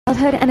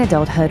Childhood and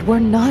adulthood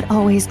were not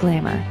always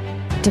glamour.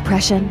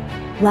 Depression,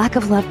 lack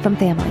of love from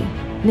family,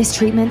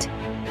 mistreatment,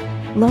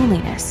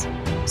 loneliness,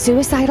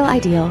 suicidal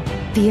ideal,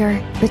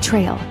 fear,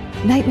 betrayal,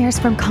 nightmares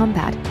from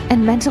combat,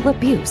 and mental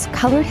abuse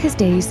colored his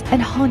days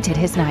and haunted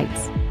his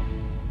nights.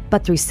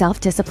 But through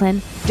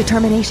self-discipline,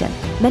 determination,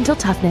 mental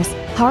toughness,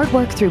 hard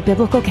work through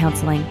biblical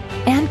counseling,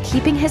 and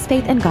keeping his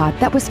faith in God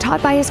that was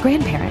taught by his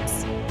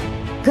grandparents,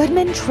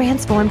 Goodman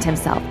transformed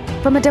himself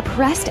from a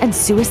depressed and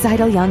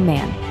suicidal young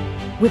man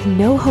with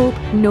no hope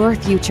nor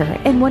future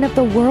in one of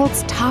the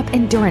world's top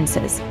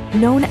endurances,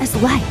 known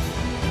as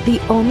life, the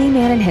only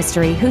man in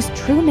history whose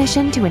true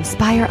mission to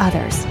inspire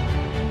others.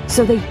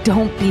 So they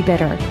don't be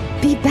bitter,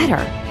 be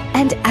better,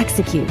 and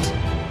execute.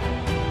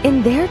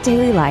 In their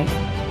daily life,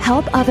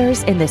 help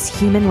others in this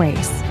human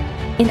race.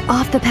 In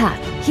Off the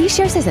Path, he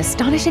shares his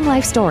astonishing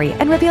life story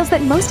and reveals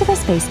that most of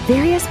us face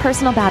various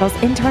personal battles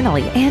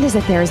internally and as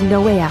if there is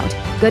no way out.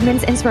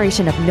 Goodman's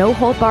inspiration of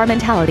no-hold-bar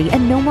mentality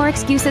and no more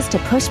excuses to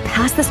push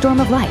past the storm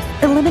of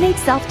life, eliminate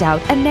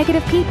self-doubt and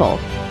negative people,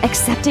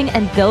 accepting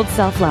and build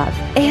self-love,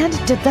 and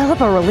develop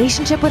a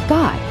relationship with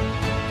God,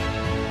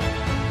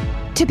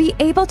 to be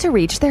able to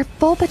reach their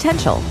full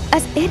potential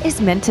as it is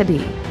meant to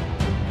be.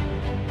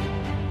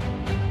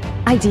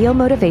 Ideal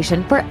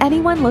motivation for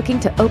anyone looking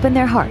to open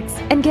their hearts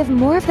and give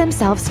more of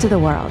themselves to the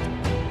world.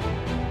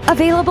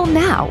 Available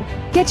now.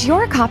 Get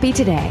your copy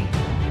today.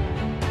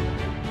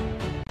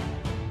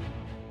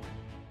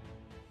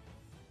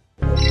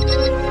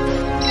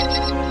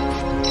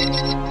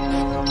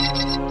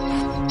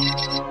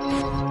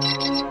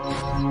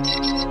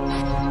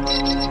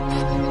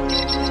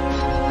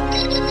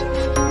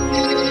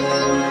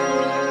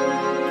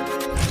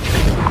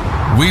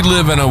 We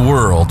live in a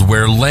world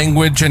where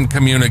language and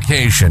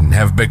communication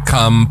have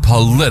become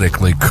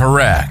politically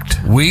correct.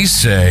 We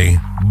say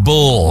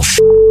bullshit.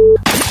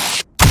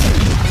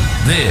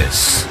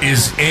 This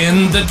is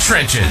In the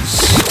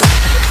Trenches.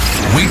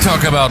 We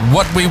talk about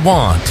what we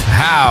want,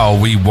 how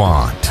we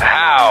want.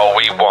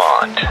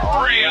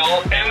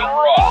 Real and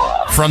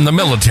raw. From the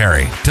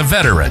military to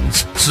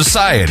veterans,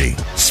 society,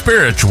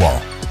 spiritual,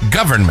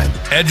 government,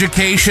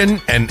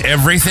 education, and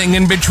everything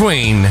in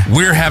between,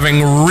 we're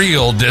having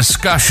real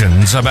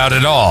discussions about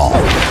it all.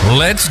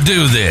 Let's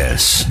do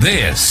this.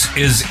 This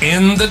is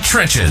In the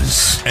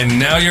Trenches. And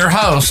now your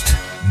host,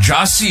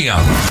 Joss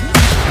Young.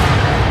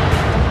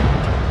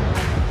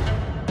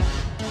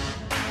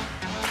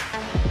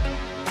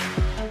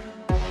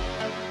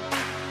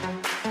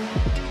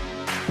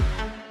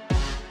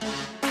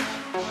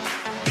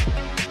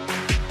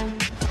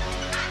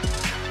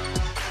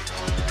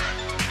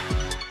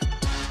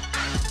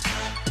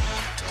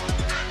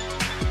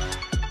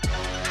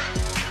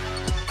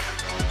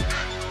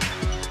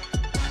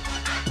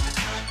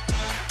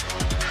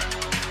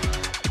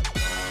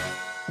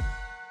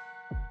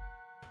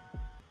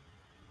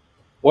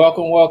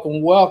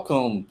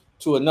 Welcome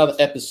to another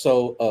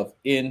episode of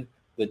In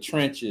the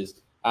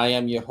Trenches. I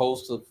am your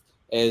host of,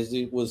 as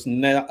it was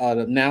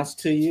announced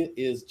to you,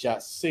 is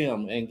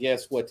Jasim. And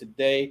guess what?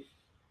 Today,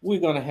 we're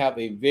going to have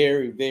a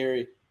very,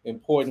 very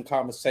important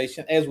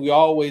conversation, as we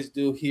always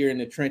do here in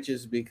the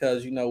trenches,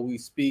 because, you know, we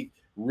speak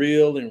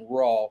real and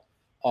raw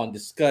on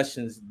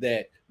discussions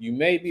that you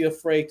may be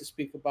afraid to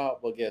speak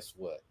about, but guess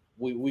what?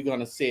 We're going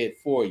to say it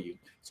for you.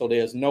 So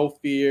there's no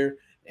fear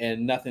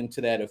and nothing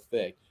to that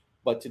effect.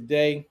 But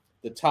today,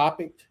 the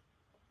topic,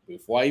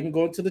 before I even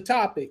go into the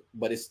topic,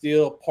 but it's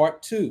still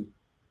part two.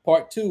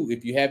 Part two,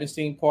 if you haven't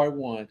seen part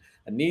one,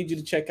 I need you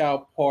to check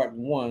out part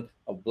one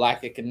of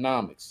Black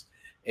Economics.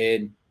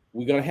 And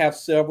we're going to have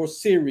several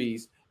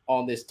series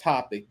on this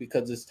topic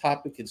because this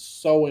topic is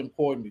so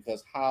important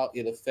because how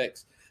it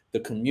affects the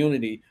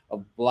community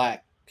of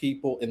Black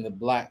people in the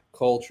Black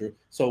culture,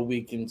 so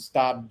we can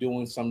stop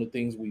doing some of the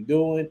things we're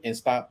doing and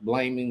stop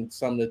blaming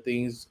some of the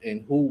things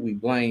and who we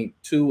blame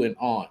to and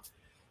on.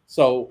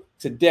 So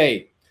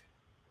today,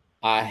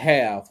 I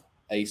have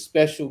a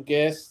special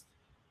guest,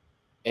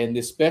 and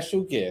this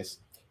special guest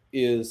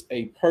is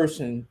a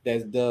person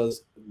that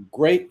does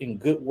great and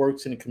good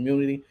works in the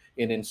community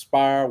and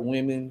inspire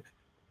women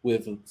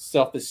with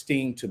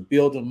self-esteem to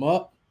build them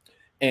up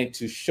and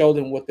to show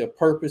them what their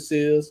purpose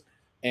is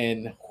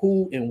and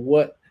who and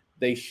what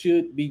they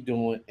should be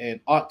doing and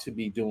ought to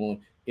be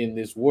doing in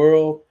this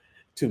world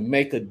to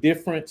make a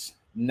difference,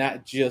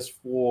 not just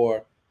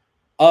for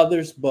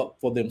others, but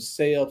for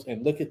themselves,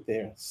 and look at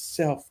their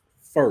self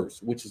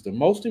first, which is the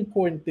most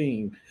important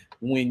thing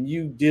when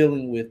you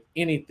dealing with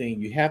anything.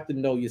 You have to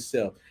know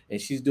yourself, and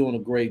she's doing a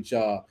great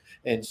job.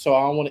 And so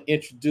I want to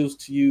introduce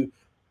to you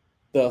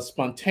the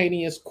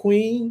spontaneous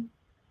queen,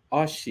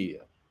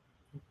 Ashia.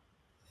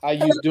 How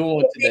you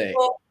doing today?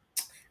 People.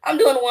 I'm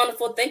doing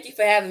wonderful. Thank you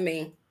for having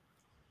me.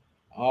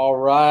 All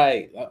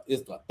right.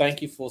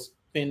 Thank you for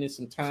spending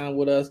some time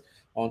with us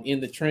on In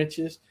the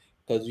Trenches.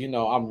 Because, you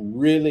know, I'm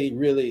really,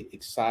 really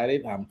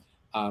excited.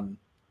 I'm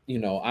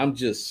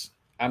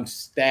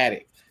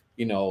static.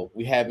 You know,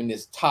 we're having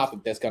this topic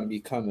that's going to be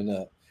coming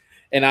up.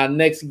 And our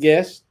next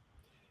guest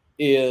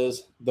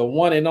is the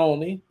one and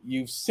only.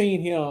 You've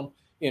seen him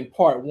in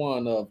part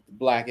one of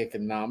Black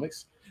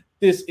Economics.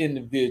 This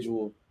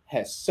individual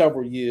has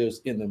several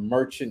years in the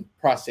merchant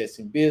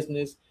processing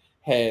business,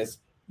 has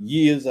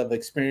years of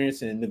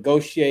experience in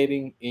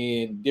negotiating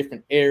in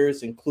different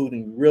areas,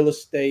 including real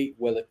estate,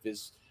 whether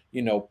it's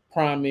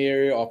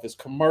primary or if it's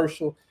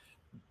commercial,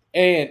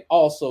 and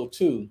also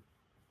too,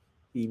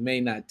 he may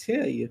not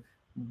tell you,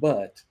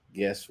 but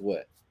guess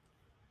what?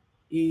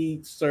 He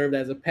served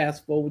as a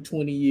pastor for over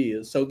 20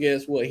 years. So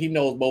guess what? He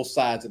knows both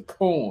sides of the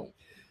coin.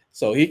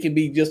 So he can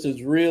be just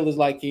as real as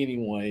like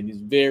anyone. And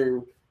it's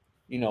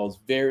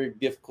very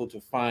difficult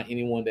to find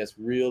anyone that's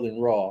real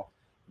and raw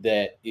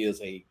that is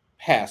a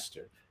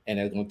pastor. And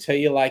they're going to tell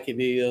you like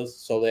it is,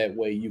 so that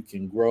way you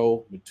can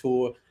grow,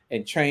 mature,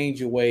 and change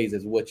your ways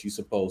as what you're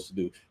supposed to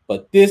do.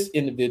 But this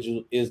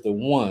individual is the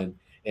one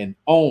and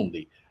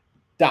only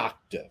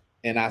Dr.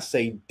 And I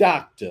say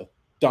Dr.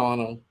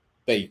 Donald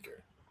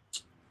Baker.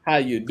 How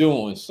you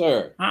doing,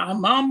 sir?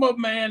 I'm humble,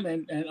 man,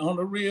 and on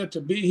the real to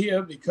be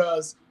here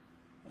because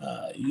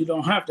you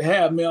don't have to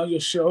have me on your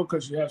show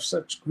because you have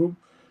such a group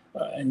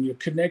and you're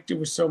connected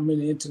with so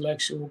many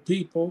intellectual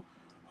people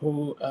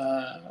who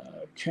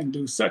can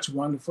do such a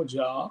wonderful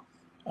job.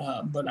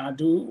 But I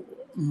do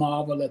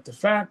marvel at the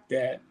fact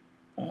that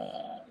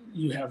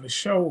you have a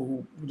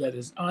show that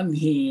is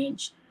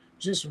unhinged,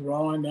 just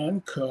raw and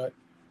uncut.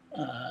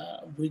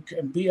 We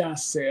can be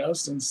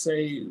ourselves and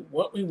say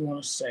what we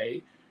want to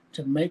say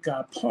to make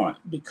our point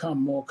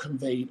become more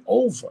conveyed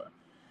over.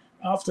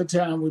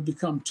 Oftentimes we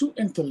become too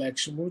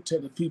intellectual to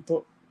the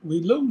people,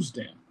 we lose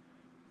them.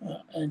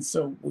 And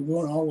so we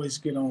want to always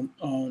get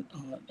on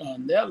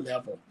their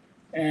level.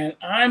 And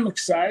I'm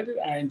excited.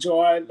 I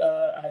enjoyed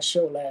our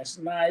show last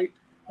night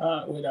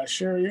with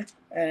Ashuria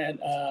and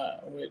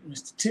with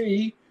Mr.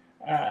 T.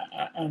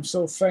 I'm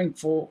so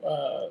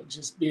thankful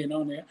just being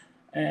on there.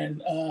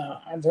 And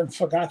I done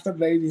forgot the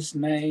lady's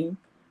name.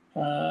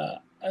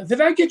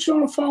 Did I get you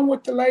on the phone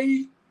with the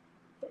lady?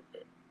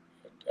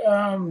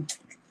 What's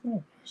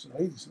the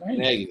lady's name?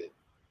 Negative.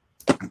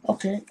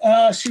 Okay.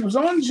 She was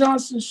on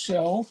Johnson's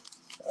show.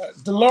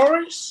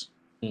 Dolores?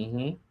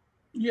 Mm-hmm.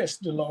 Yes,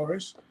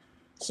 Dolores.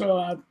 So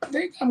I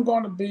think I'm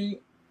going to be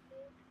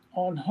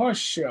on her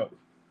show.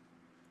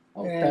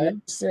 Okay. And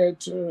I said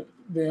to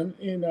them,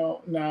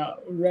 now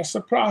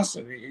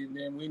reciprocity, and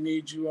then we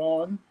need you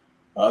on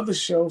other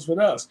shows with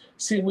us.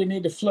 See, we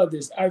need to flood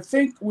this. I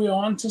think we're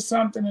on to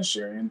something,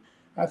 Ashuria.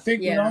 I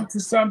think we're on to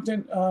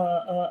something,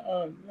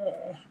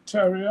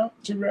 Terrell.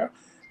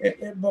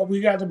 But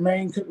we got to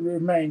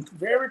remain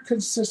very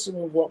consistent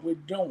with what we're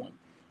doing.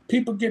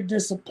 People get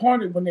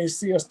disappointed when they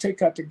see us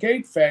take out the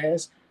gate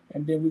fast,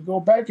 and then we go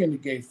back in the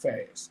gate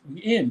fast.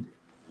 We end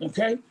it,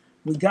 okay?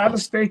 We got to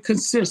stay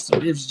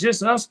consistent. If it's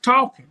just us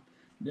talking,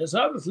 there's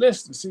others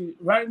listening. See,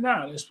 right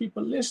now, there's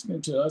people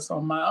listening to us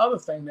on my other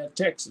thing, that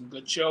Texas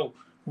Good Show.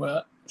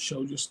 Well,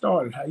 show just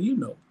started, how you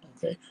know,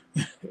 okay?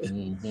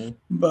 Mm-hmm.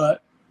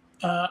 But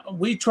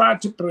we try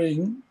to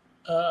bring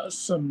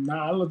some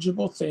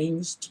knowledgeable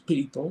things to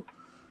people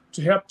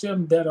to help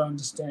them better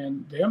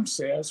understand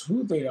themselves,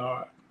 who they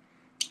are,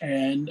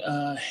 and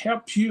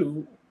help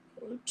you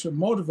to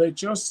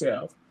motivate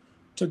yourself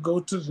to go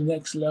to the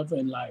next level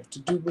in life, to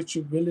do what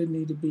you really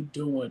need to be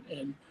doing,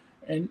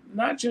 and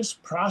not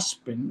just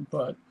prospering,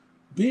 but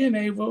being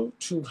able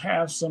to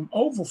have some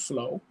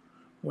overflow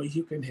where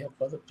you can help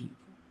other people.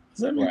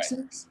 Does that make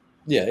sense?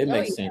 Yeah, it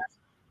makes sense.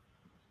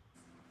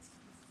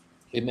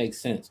 It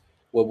makes sense.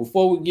 Well,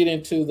 before we get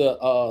into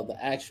the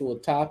actual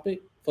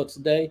topic for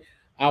today,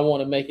 I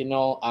want to make it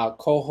known our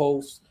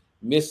co-host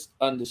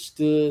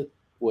Misunderstood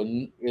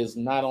is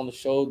not on the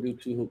show due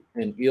to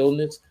an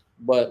illness,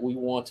 but we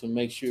want to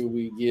make sure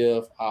we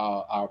give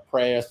our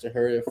prayers to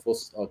her for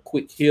a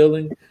quick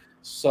healing.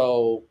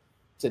 So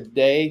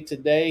today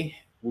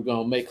we're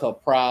gonna make her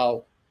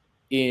proud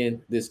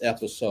in this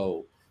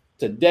episode.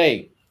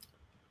 Today,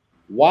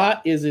 why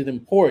is it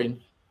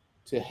important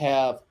to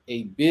have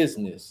a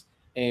business?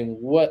 And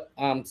what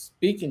I'm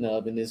speaking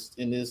of in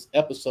this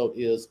episode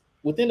is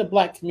within the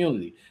Black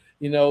community.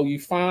 You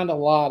find a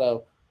lot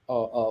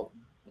of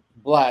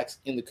Blacks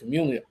in the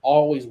community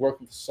always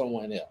working for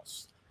someone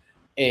else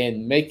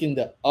and making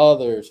the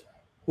others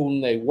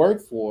whom they work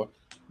for,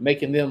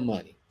 making them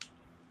money.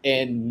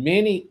 And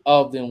many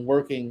of them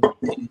working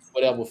in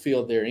whatever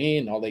field they're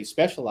in or they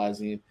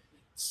specialize in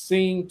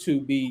seem to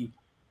be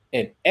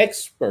an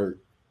expert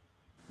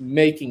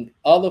making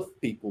other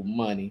people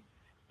money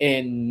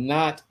and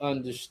not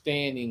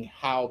understanding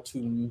how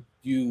to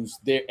use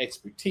their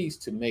expertise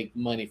to make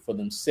money for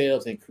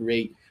themselves and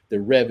create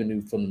the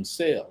revenue for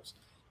themselves.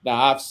 Now,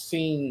 I've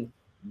seen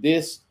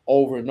this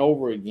over and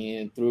over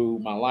again through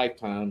my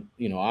lifetime.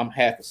 I'm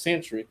half a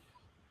century,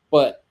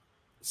 but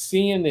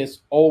seeing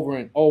this over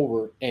and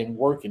over and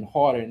working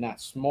harder and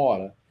not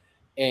smarter,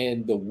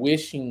 and the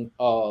wishing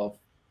of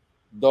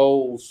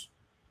those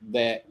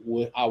that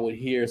I would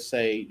hear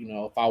say,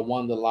 if I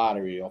won the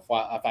lottery or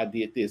if I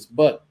did this,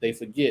 but they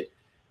forget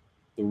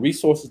the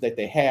resources that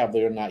they have,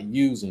 they're not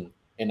using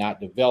and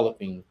not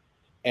developing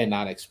and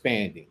not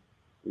expanding.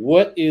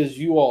 What is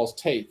you all's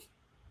take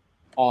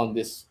on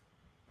this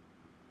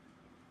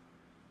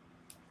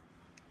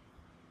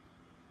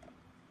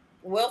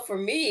Well, for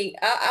me,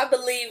 I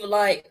believe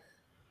like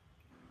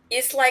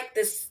it's like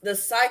this the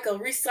cycle,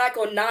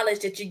 recycle knowledge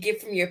that you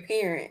get from your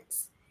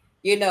parents.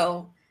 You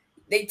know,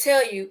 they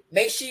tell you,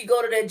 make sure you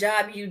go to that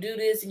job, you do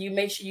this, and you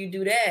make sure you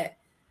do that.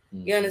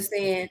 You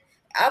understand?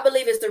 I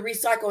believe it's the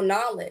recycle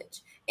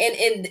knowledge.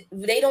 And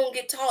they don't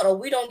get taught, or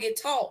we don't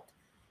get taught.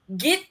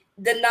 Get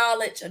the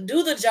knowledge,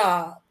 do the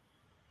job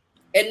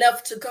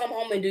enough to come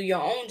home and do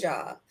your own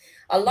job.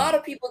 A lot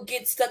of people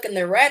get stuck in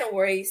the rat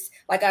race,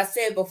 like I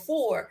said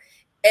before.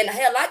 And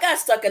hell, I got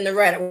stuck in the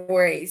rat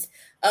race.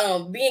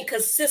 Being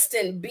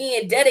consistent,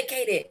 being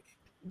dedicated,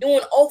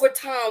 doing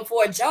overtime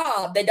for a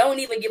job that don't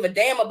even give a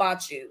damn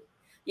about you.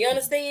 You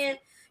understand?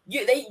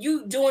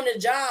 You doing the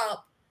job.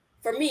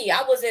 For me,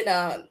 I was in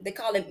they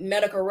call it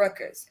medical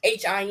records,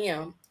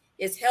 HIM.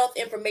 It's health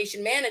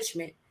information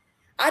management.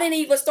 I didn't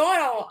even start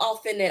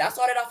off in that. I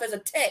started off as a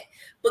tech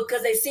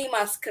because they see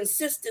my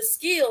consistent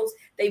skills.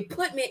 They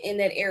put me in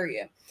that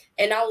area,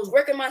 and I was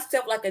working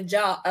myself like a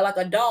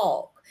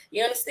dog.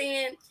 You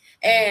understand?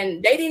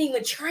 And they didn't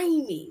even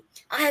train me.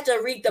 I had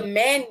to read the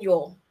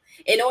manual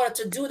in order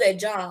to do that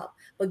job.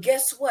 But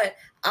guess what?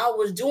 I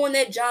was doing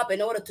that job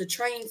in order to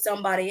train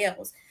somebody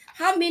else.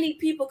 How many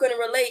people can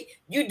relate?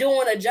 You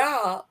doing a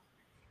job,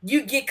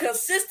 you get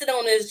consistent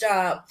on this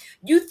job,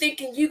 you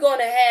thinking you're going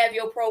to have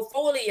your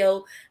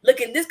portfolio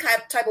looking this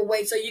type of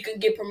way so you can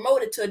get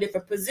promoted to a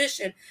different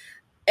position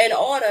in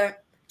order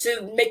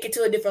to make it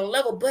to a different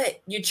level,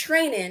 but you're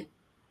training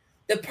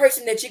the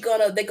person that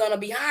they're gonna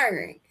be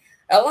hiring.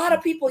 A lot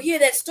of people hear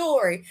that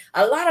story.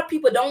 A lot of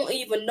people don't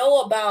even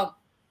know about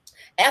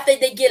after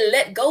they get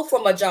let go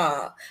from a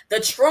job, the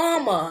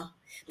trauma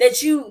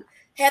that you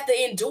have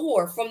to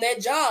endure from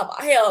that job.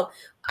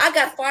 I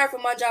got fired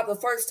from my job the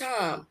first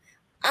time.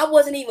 I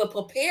wasn't even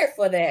prepared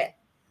for that.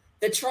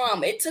 The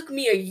trauma. It took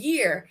me a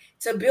year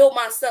to build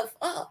myself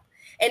up.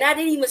 And I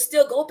didn't even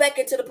still go back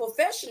into the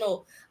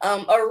professional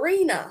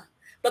arena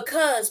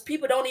because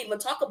people don't even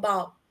talk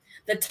about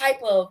the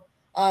type of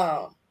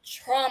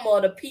trauma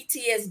or the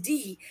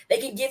PTSD they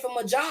can get from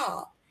a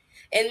job.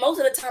 And most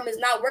of the time it's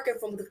not working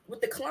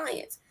with the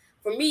clients.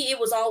 For me, it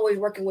was always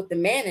working with the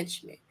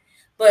management.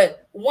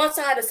 But once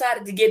I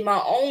decided to get my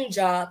own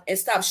job and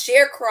stop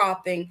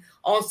sharecropping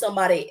on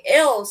somebody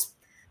else's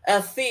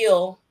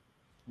field,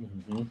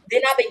 then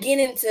I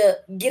beginning to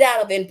get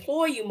out of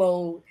employee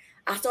mode.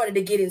 I started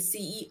to get in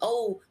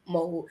CEO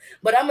mode.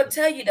 But I'm going to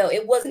tell you, though,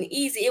 it wasn't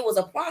easy. It was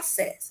a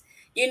process.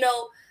 You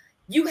know,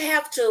 you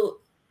have to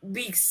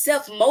be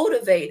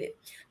self-motivated.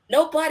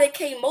 Nobody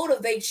can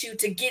motivate you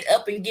to get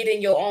up and get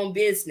in your own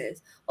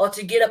business or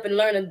to get up and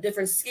learn a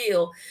different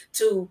skill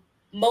to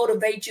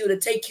motivate you to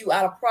take you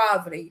out of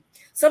poverty.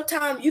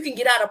 Sometimes you can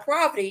get out of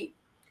poverty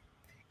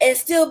and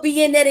still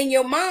be in that in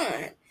your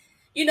mind.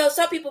 You know,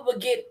 some people will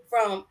get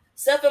from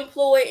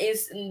self-employed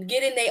and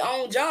get in their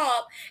own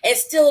job and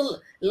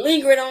still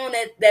lingering on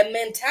that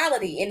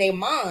mentality in their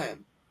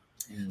mind.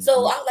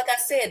 So, like I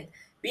said,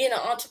 being an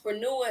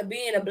entrepreneur and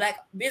being a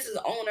Black business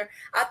owner,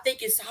 I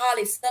think it's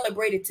highly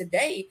celebrated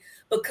today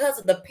because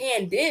of the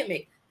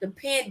pandemic. The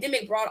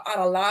pandemic brought out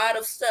a lot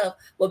of stuff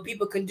what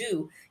people can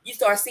do. You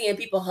start seeing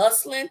people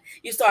hustling.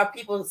 You start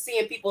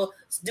seeing people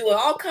doing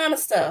all kind of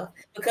stuff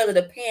because of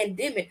the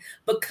pandemic,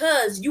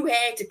 because you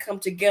had to come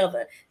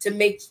together to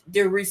make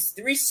the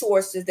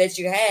resources that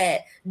you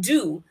had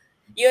do.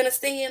 You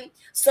understand?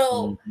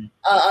 So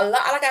a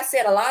lot, like I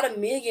said, a lot of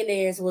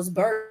millionaires was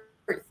birthed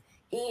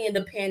in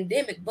the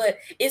pandemic, but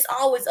it's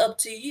always up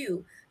to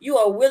you. You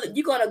are willing,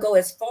 you're going to go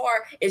as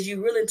far as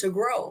you're willing to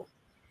grow.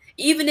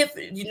 Even if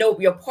you know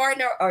your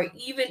partner, or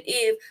even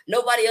if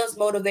nobody else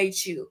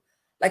motivates you.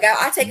 Like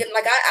I take it,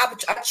 like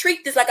I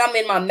treat this like I'm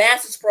in my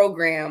master's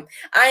program.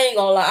 I ain't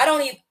gonna lie. I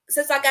don't even,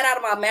 since I got out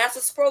of my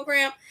master's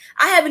program,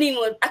 I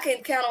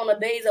can count on the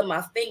days of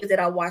my fingers that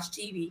I watch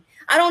TV.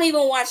 I don't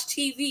even watch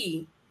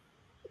TV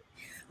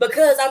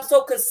because I'm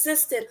so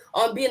consistent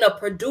on being a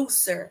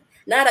producer,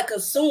 not a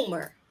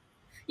consumer.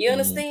 You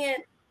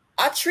understand?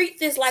 I treat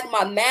this like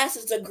my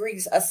master's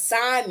degrees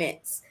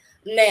assignments.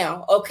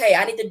 Now, okay,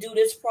 I need to do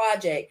this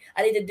project.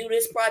 I need to do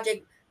this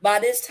project by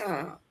this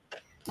time.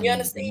 You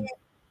understand?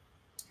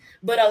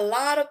 But a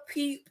lot of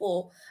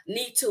people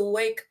need to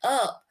wake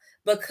up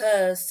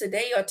because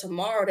today or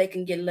tomorrow they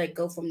can get let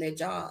go from their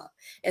job.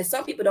 And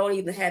some people don't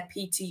even have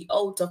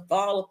PTO to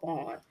fall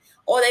upon,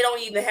 or they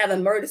don't even have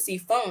emergency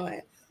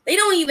fund. They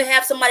don't even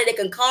have somebody they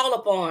can call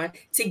upon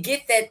to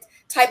get that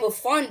type of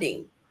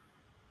funding.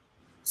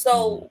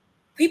 So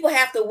people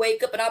have to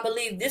wake up, and I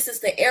believe this is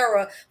the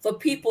era for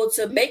people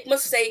to make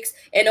mistakes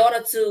in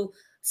order to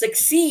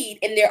succeed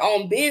in their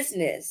own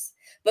business.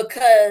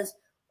 Because,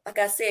 like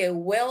I said,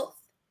 wealth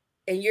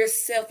and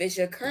yourself is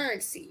your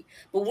currency.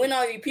 But when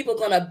are you people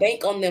going to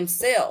bank on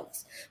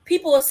themselves?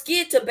 People are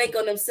scared to bank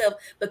on themselves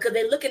because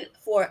they're looking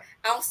for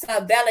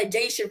outside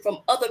validation from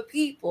other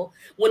people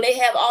when they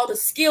have all the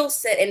skill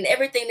set and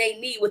everything they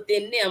need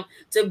within them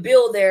to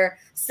build their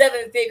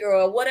 7-figure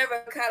or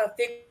whatever kind of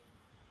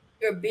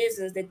figure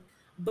business,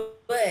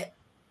 but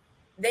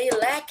they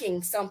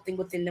lacking something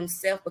within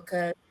themselves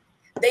because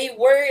They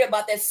worry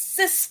about that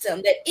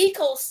system, that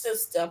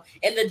ecosystem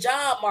in the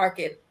job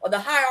market or the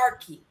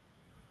hierarchy.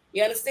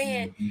 You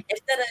understand? Mhm.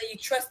 Instead of you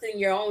trusting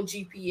your own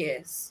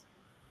GPS.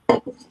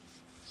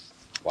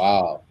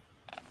 Wow.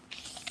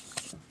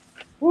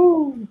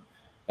 Woo.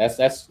 That's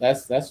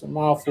a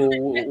mouthful.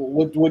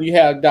 What do you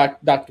have,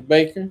 Dr.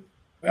 Baker?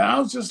 Well, I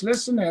was just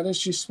listening at her.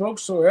 She spoke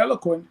so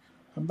eloquent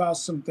about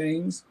some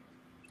things.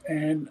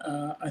 And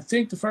I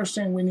think the first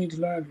thing we need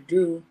to learn to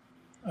do,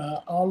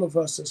 all of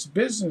us as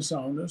business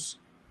owners,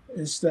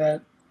 is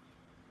that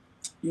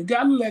you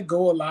got to let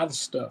go of a lot of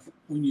stuff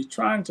when you're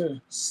trying to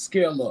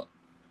scale up.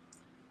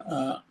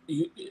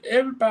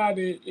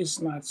 Everybody is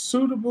not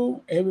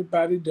suitable.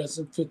 Everybody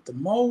doesn't fit the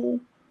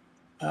mold.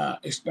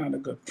 It's not a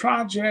good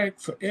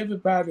project for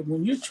everybody.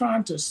 When you're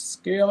trying to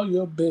scale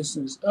your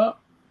business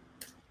up,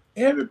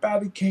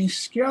 everybody can't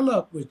scale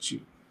up with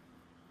you.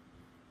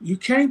 You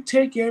can't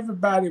take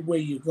everybody where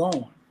you're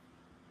going.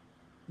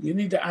 You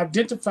need to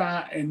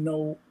identify and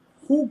know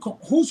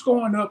who's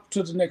going up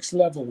to the next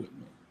level with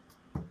me.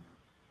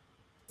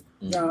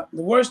 Mm-hmm. Now,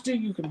 the worst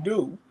thing you can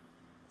do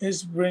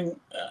is bring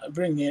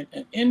in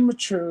an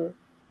immature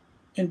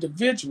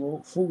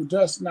individual who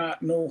does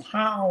not know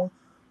how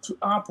to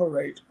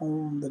operate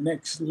on the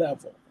next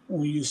level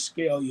when you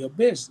scale your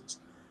business.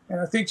 And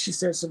I think she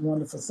said some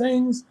wonderful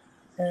things.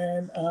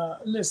 And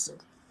listen,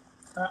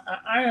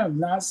 I am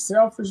not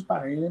selfish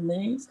by any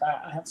means.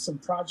 I have some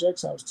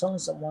projects. I was telling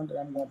someone that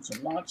I'm going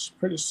to launch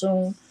pretty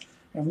soon.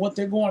 And what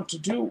they're going to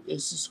do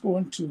is it's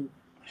going to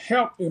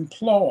help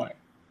employ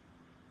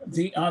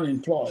the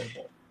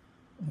unemployable.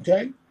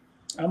 Okay?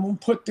 I'm going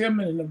to put them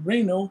in an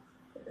arena.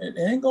 It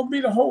ain't going to be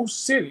the whole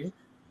city,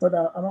 but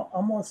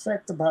I'm going to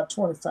affect about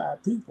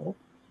 25 people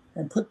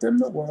and put them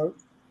to work.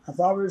 I've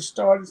already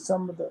started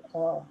some of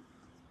the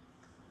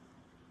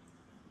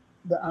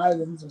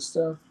items and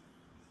stuff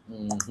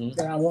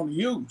that I want to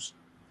use.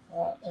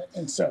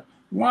 And so,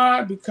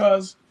 why?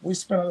 Because we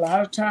spend a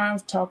lot of time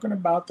talking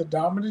about the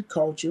dominant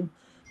culture,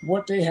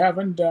 what they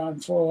haven't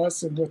done for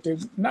us and what they're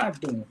not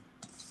doing.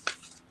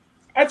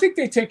 I think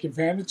they take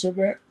advantage of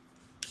that.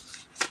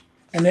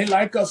 And they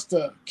like us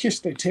to kiss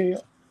their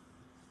tail.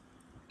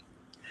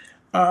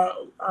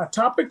 Our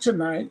topic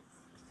tonight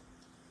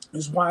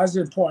is why is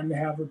it important to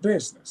have a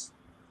business?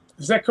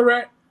 Is that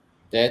correct?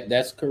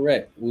 That's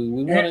correct. We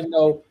want to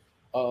know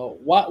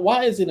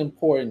why is it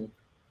important?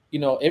 You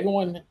know,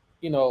 everyone,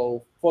 you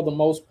know, for the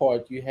most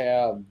part, you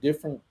have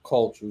different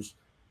cultures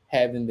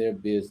having their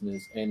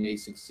business and they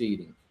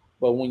succeeding.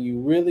 But when you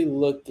really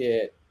look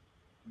at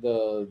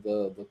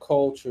the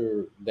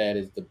culture that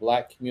is the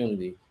Black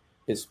community,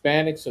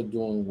 Hispanics are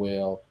doing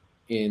well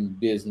in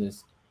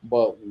business,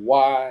 but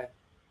why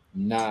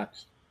not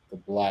the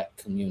Black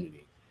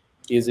community?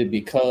 Is it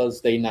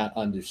because they not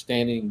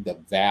understanding the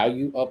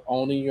value of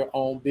owning your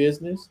own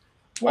business,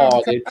 well,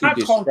 or they're too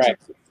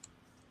distracted?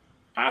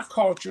 Our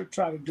culture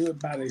try to do it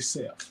by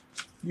themselves.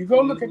 You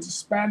go look at the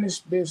Spanish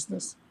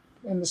business,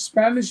 and the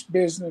Spanish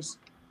business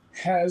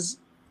has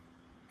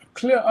a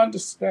clear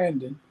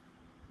understanding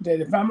that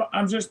if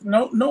I'm just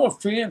no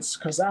offense,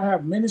 because I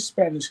have many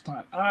Spanish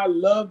clients. I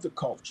love the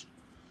culture.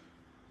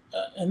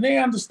 And they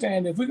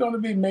understand if we're going to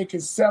be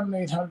making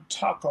 700-800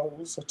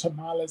 tacos or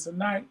tamales a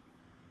night,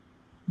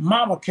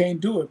 mama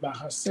can't do it by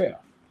herself.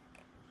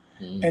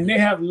 And they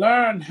have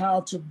learned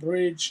how to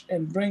bridge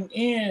and bring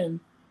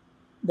in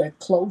that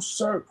close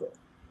circle,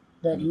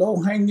 that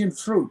low-hanging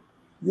fruit,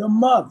 your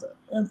mother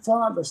and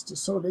fathers,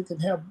 so they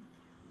can help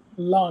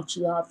launch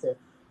you out there.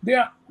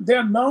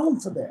 They're known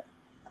for that.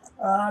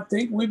 I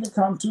think we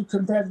become too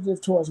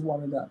competitive towards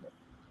one another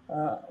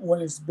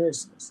when it's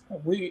business.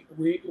 We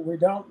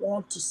don't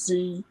want to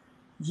see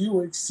you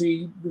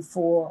exceed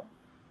before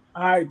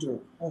I do.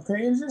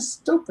 Okay, it's just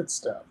stupid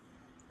stuff.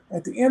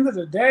 At the end of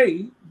the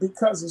day,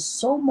 because there's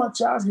so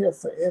much out here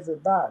for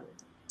everybody,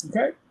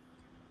 okay,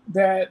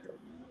 that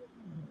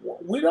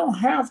we don't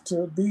have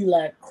to be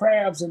like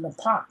crabs in the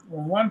pot.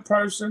 When one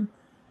person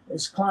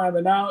is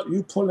climbing out,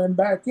 you pull him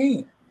back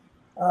in.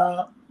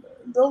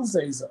 Those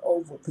days are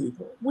over,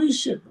 people. We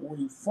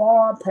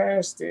far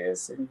past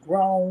this and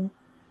grown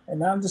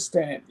and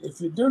understand.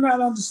 If you do not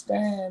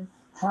understand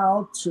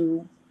how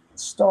to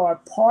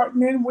start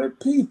partnering with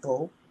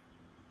people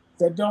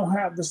that don't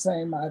have the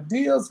same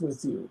ideas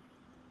with you,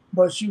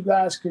 but you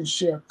guys can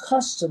share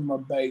customer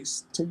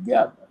base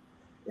together.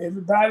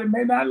 Everybody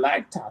may not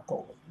like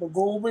tacos, but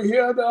go over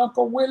here to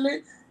Uncle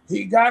Willie,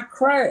 he got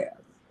crab,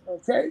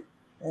 okay?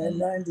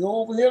 And then go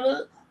over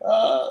here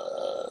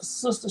to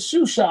Sister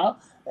Shoe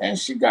Shop, and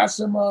she got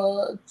some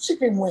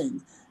chicken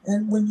wings.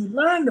 And when you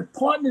learn to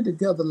partner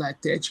together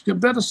like that, you can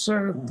better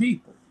serve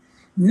people.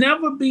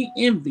 Never be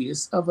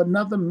envious of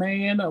another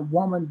man or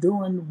woman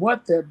doing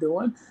what they're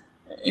doing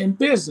in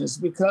business,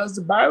 because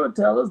the Bible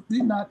tells us,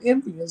 be not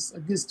envious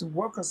against the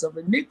workers of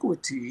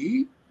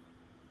iniquity,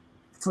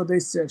 for they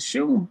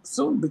shall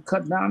soon be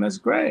cut down as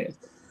grass.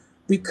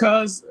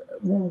 Because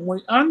when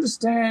we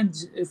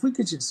understand, if we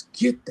could just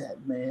get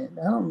that, man,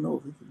 I don't know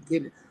if we can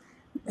get it,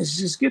 it's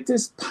just get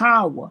this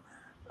power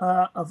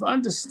of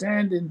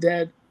understanding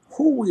that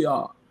who we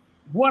are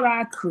what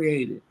I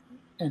created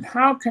and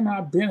how can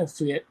I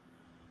benefit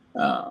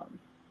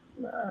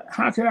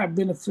how can I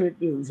benefit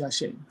you,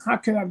 Jashay? How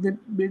can I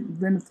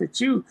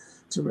benefit you,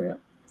 Terrell?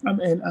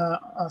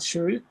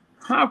 Shuri?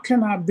 How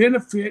can I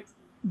benefit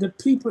the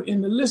people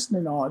in the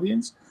listening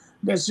audience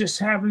that's just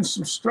having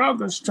some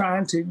struggles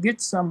trying to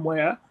get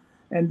somewhere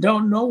and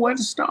don't know where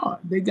to start?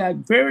 They got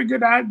very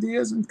good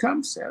ideas and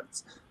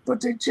concepts,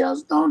 but they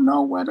just don't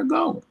know where to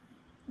go.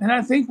 And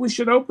I think we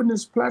should open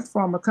this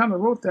platform. I kind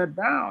of wrote that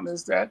down,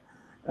 is that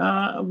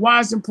why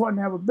it's important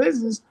to have a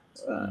business.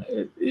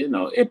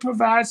 It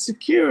provides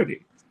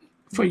security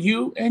for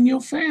you and your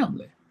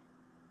family.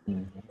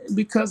 Mm-hmm.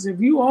 Because if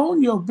you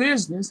own your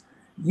business,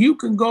 you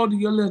can go to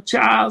your little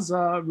child's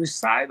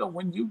recital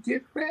when you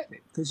get ready,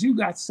 because you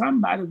got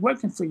somebody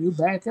working for you,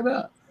 back it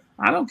up.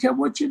 I don't care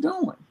what you're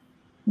doing,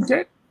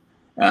 okay?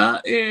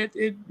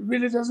 It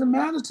really doesn't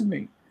matter to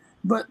me.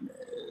 But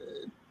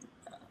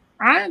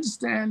I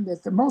understand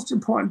that the most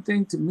important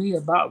thing to me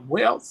about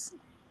wealth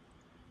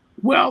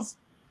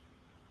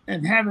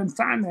and having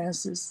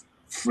finances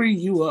free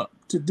you up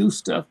to do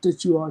stuff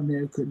that you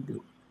ordinarily couldn't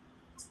do.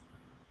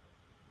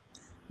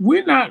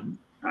 We're not,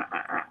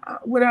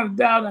 without a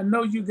doubt, I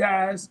know you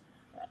guys,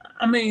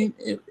 we're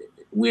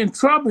in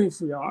trouble if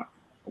we are.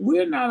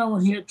 We're not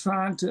on here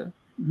trying to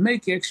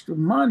make extra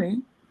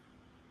money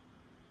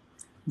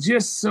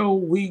just so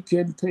we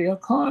can pay a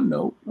car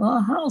note or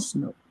a house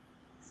note.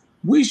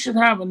 We should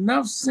have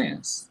enough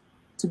sense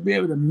to be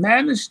able to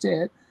manage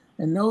that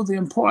and know the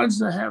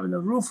importance of having a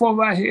roof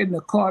over our head and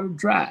a car to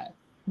drive,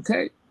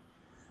 okay?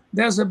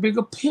 There's a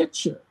bigger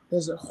picture. It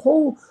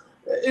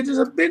is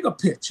a bigger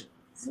picture,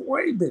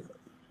 way bigger.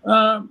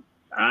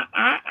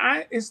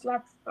 It's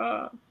like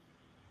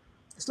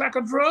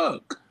a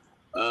drug.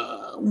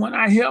 When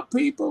I help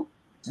people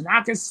and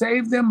I can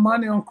save them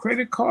money on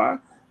credit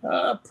card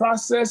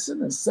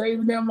processing and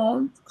save them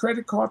on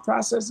credit card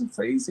processing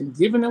fees and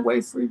giving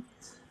away free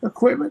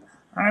equipment.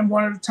 I'm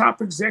one of the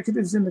top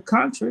executives in the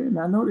country, and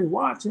I know they're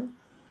watching,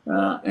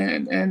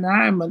 and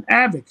I'm an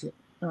advocate.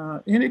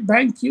 Any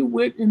bank you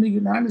with in the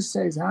United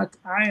States, I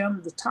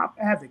am the top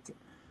advocate.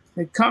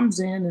 That comes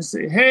in and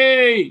say,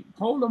 hey,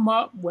 hold them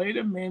up, wait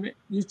a minute,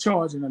 you're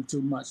charging them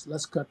too much,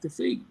 let's cut the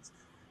fees.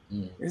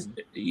 Mm-hmm.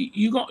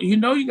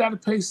 You got to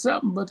pay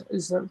something, but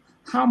it's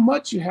how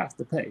much you have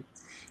to pay.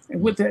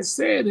 And with that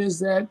said is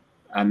that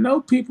I know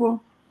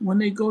people, when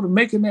they go to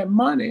making that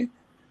money,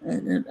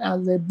 and out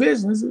of their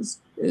businesses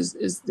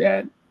is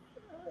that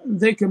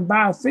they can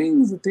buy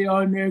things that they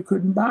ordinarily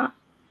couldn't buy.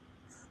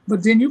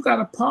 But then you got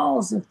to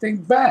pause and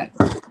think back.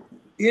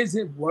 Is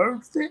it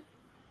worth it?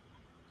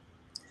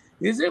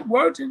 Is it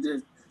worth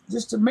it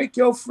just to make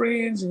your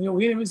friends and your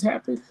enemies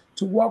happy,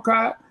 to walk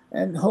out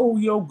and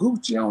hold your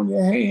Gucci on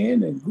your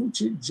hand and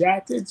Gucci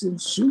jackets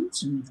and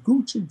suits and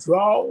Gucci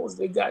drawers?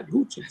 They got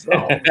Gucci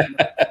drawers.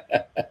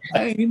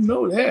 I didn't even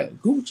know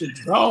that. Gucci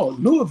drawers,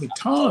 Louis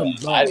Vuitton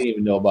drawers. I didn't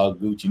even know about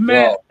Gucci drawers.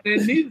 Man, they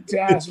needed to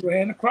ask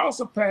ran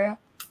across a pair.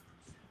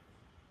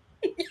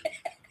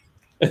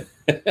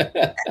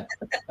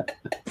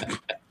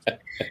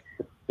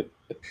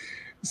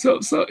 So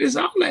it's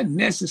all that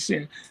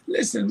necessary.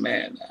 Listen,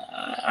 man,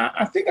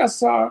 I think I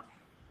saw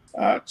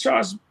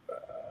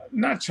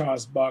not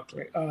Charles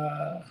Barkley.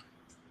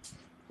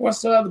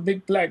 What's the other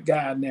big black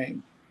guy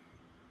name?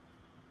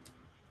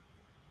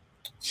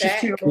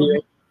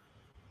 Shaquille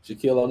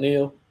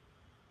O'Neal.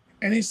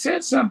 And he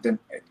said something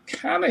that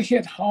kind of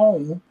hit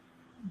home,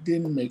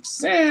 didn't make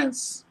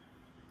sense.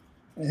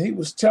 And he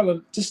was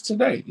telling, just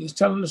today, he's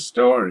telling a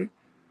story.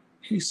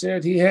 He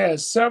said he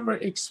has several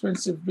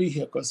expensive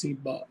vehicles he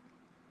bought.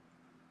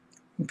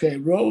 Okay,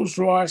 Rolls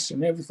Royce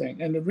and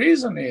everything. And the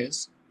reason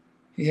is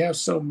he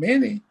has so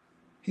many.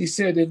 He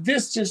said, if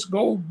this just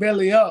goes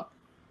belly up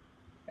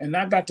and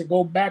I got to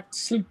go back to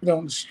sleeping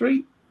on the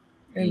street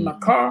in my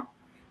car,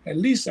 at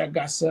least I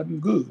got something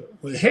good.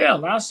 Well,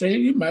 hell, I say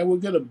you might well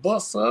get a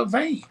bus or a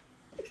van.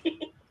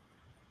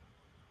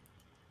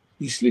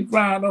 You sleep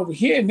around over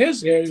here in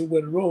this area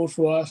where the Rolls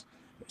Royce,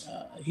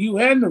 you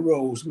and the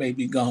Rolls may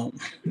be gone.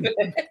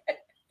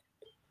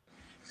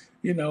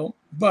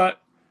 But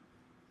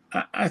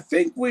I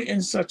think we're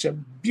in such a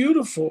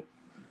beautiful,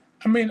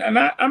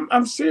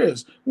 I'm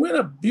serious. We're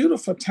in a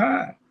beautiful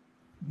time.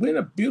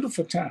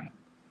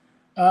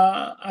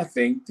 I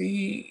think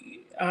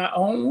our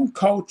own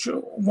culture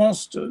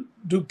wants to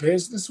do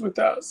business with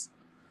us.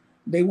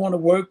 They want to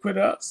work with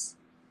us.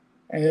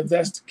 And if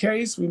that's the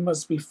case, we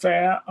must be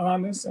fair,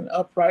 honest, and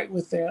upright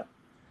with them.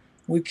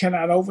 We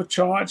cannot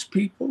overcharge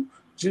people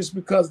just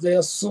because they're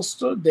a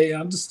sister. They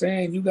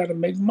understand you got to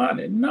make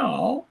money.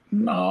 No.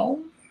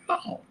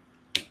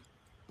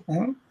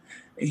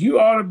 You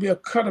ought to be a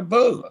cut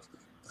above.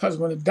 Because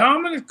when the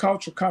dominant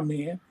culture come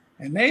in,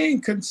 and they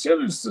ain't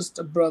considering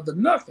sister, brother,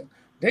 nothing.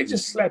 They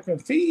just slapping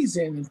fees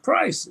in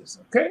prices,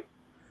 okay?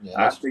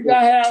 Yeah, I think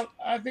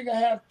I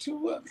have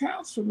 2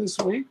 accounts from this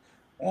week.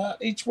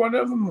 Each one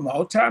of them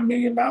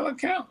multi-million-dollar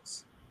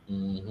accounts.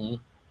 Mm-hmm.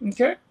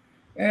 Okay?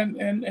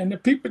 And the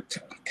people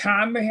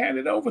kindly hand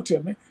it over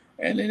to me.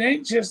 And it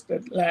ain't just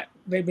that like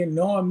they've been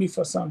knowing me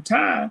for some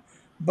time,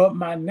 but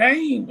my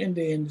name in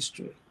the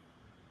industry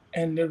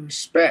and the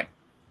respect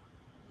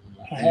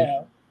I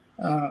have.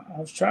 I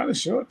was trying to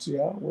show it to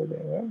y'all. Where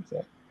was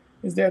that?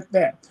 Is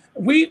that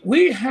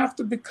we have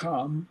to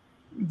become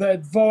the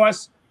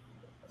voice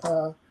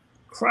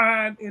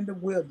crying in the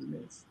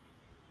wilderness.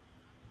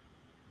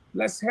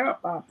 Let's help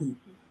our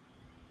people.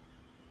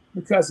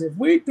 Because if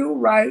we do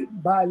right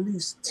by at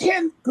least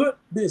 10 good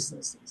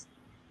businesses,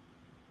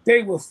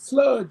 they will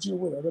flood you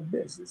with other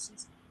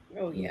businesses.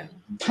 Oh, yeah.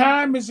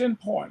 Time is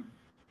important.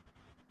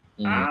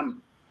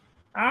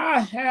 I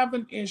have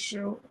an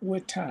issue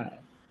with time,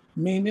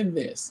 meaning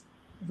this.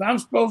 If I'm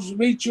supposed to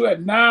meet you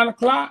at 9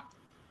 o'clock,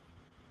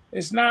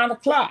 it's 9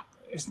 o'clock.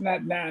 It's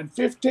not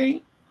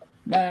 9:15,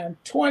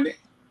 9:20,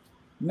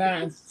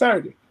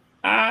 9:30.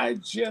 I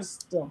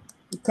just don't.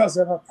 Because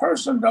if a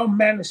person don't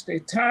manage their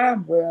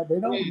time well, they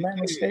don't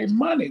manage their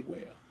money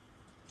well.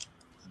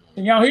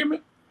 Can y'all hear me?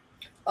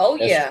 Oh,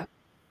 yeah.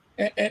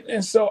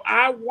 And so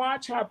I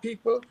watch how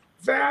people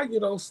value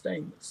those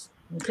things,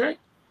 okay?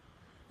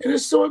 And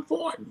it's so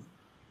important.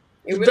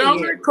 The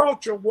dominant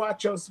culture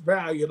watch us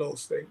value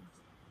those things,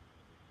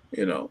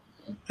 you know,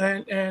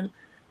 and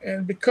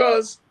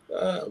because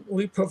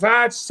we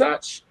provide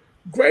such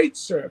great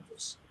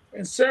service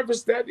and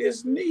service that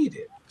is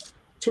needed.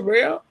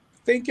 Terrell,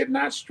 think it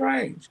not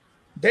strange.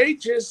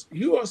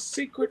 You're a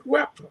secret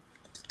weapon.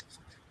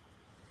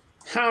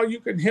 How you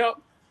can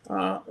help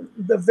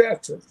the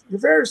veterans, your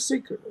very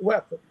secret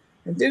weapon.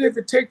 And then if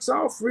it takes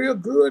off real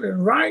good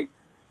and right,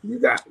 you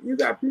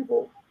got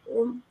people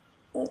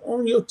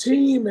on your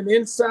team and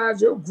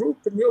inside your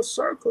group and your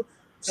circle.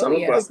 Some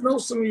of us know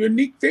some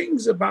unique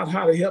things about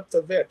how to help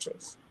the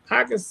veterans.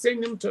 I can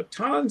sing them to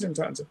tons and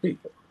tons of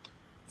people.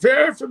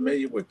 Very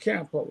familiar with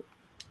Camp Hope.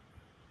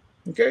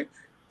 Okay,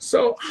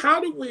 so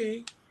how do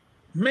we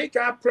make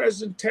our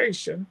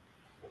presentation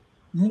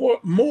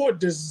more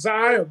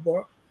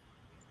desirable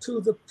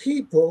to the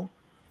people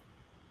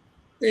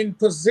in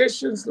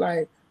positions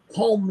like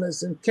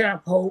homeless and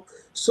Camp Hope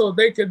so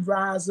they can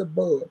rise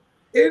above?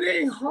 It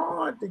ain't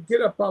hard to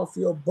get up off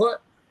your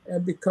butt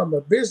and become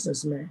a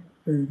businessman.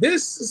 And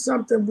this is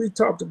something we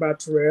talked about,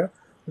 Terrell.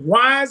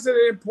 Why is it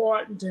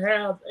important to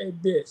have a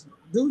business?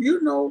 Do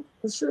you know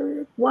for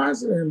sure? Why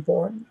is it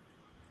important?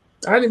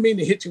 I didn't mean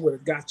to hit you with a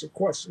gotcha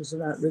question. It's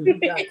not really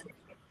gotcha.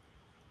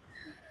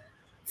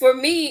 For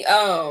me,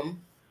 I'm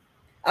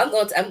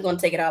going to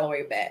take it all the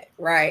way back,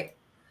 right?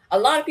 A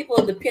lot of people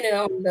are dependent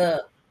on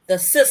the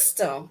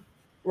system,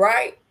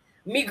 right?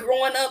 Me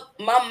growing up,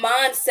 my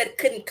mindset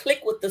couldn't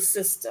click with the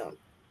system.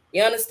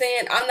 You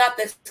understand? I'm not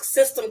the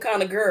system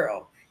kind of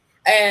girl.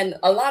 And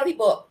a lot of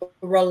people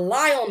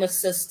rely on the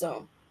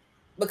system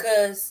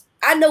because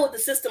I know what the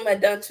system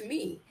had done to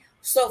me.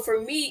 So for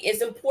me,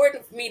 it's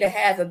important for me to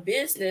have a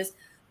business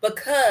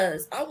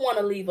because I want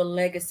to leave a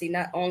legacy,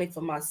 not only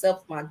for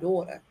myself, my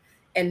daughter,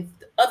 and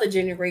other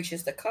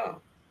generations to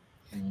come.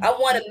 I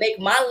want to make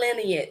my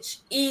lineage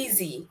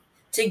easy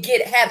to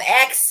have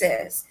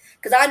access,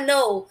 because I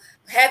know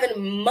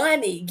having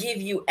money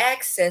give you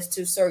access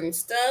to certain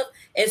stuff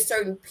and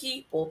certain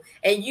people,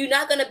 and you're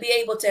not going to be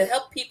able to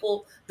help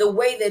people the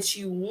way that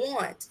you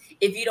want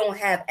if you don't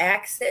have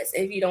access,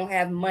 if you don't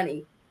have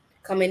money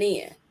coming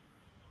in.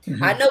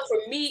 Mm-hmm. I know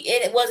for me,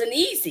 it wasn't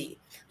easy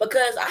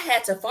because I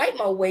had to fight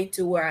my way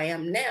to where I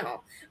am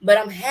now, but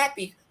I'm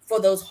happy for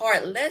those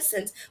hard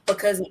lessons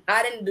because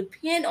I didn't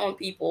depend on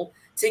people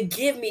to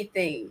give me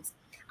things.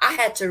 I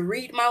had to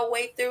read my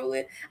way through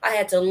it. I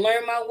had to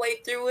learn my way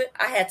through it.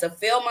 I had to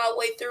fail my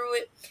way through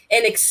it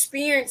and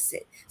experience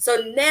it. So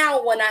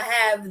now when I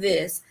have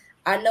this,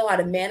 I know how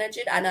to manage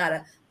it. I know how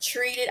to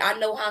treat it. I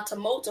know how to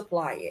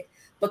multiply it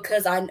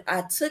because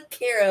I took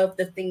care of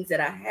the things that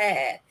I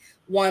had,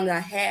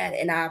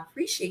 and I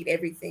appreciate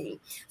everything.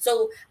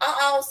 So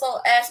I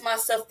also ask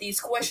myself these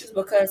questions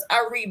because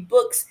I read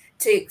books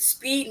to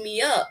speed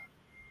me up,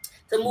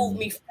 to move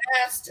me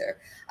faster.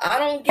 I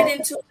don't get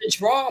into the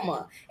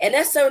drama. And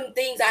that's certain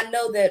things I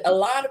know that a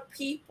lot of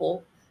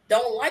people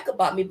don't like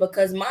about me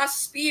because my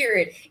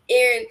spirit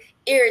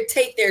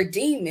irritate their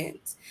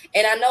demons.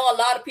 And I know a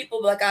lot of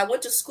people, like I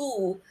went to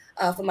school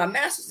for my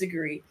master's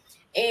degree,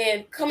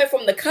 and coming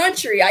from the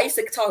country, I used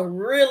to talk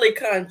really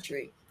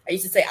country. I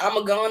used to say,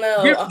 I'm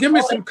gonna give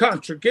me some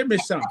country. Give me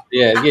some.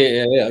 Yeah. Let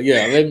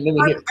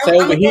me say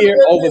over here,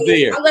 over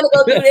there. I'm gonna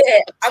go do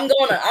that. I'm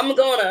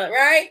gonna,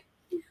 right?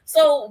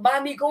 So by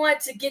me going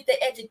to get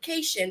the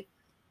education,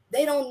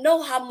 they don't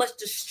know how much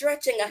the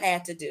stretching I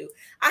had to do.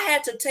 I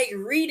had to take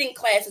reading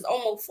classes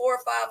almost 4 or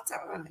 5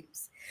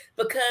 times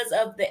because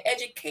of the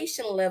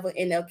education level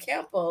in El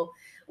Campo.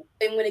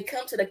 And when it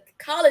comes to the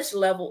college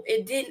level,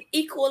 it didn't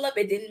equal up.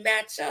 It didn't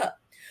match up.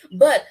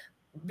 But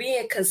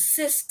being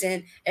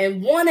consistent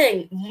and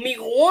wanting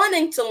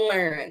to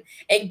learn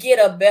and get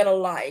a better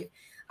life.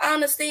 I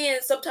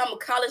understand sometimes a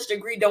college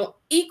degree don't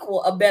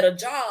equal a better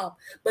job,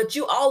 but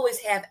you always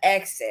have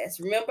access.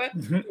 Remember,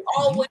 you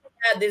always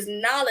have this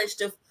knowledge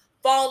to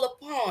fall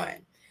upon.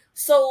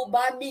 So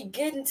by me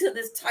getting to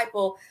this type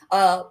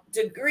of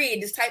degree,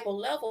 this type of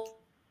level,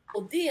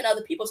 then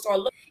other people start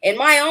looking. In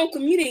my own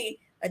community,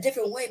 a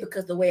different way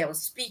because the way I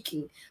was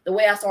speaking, the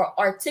way I started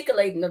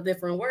articulating the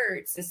different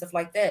words and stuff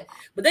like that.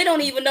 But they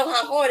don't even know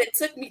how hard it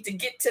took me to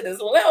get to this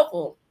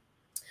level.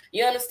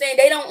 You understand?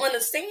 They don't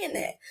understand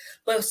that.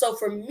 But so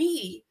for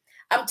me,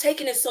 I'm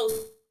taking it so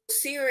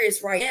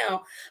serious right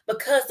now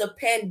because the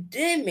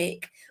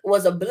pandemic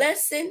was a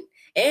blessing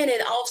and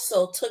it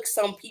also took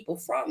some people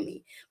from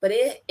me. But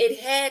it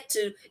had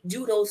to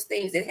do those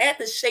things. It had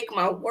to shake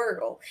my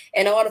world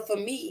in order for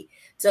me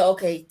to,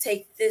 okay,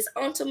 take this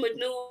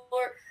entrepreneur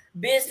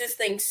business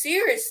thing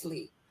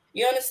seriously.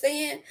 You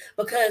understand?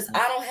 Because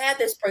I don't have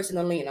this person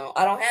to lean on.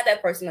 I don't have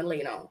that person to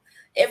lean on.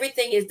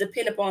 Everything is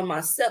dependent upon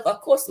myself.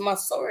 Of course, my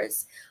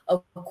source,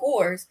 of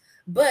course.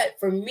 But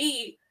for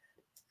me,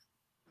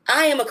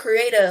 I am a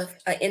creative,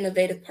 an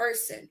innovative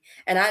person.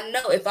 And I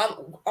know if I'm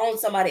on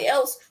somebody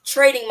else,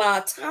 trading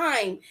my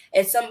time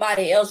at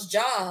somebody else's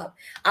job,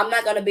 I'm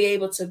not going to be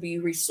able to be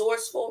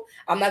resourceful.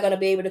 I'm not going to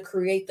be able to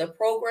create the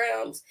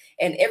programs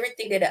and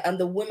everything that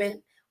the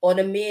women or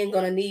the men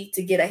going to need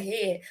to get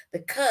ahead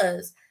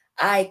because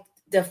I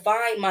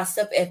define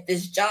myself at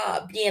this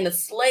job, being a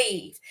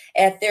slave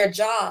at their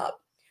job.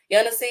 You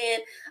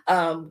understand?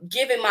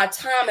 Giving my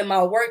time and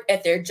my work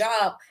at their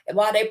job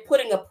while they're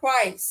putting a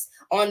price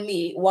on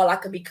me while I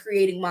could be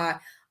creating my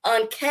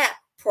uncapped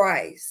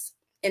price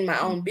in my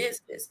own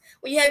business.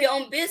 When you have your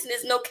own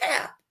business, no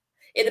cap.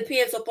 It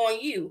depends upon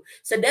you.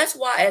 So that's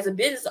why as a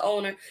business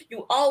owner,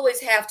 you always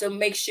have to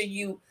make sure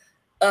you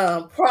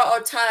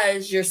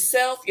prioritize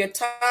yourself, your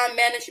time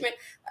management.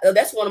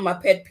 That's one of my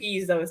pet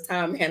peeves though, is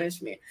time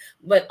management,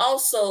 but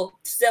also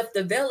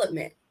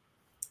self-development.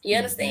 You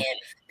understand?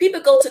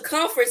 People go to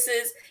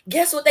conferences.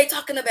 Guess what they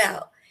talking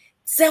about?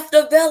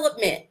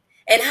 Self-development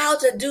and how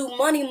to do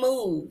money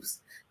moves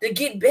to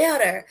get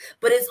better.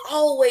 But it's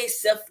always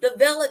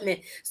self-development.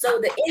 So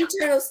the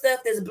internal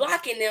stuff that's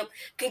blocking them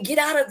can get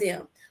out of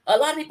them. A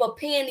lot of people are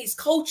paying these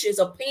coaches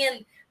or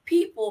paying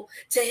people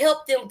to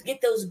help them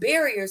get those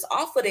barriers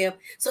off of them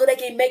so they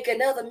can make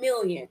another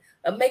million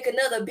or make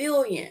another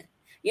billion.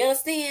 You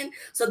understand?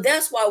 So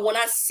that's why when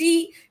I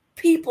see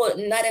people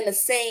not in the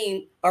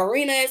same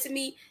arena as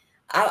me,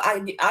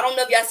 I don't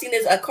know if y'all seen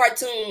this a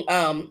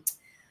cartoon,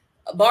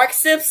 Bart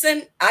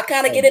Simpson. I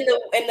kind of get in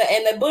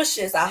the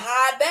bushes. I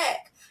hide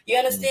back. You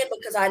understand?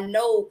 Because I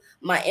know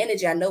my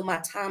energy, I know my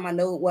time, I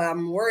know what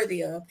I'm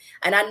worthy of,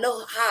 and I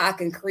know how I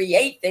can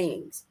create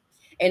things.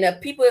 And if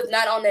people is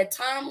not on that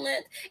time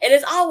length, and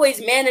it's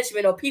always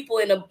management or people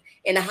in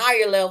a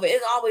higher level,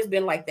 it's always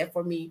been like that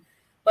for me.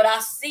 But I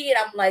see it,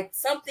 I'm like,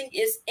 something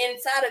is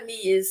inside of me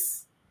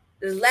is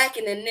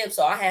lacking in them,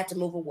 so I had to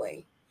move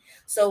away.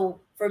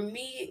 So for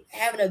me,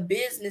 having a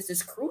business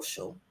is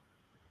crucial.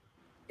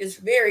 It's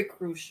very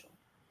crucial.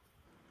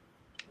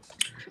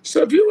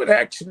 So if you would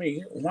ask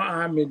me why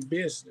I'm in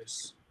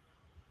business,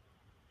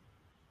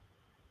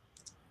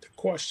 the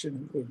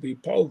question would be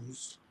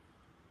posed.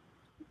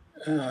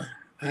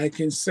 I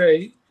can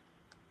say,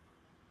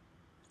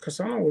 because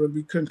I don't want to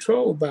be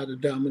controlled by the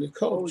dominant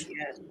coach. Oh,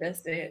 yeah,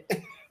 that's it.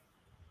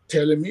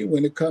 Telling me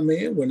when to come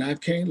in, when I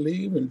can't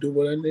leave and do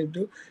what I need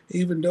to do.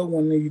 Even though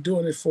when you're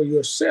doing it for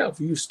yourself,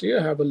 you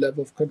still have a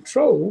level of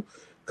control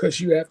because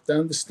you have to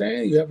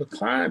understand you have a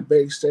client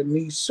base that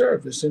needs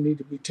service and need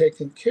to be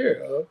taken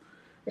care of.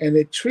 And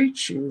it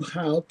treats you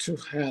how to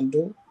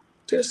handle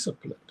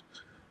discipline.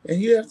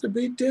 And you have to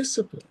be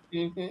disciplined.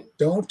 Mm-hmm.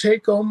 Don't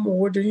take on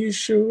more than you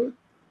should.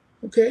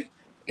 Okay?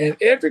 And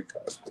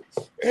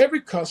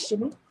every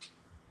customer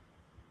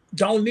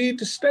don't need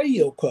to stay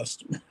your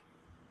customer.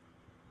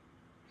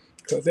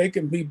 Because they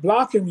can be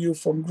blocking you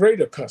from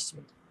greater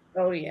customers.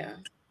 Oh, yeah.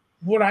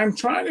 What I'm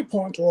trying to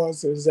point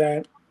towards is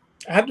that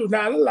I do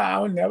not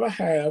allow and never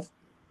have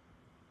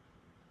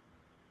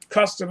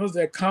customers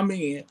that come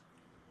in,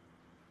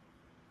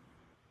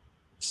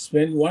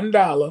 spend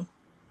 $1,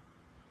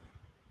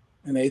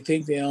 and they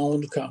think they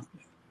own the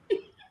company.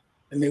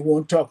 And they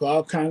want to talk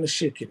all kind of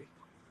shickety.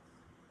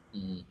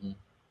 Mm-hmm.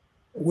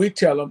 We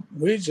tell them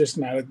we're just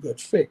not a good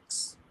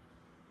fix.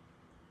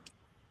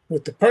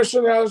 With the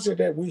personality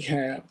that we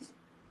have,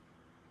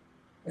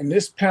 and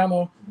this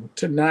panel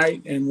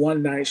tonight and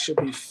one night should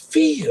be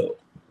filled.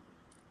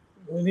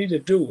 We need to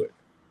do it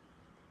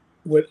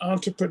with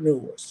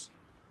entrepreneurs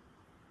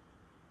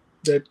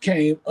that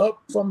came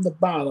up from the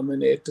bottom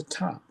and at the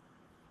top.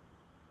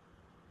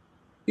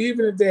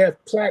 Even if they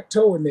have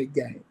plateau in their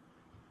game.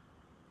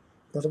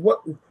 But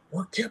what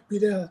kept you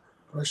there?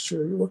 I'll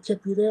show you. What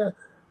kept you there?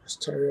 Let's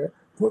tell you that.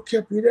 What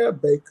kept you there,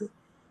 Baker?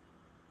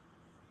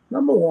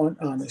 Number one,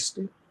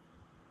 honesty.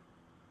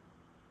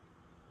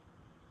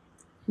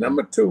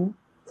 Number two,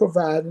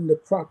 providing the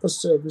proper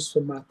service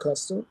for my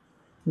customer,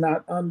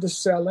 not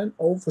underselling,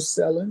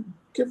 overselling,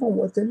 give them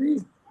what they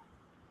need.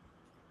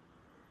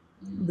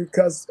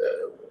 Because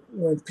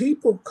when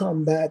people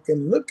come back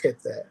and look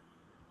at that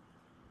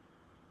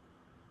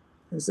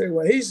and say,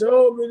 well, he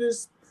sold me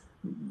this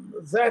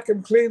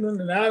vacuum cleaner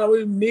and I don't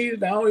even need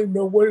it. I don't even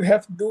know what it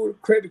has to do with a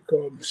credit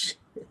card machine.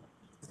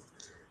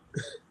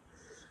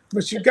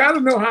 But you got to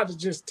know how to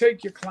just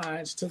take your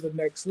clients to the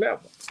next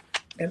level.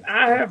 And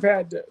I have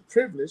had the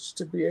privilege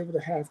to be able to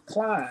have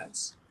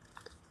clients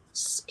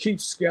keep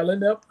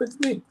scaling up with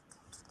me.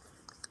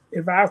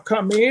 If I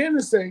come in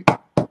and say,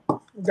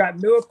 we got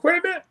new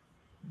equipment,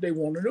 they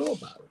want to know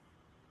about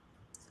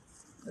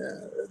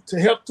it. To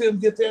help them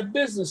get their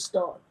business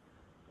started.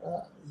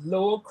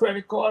 Lower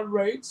credit card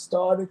rates,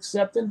 start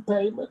accepting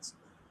payments.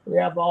 We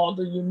have all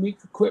the unique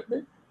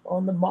equipment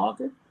on the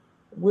market.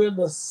 We're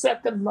the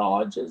second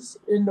largest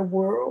in the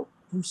world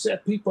who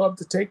set people up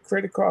to take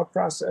credit card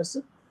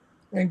processing.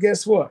 And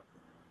guess what?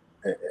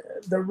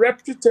 The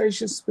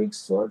reputation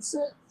speaks for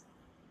itself.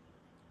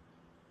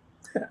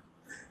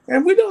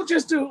 And we don't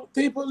just do,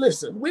 people,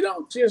 listen, we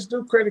don't just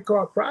do credit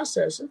card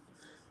processing,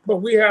 but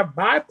we have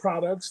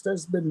byproducts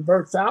that's been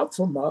birthed out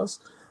from us.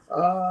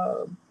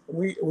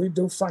 We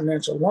do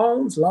financial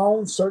loans,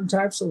 certain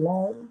types of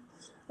loans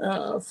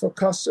for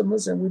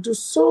customers, and we do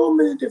so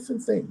many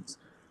different things.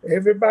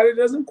 Everybody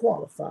doesn't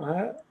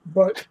qualify,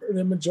 but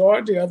the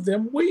majority of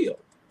them will.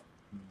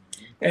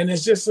 And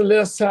it's just a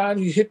little time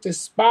you hit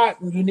this spot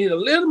and you need a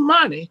little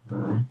money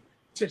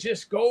to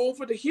just go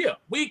over to here.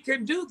 We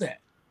can do that.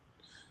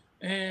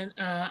 And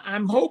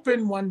I'm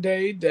hoping one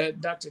day that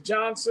Dr.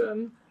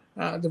 Johnson,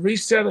 the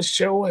Resetter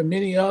Show, and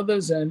many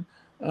others, and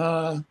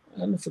I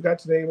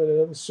forgot the name of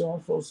the other show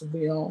I'm supposed to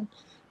be on.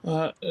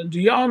 Do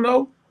y'all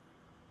know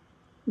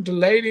the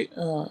lady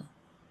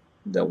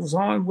that was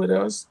on with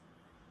us?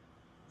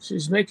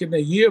 She's making a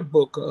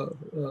yearbook of.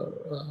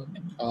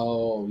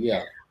 Oh,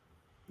 yeah.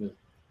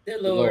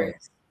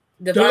 Dolores.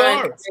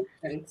 Dolores.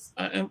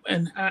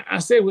 And I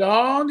say we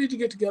all need to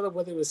get together,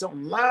 whether it's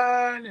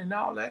online and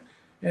all that,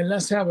 and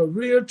let's have a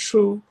real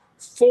true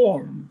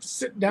forum,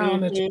 sit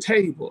down at the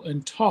table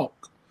and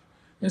talk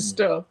and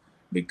stuff,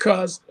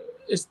 because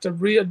it's the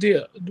real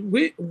deal.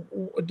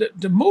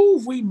 The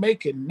move we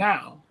making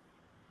now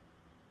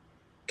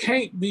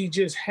can't be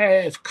just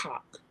half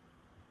cock.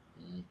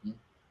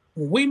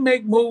 When we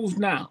make moves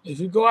now, if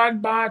you go out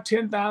and buy a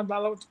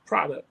 $10,000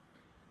 product,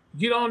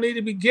 you don't need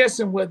to be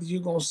guessing whether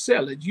you're going to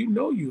sell it. You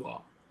know you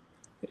are.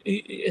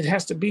 It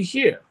has to be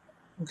here,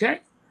 okay?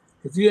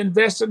 If you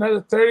invest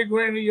another 30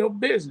 grand in your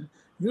business,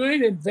 you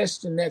ain't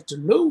investing that to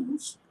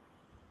lose,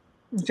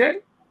 okay?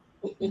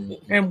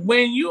 And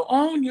when you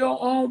own your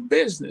own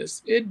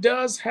business, it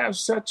does have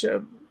such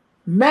a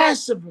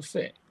massive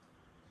effect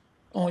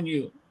on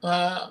you.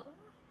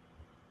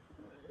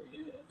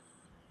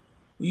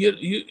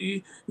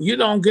 You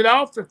don't get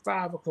off at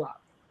 5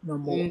 o'clock no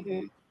more.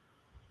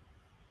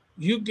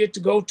 You get to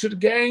go to the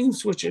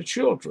games with your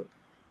children.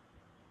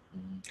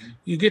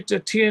 You get to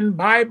attend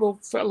Bible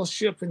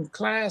fellowship and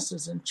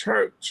classes in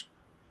church.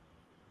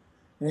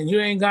 And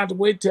you ain't got to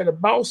wait till the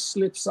boss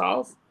slips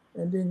off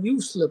and then you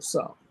slips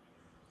off.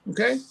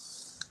 Okay?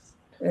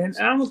 And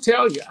I'm going to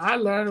tell you, I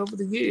learned over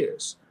the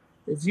years,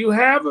 if you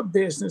have a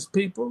business,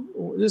 people,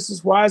 this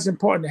is why it's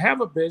important to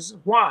have a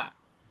business. Why?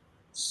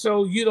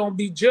 So you don't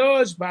be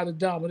judged by the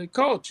dominant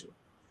culture.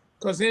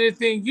 Because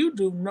anything you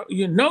do,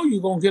 you know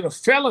you're going to get a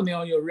felony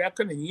on your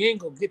record and you ain't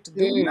going to get to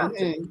do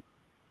nothing.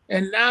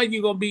 And now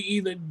you're going to be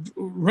either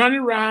running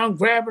around,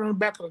 grabbing on the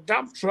back of the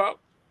dump truck,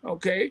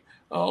 okay,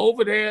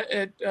 over there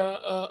at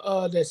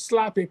that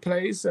sloppy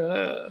place,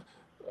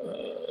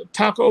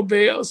 Taco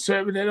Bell,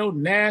 serving that old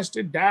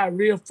nasty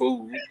diarrhea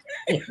food,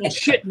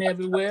 shitting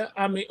everywhere.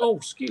 I mean,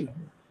 excuse me.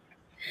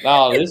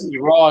 No, this is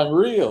raw and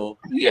real.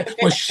 Yeah,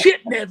 well,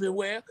 shitting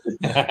everywhere.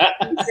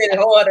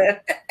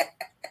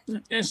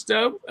 And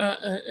stuff,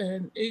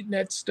 and eating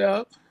that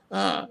stuff.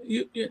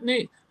 You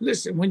need,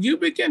 listen, when you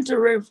begin to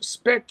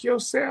respect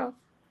yourself,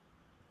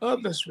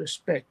 others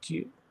respect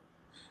you.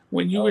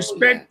 When you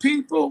respect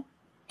people,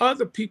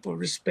 other people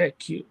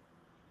respect you.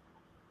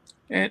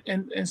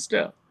 And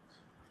stuff.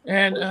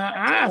 And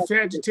I've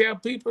had to tell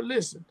people,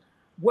 listen,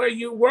 where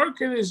you're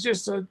working is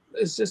just a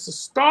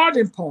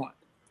starting point.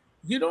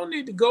 You don't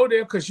need to go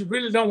there because you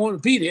really don't want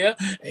to be there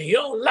and you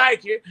don't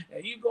like it,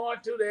 and you going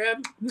through there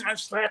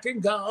slacking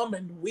gum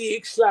and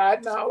wig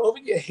sliding all over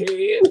your head.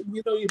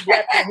 You know, you're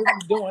black and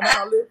doing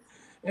all this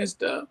and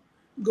stuff.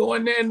 Go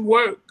in there and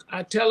work.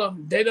 I tell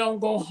them they don't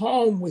go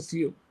home with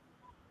you.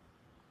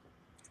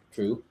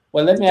 True.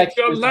 Well, let me ask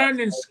you your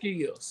learning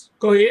skills.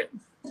 Go ahead.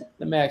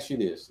 Let me ask you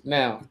this.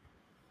 Now,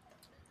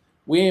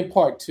 we're in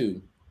part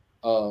 2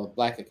 of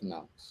Black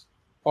Economics.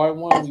 Part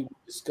 1, we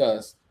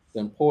discussed the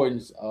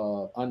importance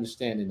of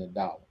understanding the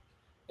dollar.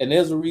 And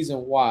there's a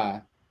reason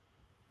why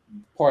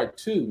part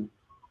 2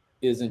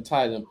 is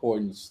entitled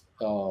Importance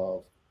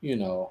of,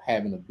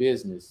 having a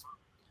business.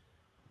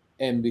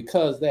 And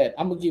because that,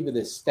 I'm gonna give you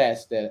the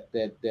stats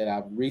that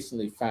I've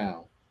recently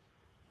found.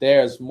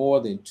 There's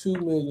more than 2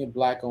 million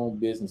Black-owned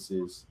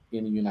businesses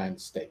in the United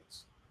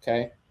States,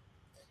 okay?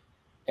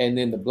 And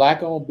then the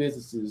Black-owned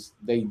businesses,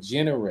 they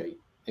generate,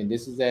 and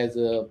this is as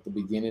of the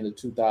beginning of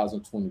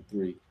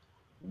 2023,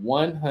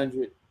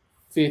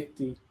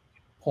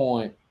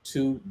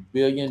 $150.2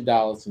 billion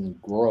in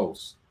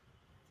gross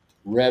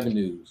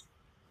revenues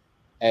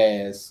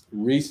as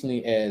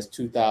recently as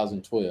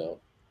 2012,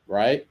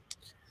 right?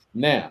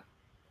 Now,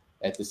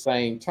 at the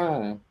same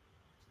time,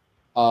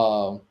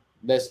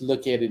 let's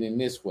look at it in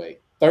this way: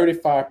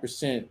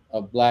 35%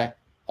 of Black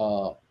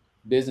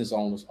business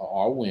owners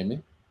are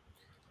women.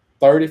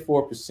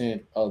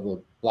 34% of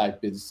the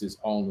Black businesses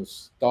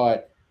owners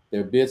start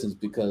their business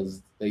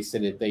because they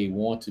said that they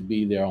want to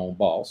be their own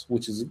boss,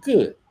 which is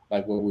good,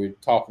 like what we're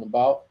talking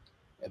about.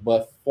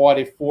 But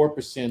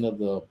 44% of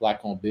the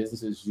Black-owned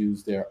businesses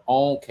use their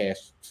own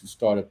cash to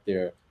start up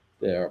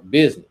their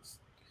business.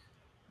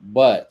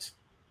 But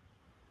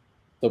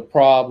the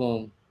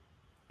problem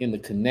in the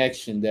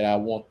connection that I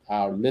want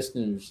our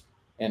listeners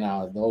and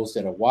those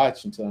that are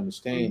watching to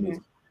understand is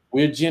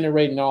we're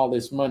generating all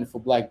this money for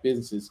Black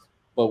businesses,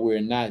 but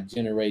we're not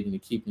generating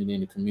and keeping it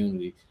in the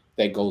community.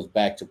 That goes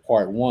back to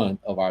part one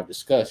of our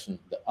discussion,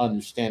 the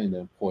understanding the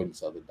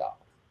importance of the dollar.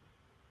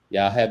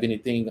 Y'all have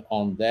anything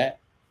on that?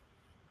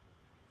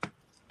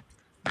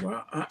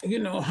 Well, you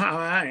know how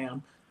I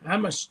am.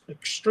 I'm an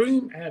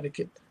extreme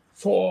advocate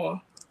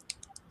for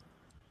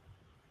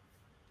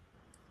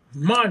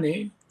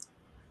money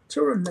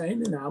to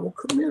remain in our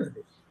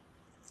community.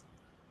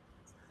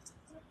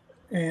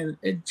 And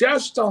it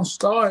just don't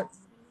start,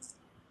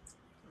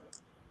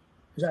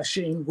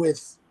 Jasheen,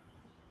 with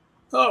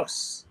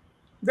us.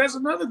 There's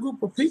another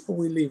group of people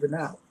we're leaving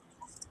out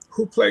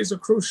who plays a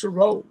crucial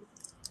role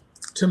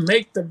to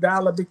make the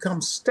dollar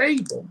become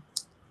stable,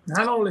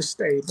 not only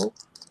stable,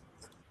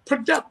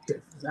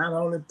 productive, not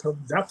only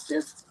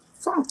productive,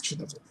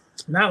 functionable,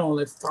 not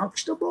only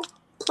functionable,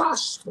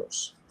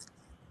 prosperous.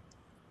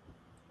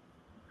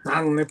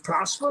 Not only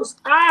prosperous,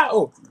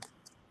 eye-opening.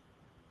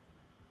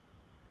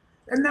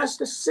 And that's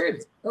the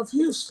city of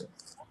Houston.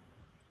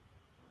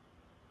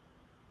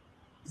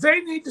 They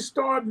need to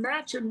start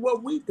matching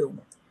what we're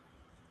doing.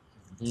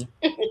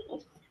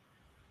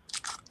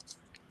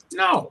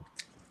 No.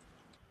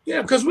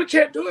 Yeah, because we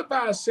can't do it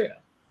by ourselves.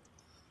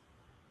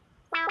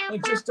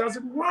 It just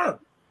doesn't work.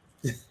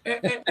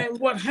 And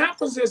what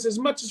happens is, as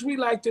much as we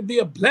like to be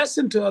a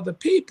blessing to other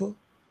people,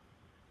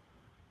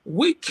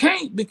 we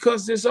can't,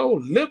 because this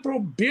old liberal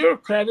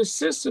bureaucratic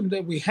system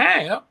that we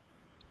have.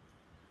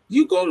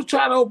 You go to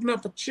try to open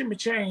up a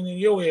chimichurri in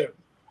your area.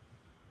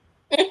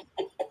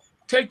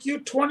 Take you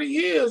 20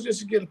 years just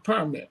to get a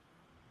permit.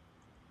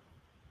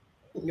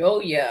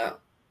 Oh, yeah.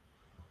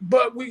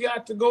 But we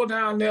got to go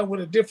down there with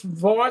a different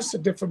voice, a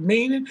different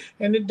meaning,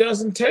 and it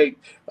doesn't take,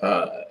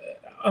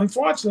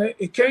 unfortunately,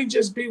 it can't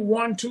just be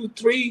 1, 2,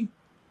 3.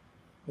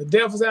 The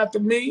devil's after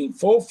me,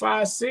 4,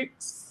 5,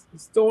 6.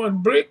 It's throwing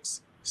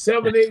bricks,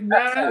 7, 8,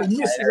 9, and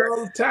misses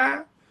all the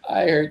time.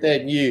 I heard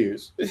that in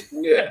years.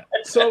 Yeah.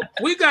 So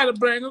we got to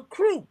bring a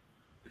crew.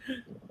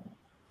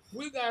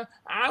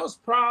 I was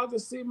proud to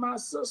see my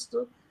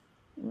sister,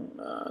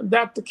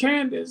 Dr.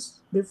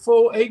 Candace,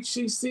 before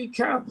HCC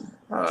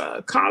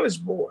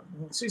College Board.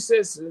 She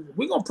says,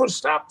 we're going to put a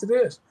stop to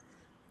this.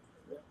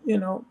 You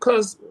know,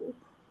 because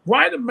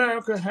white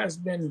America has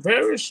been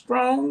very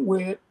strong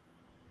with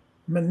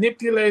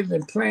manipulating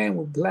and playing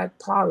with Black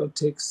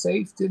politics,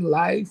 safety,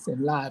 life,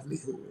 and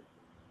livelihood.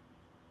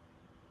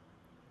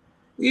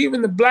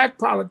 Even the Black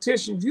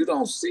politicians, you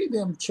don't see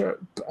them, church.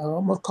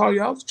 I'm going to call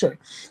you out the church.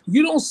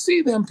 You don't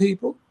see them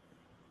people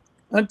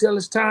until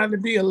it's time to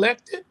be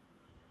elected.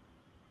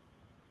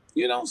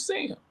 You don't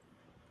see them.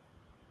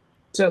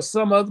 Till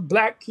some other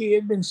Black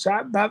kid been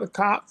shot by the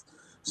cops.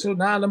 So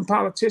now them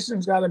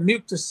politicians got to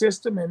mute the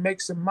system and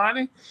make some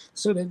money.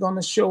 So they're going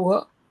to show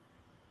up.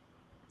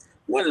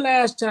 When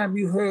last time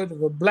you heard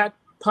of a Black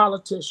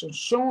politician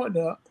showing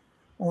up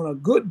on a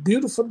good,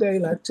 beautiful day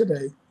like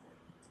today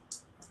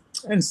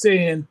and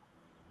saying,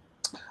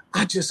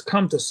 I just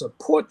come to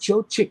support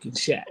your chicken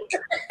shack.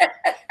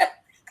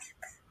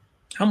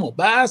 I'm going to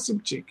buy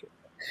some chicken.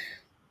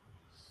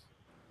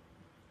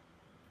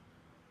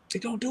 They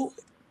don't do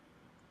it.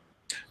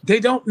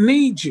 They don't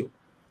need you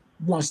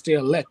once they're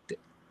elected.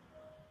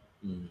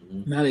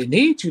 Now they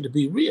need you to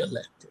be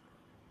reelected.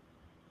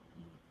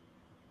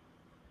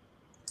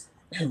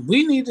 And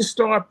we need to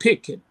start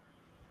picking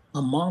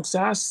amongst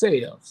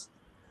ourselves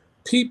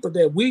people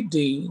that we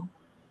deem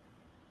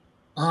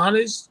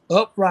honest,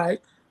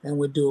 upright, and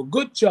would do a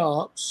good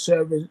job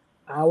serving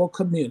our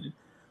community.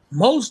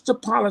 Most of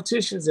the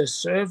politicians that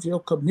serve your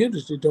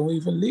community don't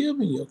even live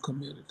in your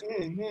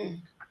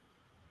community.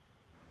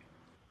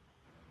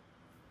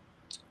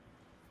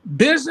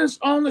 Business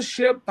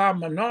ownership by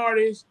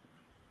minorities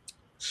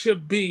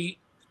should be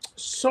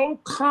so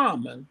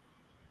common,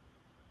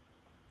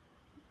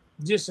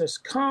 just as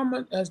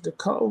common as the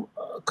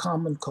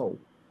common cold.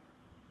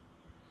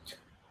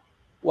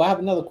 Well, I have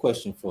another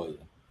question for you,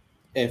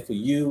 and for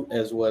you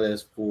as well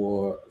as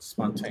for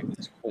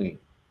Spontaneous Queen.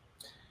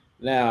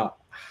 Now,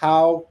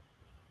 can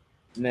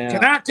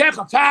I take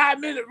a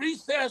 5-minute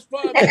recess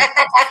for a minute?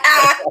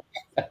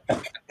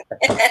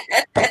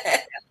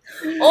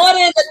 Order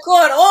in the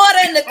court. Order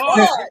in the court.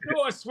 The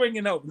door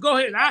swinging open. Go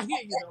ahead. I hear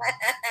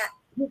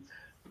you.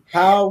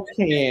 How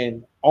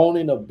can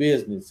owning a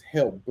business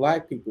help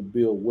Black people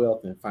build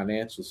wealth and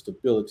financial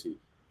stability,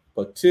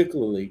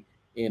 particularly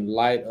in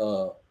light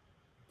of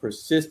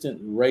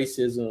persistent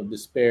racism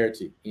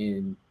disparity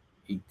in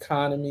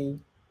economy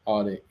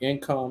or the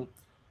income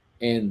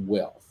and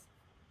wealth?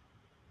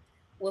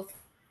 Well,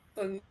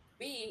 for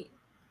me,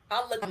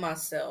 I look at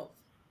myself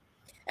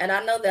and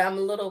I know that I'm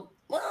a little,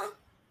 well,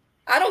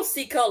 I don't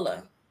see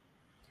color.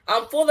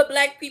 I'm for the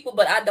black people,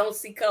 but I don't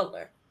see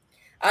color.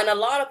 And a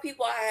lot of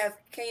people I have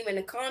came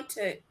into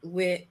contact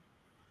with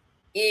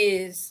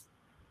is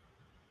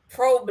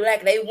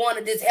pro-black. They want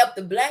to just help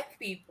the black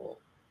people.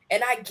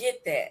 And I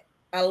get that.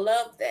 I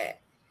love that.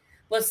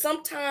 But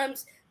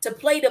sometimes to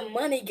play the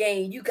money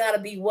game, you gotta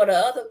be where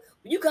the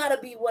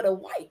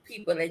white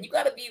people at. You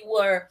gotta be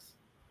where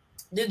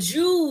the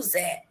Jews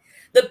at.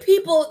 The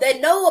people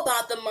that know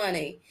about the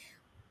money.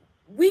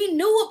 We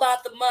knew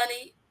about the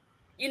money.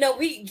 You know,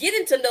 we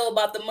getting to know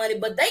about the money,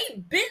 but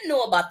they been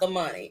know about the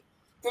money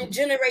from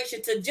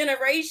generation to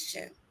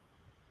generation.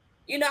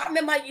 You know, I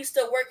remember I used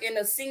to work in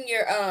a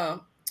senior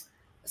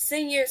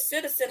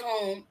citizen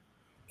home,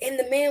 and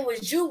the man was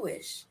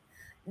Jewish.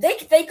 They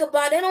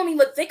don't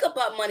even think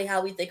about money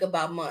how we think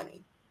about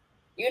money.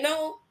 You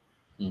know,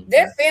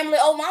 their family,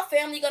 oh, my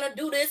family gonna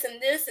do this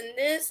and this and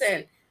this,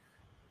 and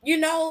you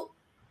know,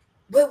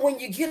 but when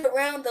you get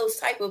around those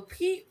type of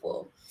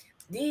people,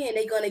 then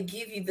they're gonna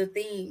give you the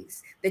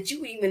things that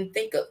you even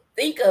think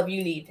of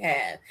you need to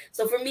have.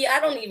 So for me, I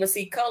don't even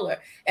see color.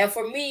 And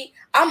for me,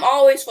 I'm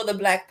always for the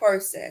black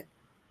person.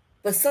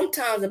 But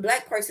sometimes the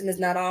black person is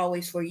not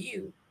always for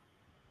you.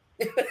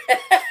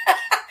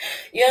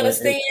 You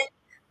understand?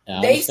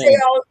 They say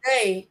all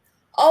day,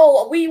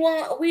 oh, we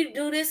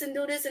do this and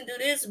do this and do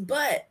this,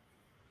 but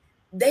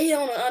they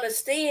don't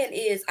understand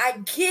is I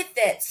get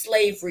that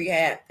slavery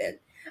happened.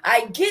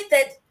 I get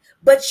that,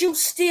 but you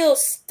still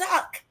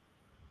stuck.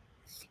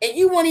 And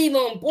you weren't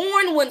even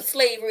born when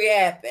slavery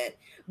happened,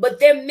 but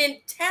their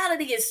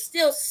mentality is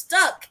still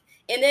stuck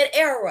in that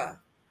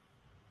era.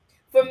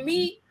 For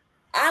me,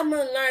 I'm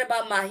going to learn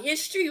about my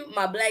history,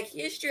 my black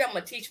history. I'm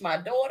going to teach my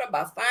daughter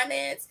about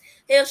finance.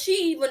 Hell,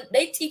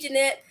 they teaching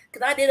that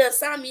because I did an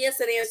assignment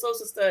yesterday in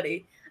social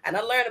study, and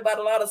I learned about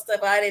a lot of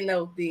stuff I didn't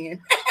know then.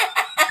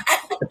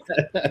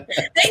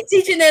 They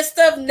teaching that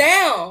stuff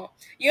now.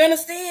 You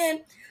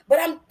understand?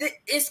 But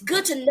it's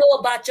good to know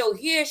about your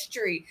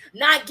history,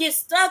 not get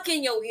stuck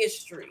in your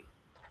history.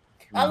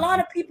 A lot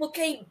of people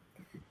can't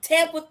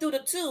tamper through the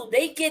two.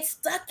 They get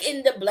stuck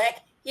in the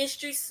black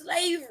history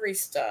slavery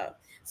stuff.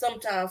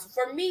 Sometimes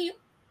for me,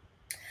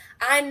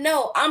 I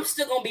know I'm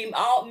still gonna be me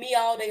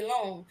all day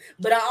long,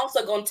 but I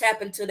also gonna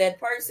tap into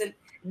that person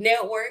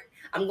network.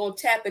 I'm gonna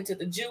tap into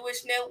the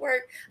Jewish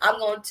network. I'm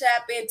gonna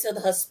tap into the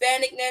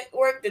Hispanic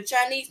network, the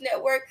Chinese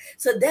network.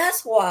 So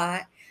that's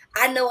why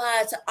I know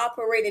how to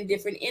operate in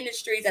different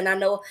industries, and I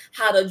know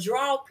how to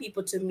draw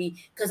people to me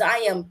because I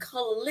am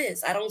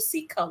colorless. I don't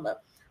see color.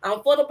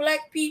 I'm for the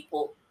black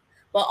people,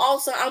 but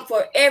also I'm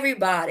for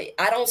everybody.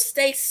 I don't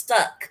stay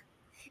stuck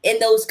in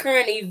those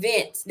current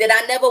events that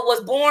I never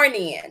was born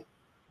in.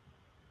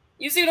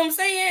 You see what I'm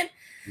saying?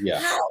 Yeah.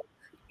 How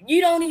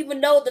you don't even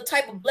know the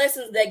type of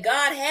blessings that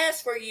God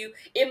has for you.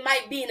 It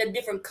might be in a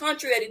different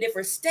country, at a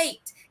different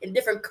state, in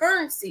different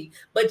currency,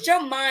 but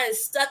your mind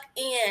is stuck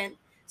in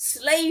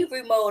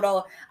slavery mode,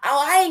 or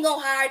I ain't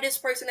gonna hire this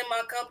person in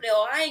my company,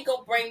 or I ain't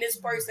gonna bring this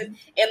person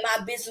in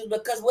my business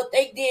because what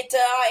they did to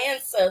our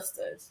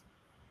ancestors.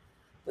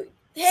 But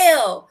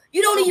hell,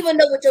 you don't even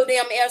know what your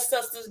damn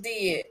ancestors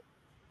did.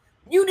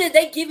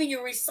 They giving you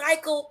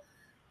recycle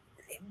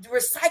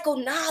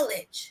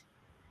knowledge.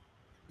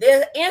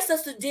 Their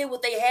ancestors did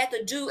what they had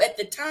to do at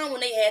the time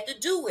when they had to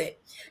do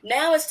it.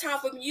 Now it's time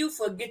for you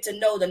to get to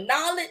know the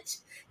knowledge,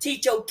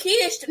 teach your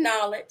kids the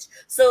knowledge,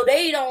 so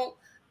they don't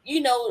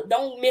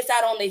miss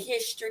out on the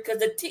history, because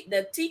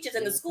the teachers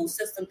in the school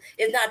system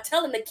is not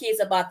telling the kids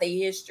about their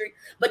history,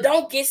 but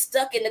don't get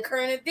stuck in the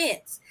current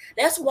events.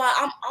 That's why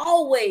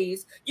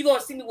you're going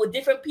to see me with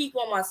different people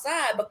on my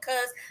side,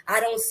 because I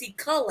don't see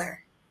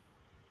color.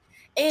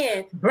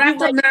 And Black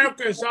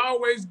America is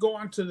always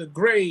going to the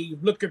grave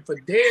looking for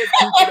dead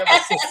people that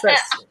are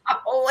successful.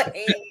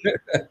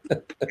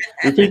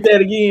 Repeat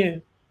that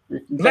again.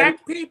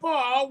 Black people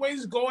are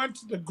always going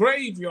to the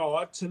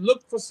graveyard to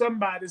look for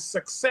somebody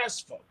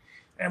successful.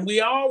 And we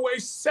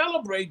always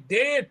celebrate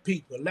dead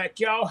people,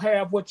 like y'all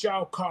have what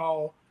y'all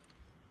call,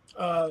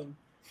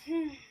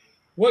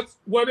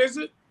 what is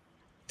it?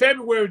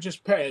 February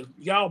just passed.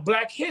 Y'all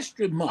Black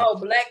History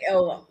Month.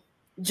 Why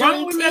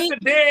don't we let the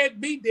dead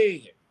be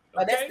dead?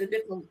 Okay? That's the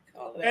different.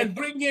 And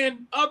bring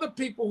in other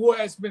people who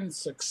has been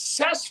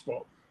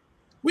successful.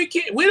 We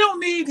don't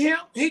need him.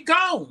 He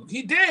gone.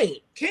 He dead.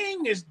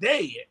 King is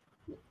dead.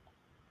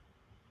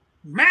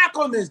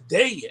 Malcolm is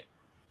dead.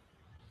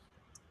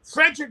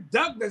 Frederick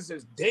Douglass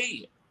is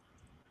dead.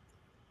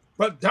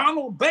 But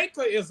Donald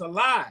Baker is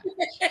alive.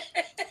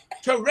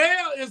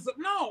 Terrell is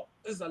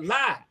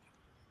alive.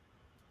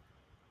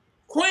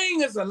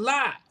 Queen is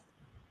alive.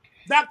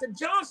 Dr.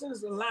 Johnson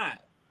is alive.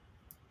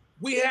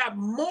 We have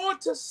more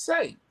to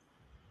say.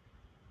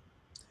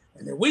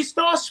 And if we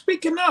start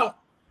speaking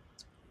up,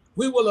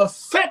 we will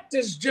affect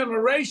this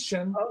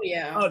generation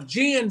of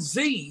Gen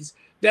Zs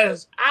that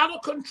is out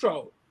of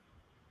control.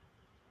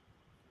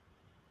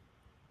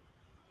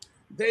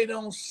 They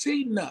don't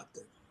see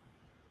nothing.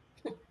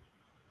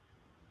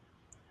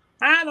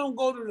 I don't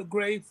go to the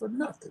grave for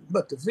nothing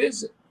but to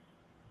visit.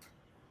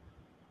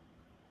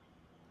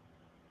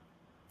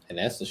 And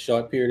that's a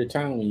short period of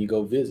time when you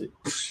go visit.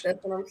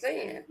 That's what I'm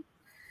saying.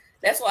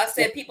 That's why I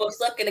said people are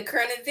stuck in the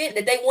current event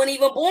that they weren't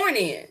even born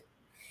in.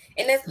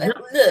 And that's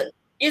look,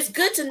 it's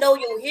good to know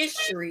your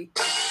history,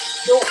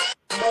 but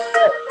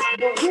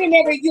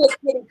whenever you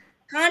get in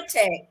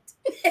contact,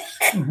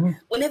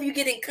 whenever you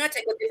get in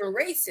contact with different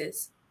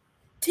races,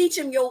 teach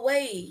them your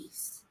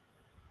ways,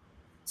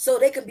 so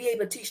they can be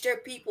able to teach their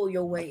people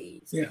your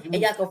ways, and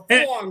y'all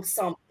can form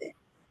something.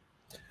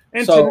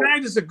 And so,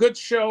 tonight is a good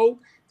show,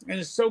 and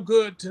it's so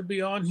good to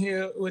be on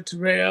here with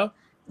Terrell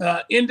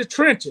in the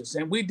trenches,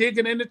 and we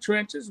digging in the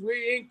trenches.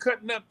 We ain't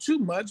cutting up too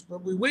much,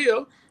 but we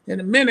will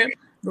in a minute.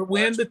 But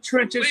we're in the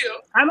trenches.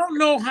 I don't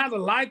know how to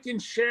like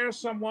and share.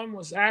 Someone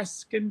was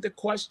asking the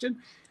question.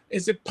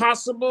 Is it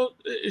possible,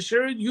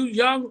 sure, you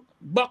young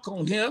buck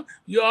on here,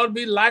 you ought to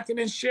be liking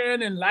and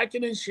sharing and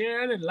liking and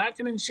sharing and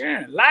liking and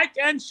sharing. Like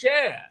and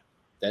share.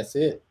 That's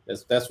it.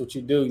 That's what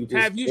you do. You just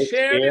have you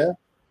shared it?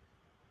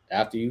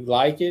 After you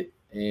like it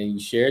and you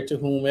share it to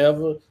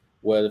whomever,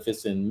 whether if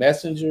it's in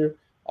Messenger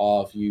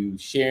or if you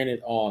sharing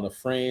it on a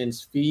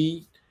friend's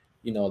feed,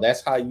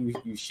 that's how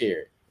you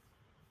share it.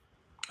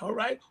 All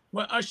right.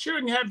 Well,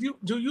 Sharon,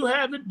 do you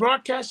have it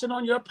broadcasting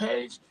on your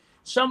page?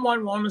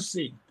 Someone want to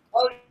see.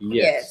 Oh,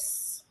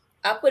 yes.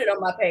 I put it on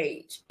my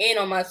page and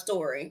on my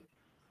story.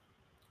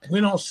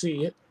 We don't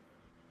see it.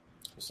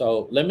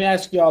 So let me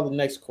ask y'all the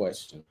next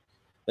question.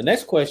 The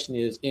next question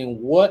is, in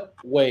what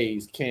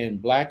ways can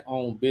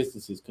Black-owned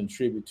businesses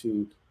contribute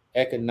to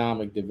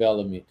economic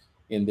development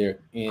in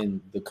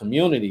the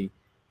community?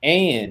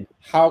 And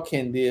how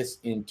can this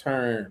in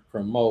turn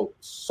promote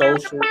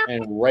social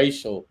and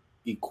racial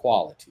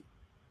equality?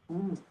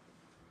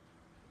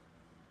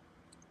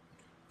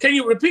 Can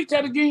you repeat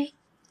that again?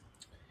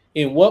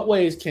 In what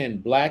ways can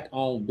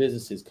Black-owned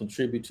businesses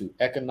contribute to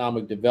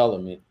economic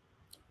development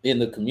in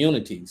the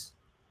communities?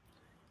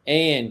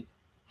 And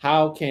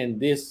how can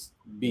this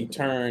be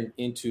turned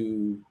in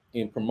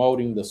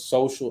promoting the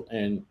social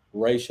and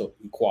racial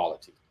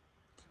equality?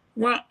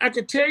 Well, I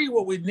can tell you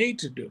what we need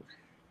to do.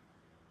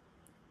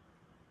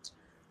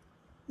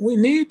 We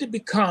need to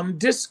become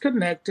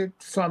disconnected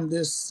from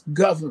this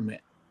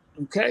government,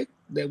 okay,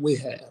 that we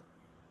have.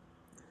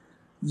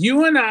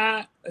 You and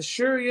I,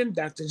 Ashurian,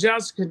 Dr.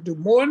 Johnson, can do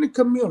more in the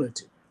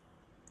community.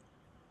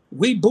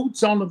 We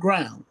boots on the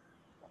ground.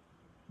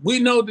 We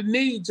know the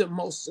needs of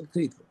most of the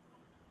people.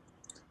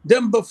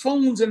 Them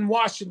buffoons in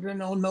Washington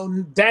don't know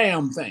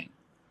damn thing.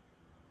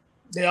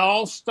 They're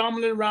all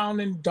stumbling around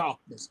in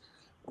darkness.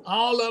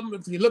 All of them,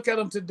 if you look at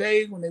them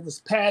today, when they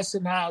was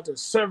passing out the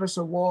service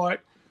award,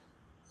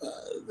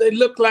 they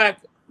look like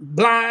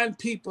blind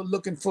people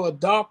looking for a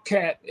dark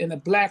cat in a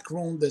black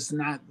room that's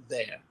not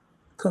there.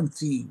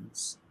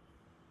 Confused.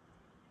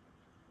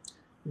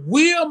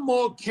 We are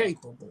more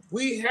capable.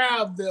 We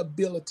have the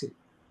ability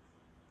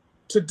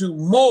to do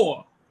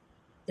more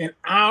in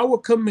our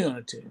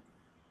community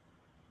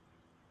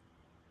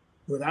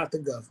without the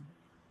government.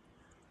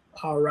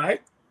 All right.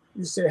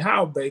 You say,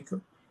 how,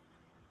 Baker?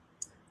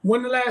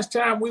 When the last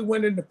time we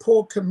went into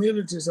poor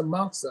communities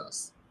amongst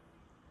us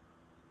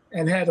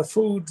and had a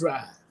food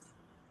drive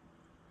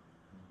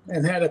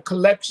and had a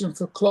collection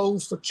for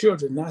clothes for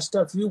children, not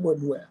stuff you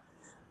wouldn't wear?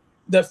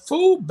 The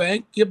food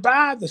bank, you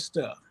buy the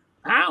stuff.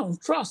 I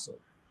don't trust them.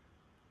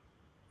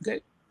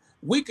 Okay?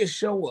 We can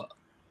show up.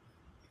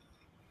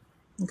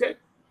 Okay?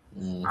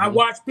 Mm-hmm. I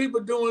watch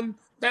people doing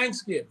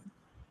Thanksgiving.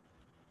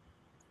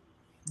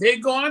 They're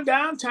going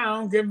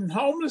downtown giving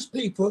homeless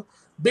people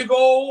big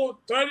old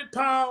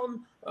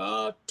 30-pound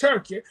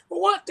turkey. But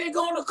what they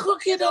going to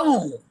cook it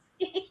on?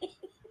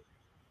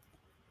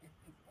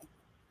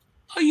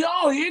 Are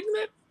y'all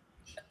ignorant?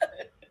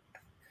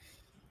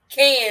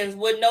 Cans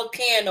with no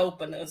can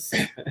openers.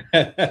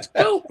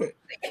 Stupid.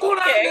 Go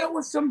down there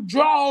with some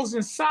drawers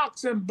and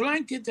socks and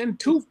blankets and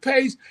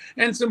toothpaste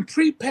and some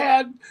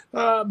prepared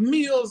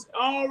meals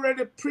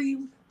already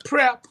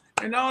pre-prepped,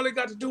 and all they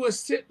got to do is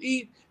sit,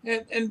 eat,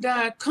 and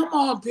die. Come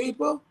on,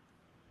 people.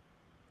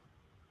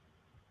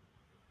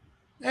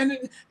 And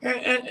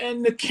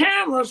the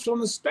cameras from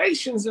the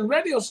stations and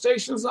radio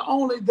stations are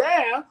only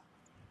there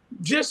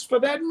just for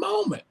that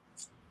moment.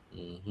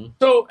 Mm-hmm.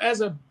 So as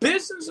a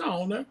business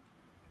owner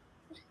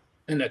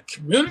and a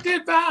community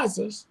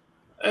advisor,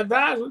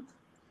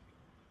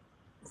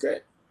 okay,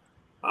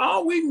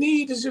 all we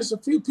need is just a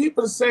few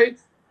people to say,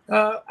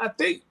 I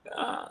think,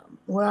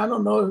 well, I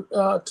don't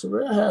know,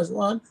 Terrell has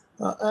one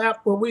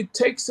app where we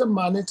take some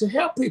money to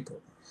help people,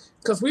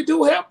 because we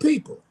do help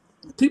people.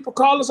 People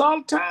call us all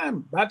the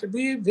time, about to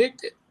be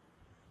evicted,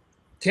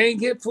 can't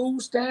get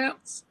food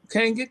stamps,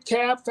 can't get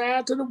cab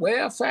fare to the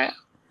welfare,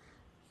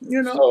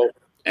 you know.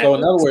 So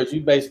in other words,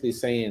 you basically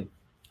saying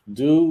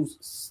do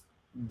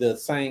the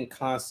same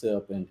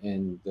concept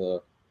and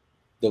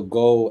the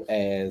goal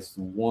as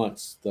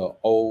once the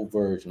old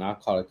version, I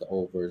call it the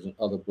old version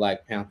of the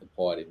Black Panther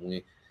Party,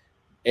 when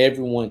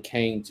everyone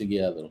came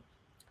together,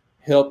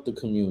 helped the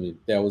community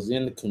that was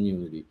in the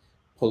community,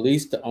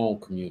 policed the own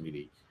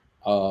community,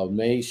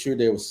 made sure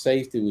there was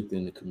safety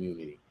within the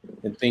community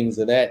and things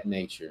of that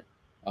nature.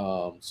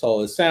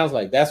 So it sounds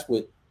like that's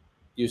what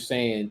you're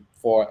saying,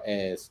 far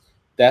as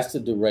that's the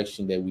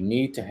direction that we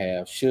need to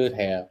have, should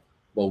have,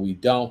 but we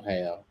don't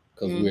have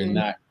because we're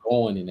not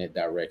going in that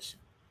direction.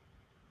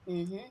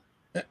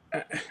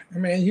 I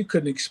mean, you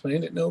couldn't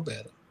explain it no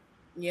better.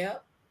 Yeah.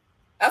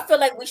 I feel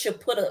like we should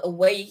put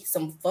away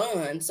some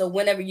funds so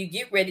whenever you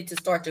get ready to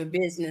start your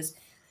business,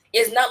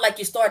 it's not like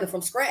you're starting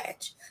from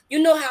scratch. You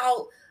know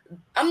how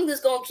I'm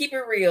just gonna keep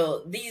it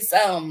real. These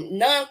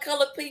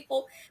non-colored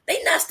people,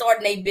 they not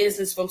starting a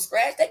business from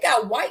scratch. They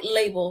got white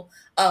label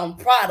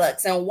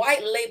products and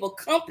white label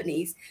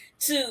companies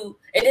too,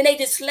 and then they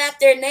just slap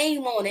their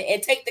name on it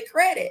and take the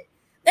credit.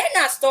 They're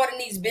not starting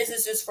these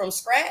businesses from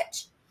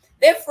scratch.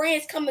 Their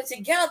friends coming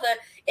together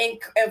and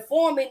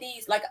forming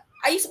these. Like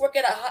I used to work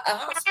at a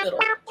hospital,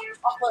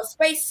 off a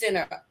space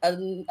center,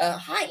 a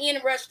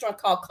high-end restaurant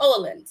called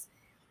Collins.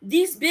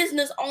 These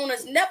business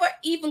owners never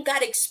even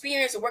got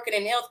experience working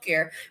in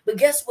healthcare, but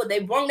guess what? They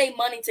brought their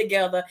money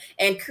together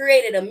and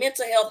created a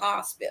mental health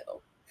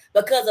hospital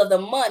because of the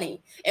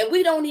money. And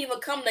we don't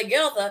even come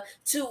together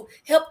to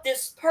help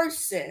this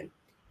person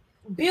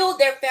build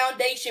their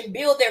foundation,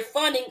 build their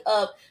funding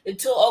up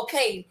until,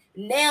 okay,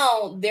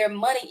 now their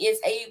money is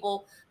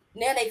able,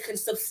 now they can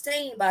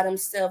sustain by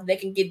themselves. They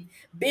can get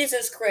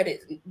business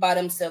credit by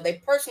themselves. Their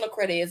personal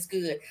credit is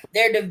good.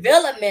 Their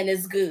development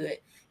is good.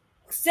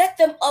 Set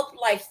them up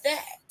like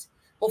that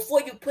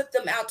before you put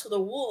them out to the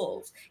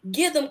wolves.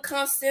 Give them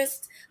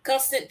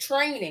constant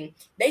training.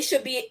 They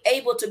should be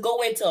able to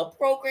go into a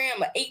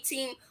program, an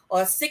 18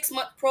 or a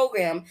 6-month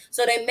program,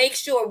 so they make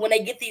sure when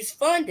they get these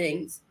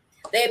fundings,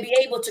 they'll be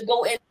able to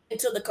go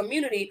into the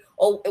community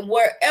or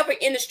wherever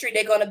industry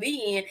they're going to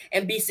be in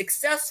and be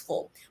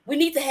successful. We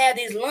need to have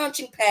these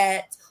launching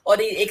pads or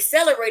the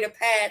accelerator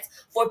pads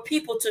for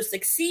people to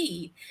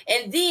succeed.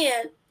 And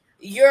then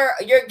your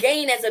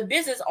gain as a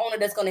business owner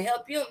that's going to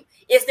help you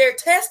is their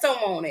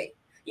testimony.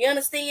 You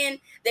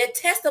understand? Their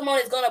testimony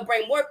is going to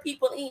bring more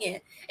people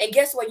in. And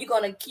guess what? You're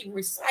going to keep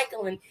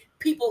recycling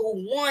people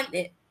who want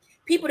it.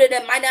 People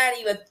that might not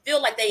even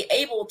feel like they're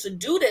able to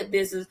do their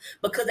business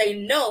because they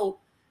know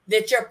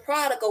that your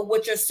product or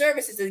what your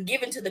services is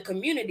given to the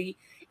community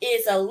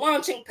is a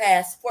launching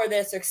pad for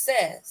their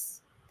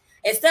success.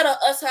 Instead of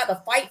us having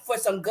to fight for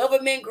some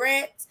government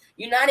grants,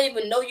 you not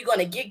even know you're going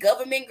to get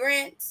government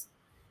grants.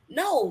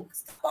 No,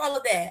 stop all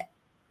of that.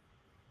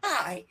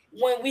 Why?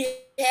 When we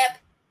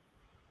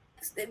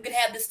can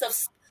have this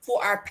stuff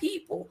for our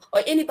people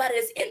or anybody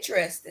that's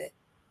interested,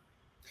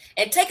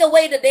 and take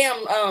away the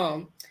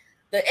damn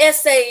the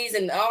essays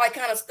and all that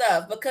kind of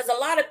stuff, because a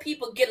lot of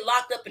people get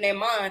locked up in their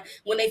mind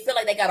when they feel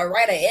like they got to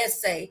write an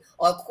essay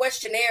or a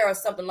questionnaire or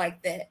something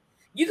like that.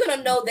 You're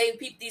gonna know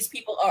these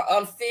people are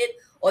unfit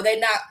or they're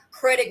not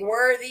credit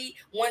worthy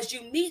once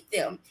you meet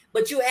them.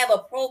 But you have a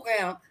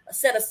program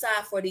set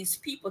aside for these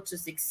people to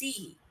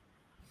succeed.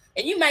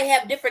 And you might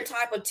have different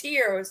type of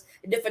tiers,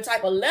 different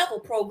type of level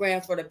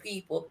programs for the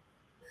people.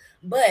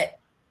 But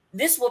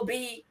this will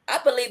be, I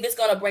believe it's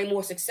going to bring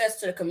more success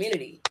to the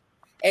community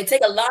and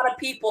take a lot of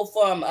people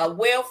from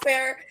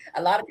welfare,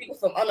 a lot of people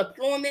from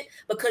unemployment,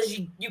 because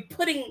you're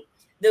putting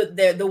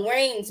the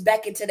reins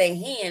back into their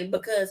hand,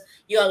 because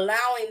you're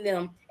allowing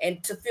them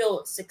and to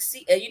feel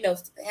succeed,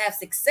 have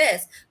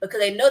success, because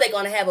they know they're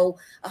going to have a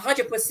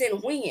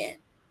 100% win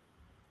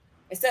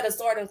instead of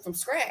starting from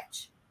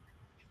scratch.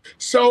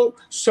 So,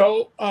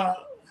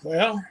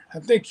 well, I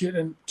think you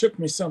done took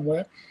me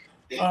somewhere.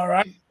 All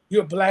right.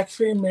 You're a Black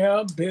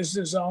female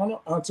business owner,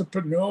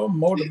 entrepreneur,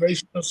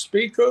 motivational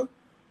speaker,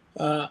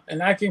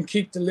 and I can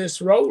keep the list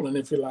rolling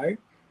if you like.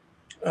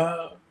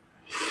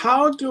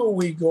 How do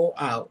we go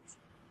out,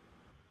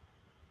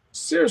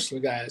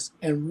 seriously, guys,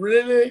 and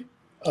really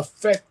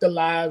affect the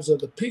lives of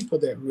the people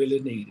that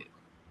really need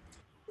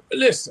it?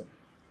 Listen,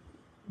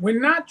 we're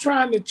not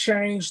trying to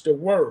change the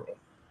world.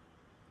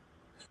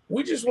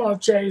 We just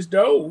want to change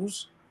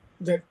those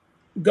that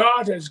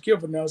God has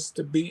given us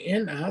to be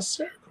in our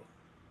circle.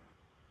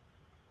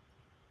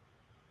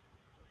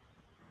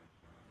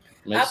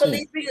 I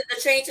believe the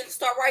change can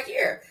start right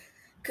here,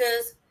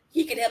 because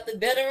he can help the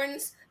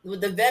veterans.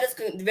 The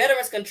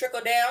veterans can trickle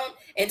down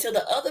into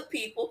the other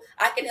people.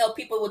 I can help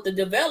people with the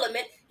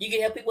development. You can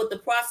help people with the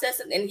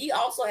processing, and he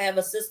also have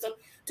a system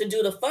to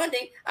do the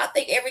funding. I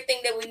think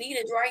everything that we need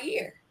is right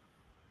here.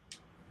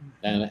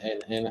 And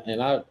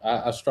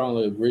I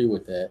strongly agree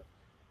with that.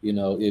 You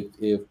know, if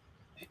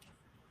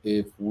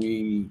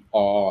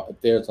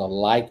there's a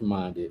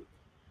like-minded,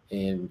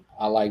 and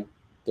I like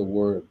the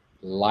word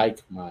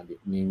like-minded,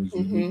 means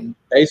you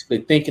basically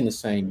thinking the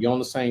same, you're on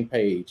the same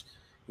page.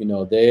 You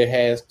know, there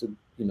has to,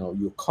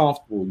 you're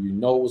comfortable, you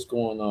know what's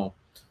going on.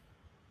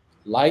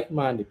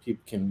 Like-minded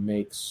people can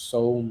make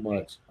so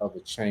much of a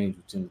change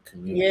within the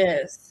community.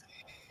 Yes.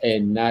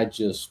 And not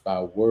just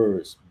by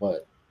words,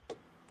 but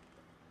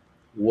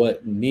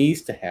what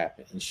needs to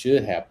happen and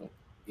should happen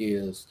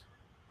is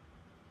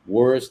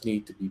words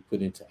need to be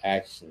put into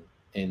action,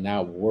 and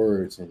not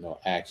words and no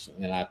action.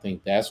 And I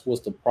think that's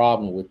what's the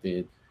problem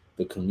within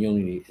the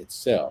community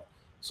itself.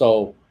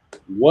 So,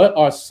 what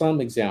are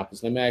some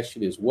examples? Let me ask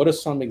you this. What are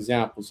some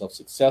examples of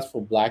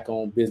successful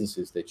Black-owned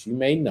businesses that you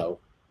may know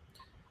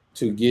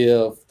to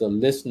give the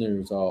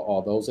listeners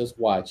or those that's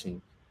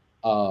watching,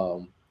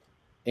 um,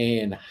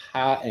 and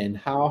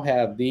how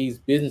have these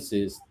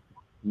businesses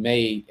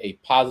made a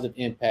positive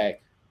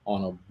impact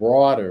on a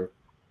broader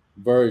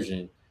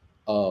version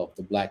of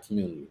the Black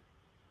community?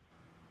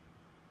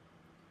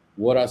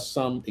 What are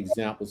some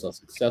examples of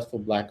successful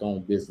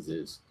Black-owned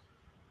businesses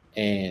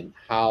and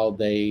how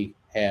they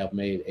have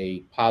made a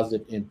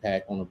positive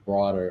impact on the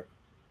broader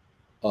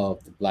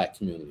of the Black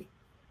community?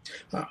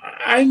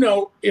 I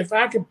know if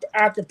I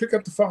could pick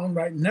up the phone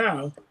right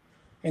now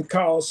and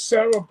call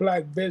several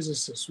Black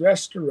businesses,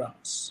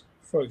 restaurants,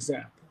 for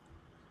example,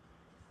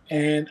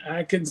 and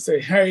I can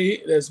say,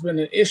 hey, there's been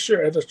an issue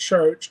at a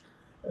church.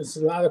 There's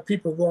a lot of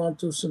people going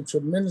through some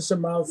tremendous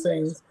amount of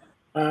things.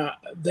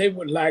 They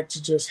would like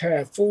to just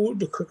have food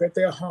to cook at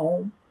their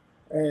home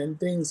and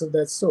things of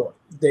that sort.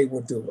 They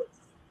will do it,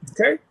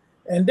 okay?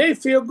 And they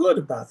feel good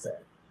about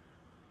that.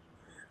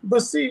 But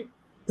see,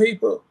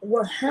 people,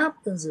 what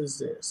happens is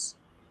this.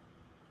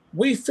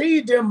 We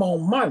feed them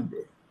on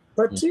Monday,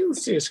 but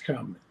Tuesday is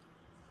coming.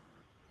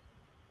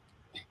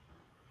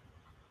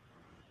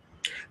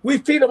 We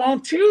feed them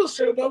on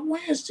Tuesday, but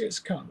Wednesday is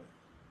coming.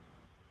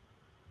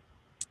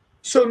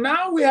 So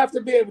now we have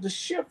to be able to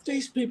shift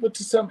these people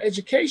to some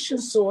education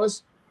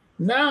source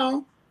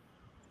now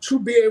to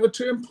be able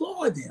to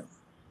employ them.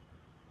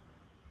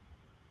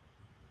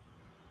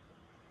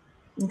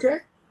 Okay?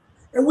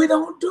 And we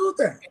don't do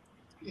that.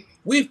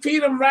 We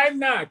feed them right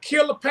now,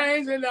 kill the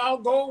pains, and they'll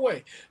go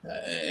away.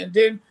 And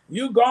then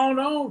you gone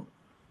on.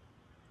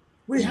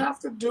 We have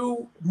to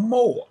do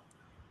more.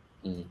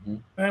 Mm-hmm.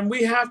 And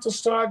we have to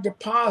start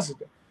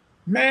depositing.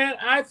 Man,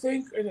 I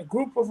think a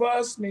group of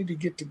us need to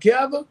get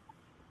together.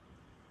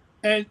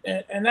 And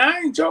I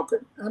ain't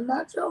joking. I'm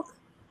not joking.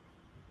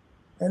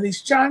 And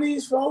these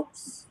Chinese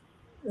folks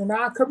in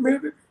our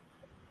community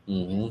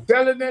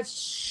selling that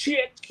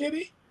shit,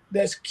 kitty,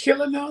 that's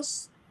killing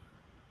us.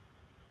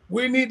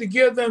 We need to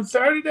give them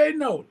 30-day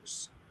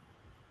notice.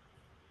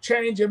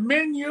 Change your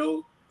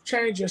menu,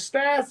 change your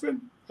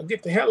staffing, or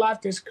get the hell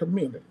out this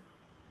community.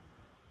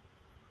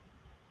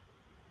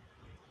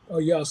 Oh,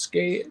 y'all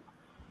scared?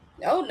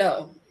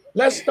 No.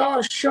 Let's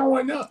start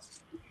showing up.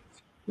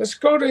 Let's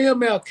go to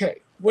MLK,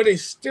 where they're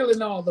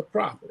stealing all the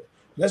property.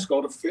 Let's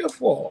go to Fifth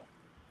Ward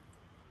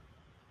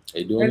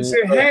and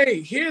say,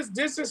 hey,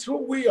 this is who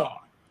we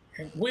are.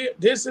 And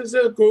this is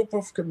a group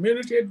of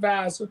community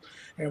advisors,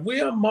 and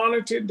we are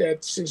monitoring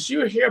that since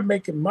you're here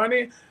making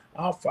money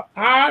off of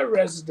our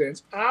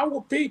residents,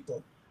 our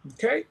people,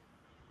 okay?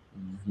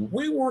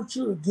 We want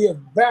you to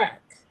give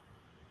back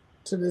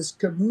to this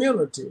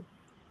community.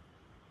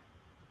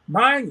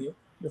 Mind you,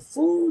 the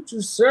food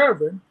you're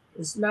serving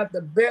is not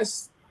the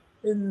best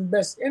in the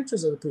best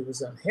interest of the people.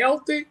 It's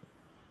unhealthy,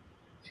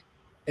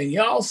 and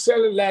y'all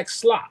sell it like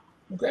slop,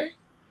 okay?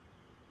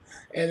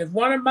 And if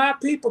one of my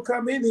people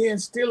come in here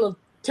and steal a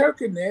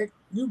turkey neck,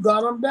 you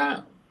got them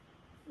down.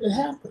 It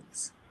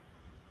happens.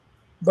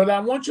 But I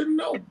want you to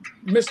know,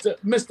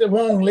 Mr.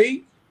 Wong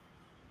Lee,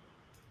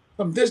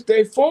 from this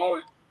day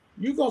forward,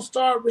 you're going to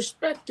start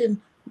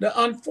respecting the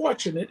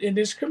unfortunate in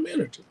this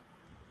community.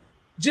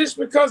 Just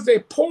because they're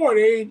poor,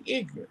 they ain't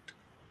ignorant.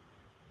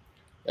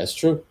 That's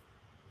true.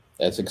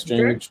 That's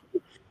extremely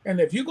true. And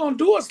if you're going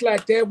to do us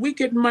like that, we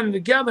get money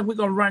together and we're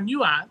going to run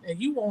you out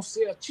and you won't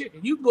sell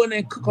chicken. You go in there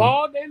and cook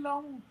all day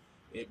long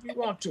if you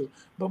want to.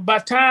 But by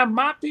the time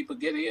my people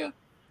get here,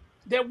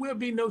 there will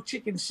be no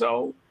chicken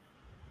sold.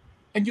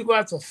 And you're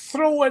going to have to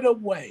throw it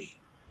away.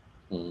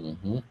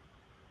 In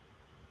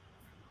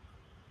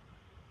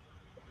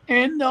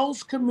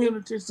those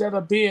communities that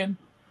are being...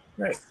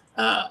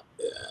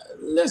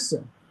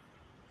 listen,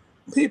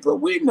 people,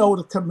 we know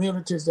the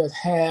communities that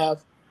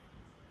have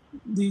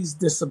these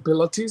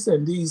disabilities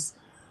and these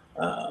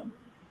and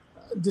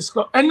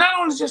not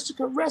only just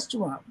a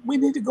restaurant. We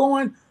need to go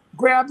and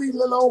grab these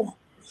little old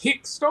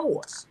hick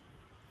stores.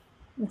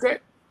 Okay?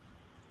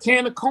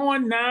 Can of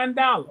corn,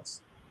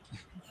 $9.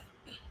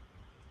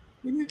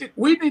 We need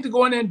to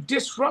go in there and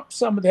disrupt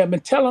some of them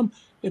and tell them,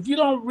 if you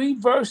don't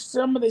reverse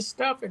some of this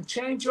stuff and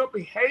change your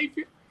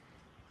behavior,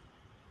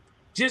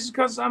 just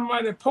because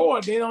somebody's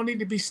poor, they don't need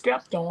to be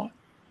stepped on.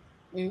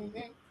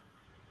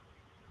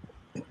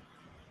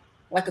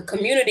 Like a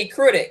community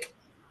critic.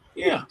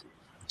 Yeah,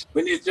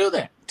 we need to do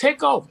that.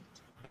 Take over.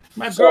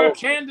 My girl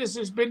Candace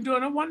has been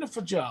doing a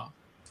wonderful job.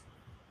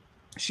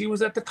 She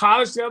was at the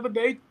college the other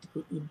day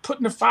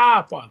putting the fire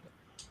up on it.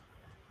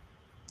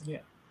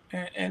 Yeah,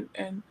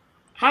 and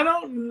I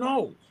don't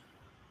know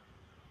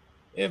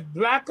if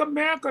Black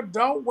America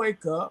don't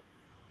wake up,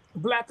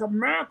 Black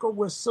America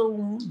will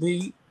soon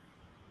be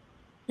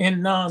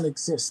in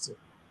non-existent.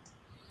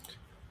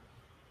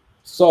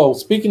 So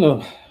speaking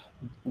of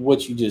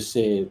what you just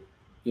said,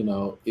 you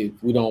know, if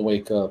we don't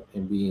wake up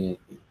and be,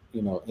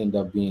 end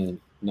up being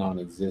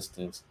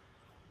non-existent,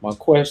 my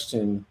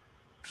question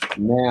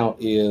now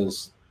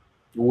is,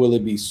 will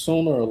it be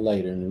sooner or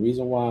later? And the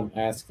reason why I'm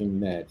asking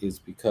that is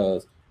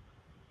because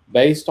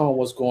based on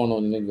what's going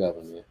on in the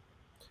government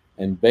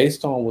and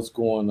based on what's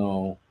going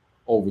on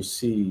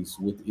overseas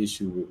with the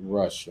issue with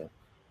Russia,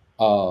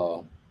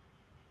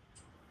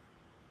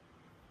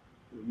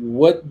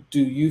 what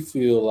do you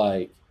feel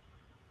like,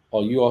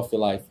 or you all feel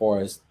like,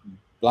 far as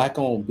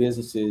Black-owned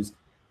businesses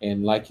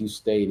and, like you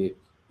stated,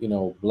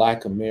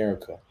 Black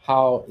America,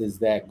 how is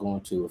that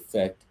going to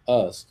affect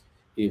us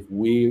if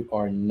we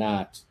are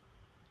not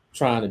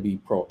trying to be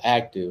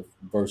proactive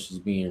versus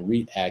being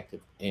reactive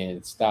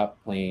and stop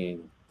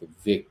playing the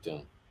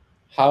victim?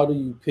 How do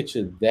you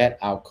picture that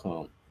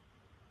outcome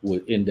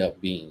would end up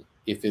being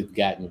if it's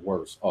gotten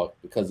worse, or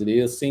because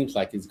seems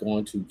like it's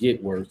going to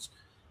get worse?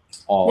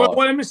 Well,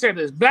 let me say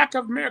this. Black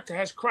America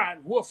has cried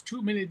wolf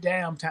too many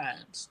damn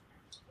times.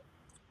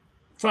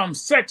 From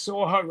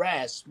sexual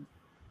harassment,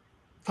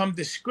 from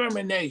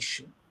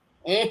discrimination.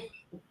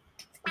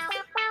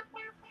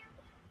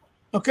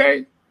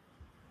 Okay?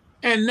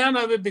 And none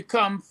of it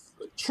becomes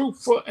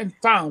truthful and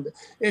founded.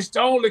 It's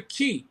the only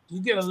key.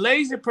 You get a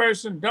lazy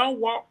person,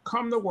 don't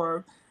come to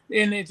work,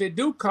 and if they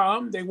do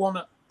come, they want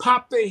to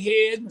pop their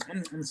head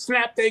and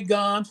snap their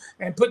gun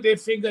and put their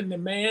finger in the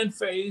man's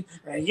face,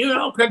 and you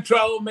don't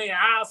control me,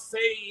 I'll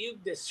say you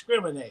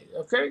discriminate,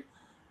 okay?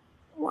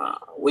 Well,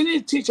 we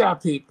need to teach our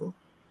people.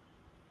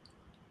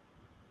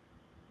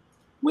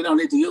 We don't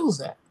need to use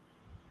that.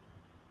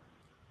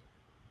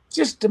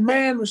 Just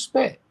demand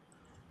respect.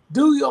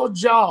 Do your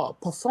job.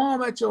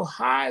 Perform at your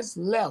highest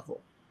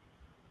level.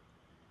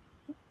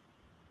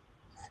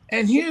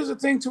 And here's the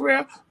thing,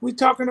 Terrell. We're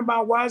talking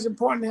about why it's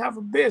important to have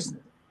a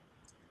business.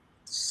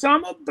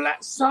 Some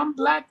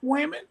black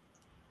women,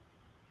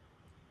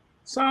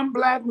 some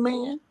black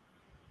men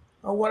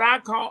are what I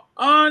call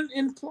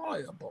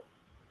unemployable.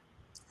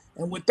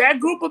 And with that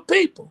group of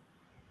people,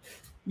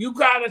 you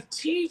got to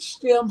teach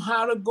them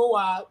how to go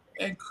out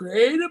and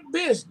create a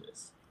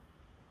business,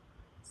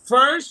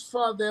 first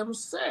for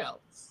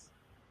themselves,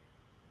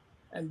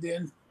 and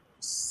then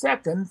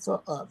second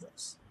for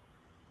others.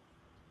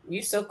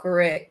 You're so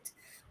correct.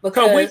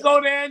 Because we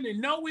go there and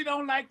we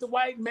don't like the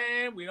white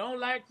man, we don't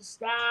like the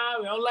style,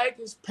 we don't like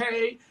his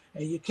pay,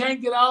 and you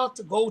can't get out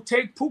to go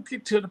take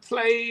Pookie to the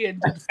play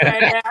and to the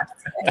fair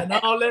and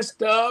all that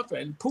stuff.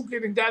 And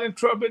Pookie then got in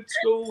trouble at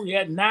school. He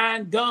had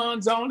 9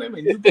 guns on him,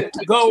 and you get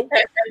to go,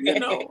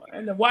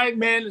 and the white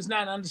man is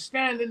not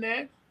understanding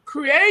that.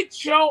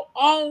 Create your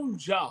own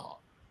job.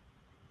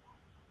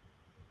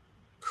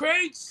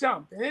 Create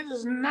something. It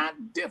is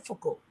not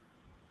difficult.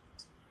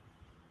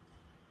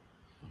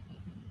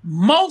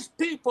 Most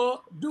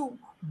people do,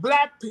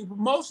 black people,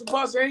 most of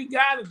us ain't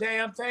got a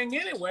damn thing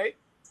anyway.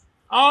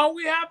 All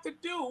we have to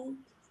do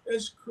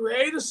is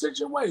create a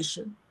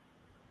situation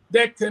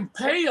that can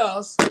pay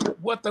us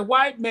what the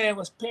white man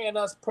was paying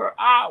us per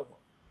hour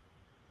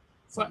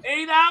for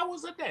 8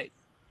 hours a day.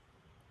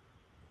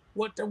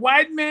 What the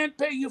white man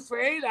pay you for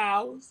 8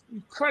 hours,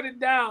 you cut it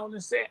down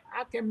and say,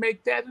 I can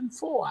make that in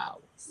 4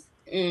 hours.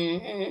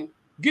 Mm-hmm.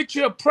 Get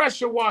you a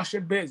pressure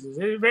washer business.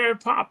 It's very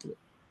popular.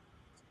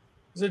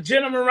 There's a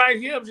gentleman right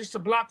here just a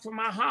block from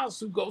my house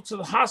who goes to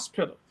the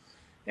hospital,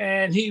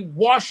 and he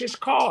washes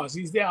cars.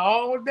 He's there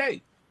all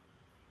day.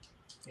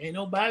 Ain't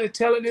nobody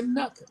telling him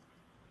nothing.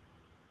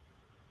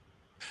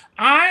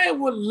 I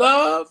would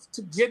love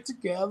to get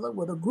together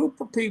with a group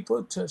of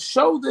people to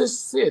show this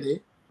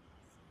city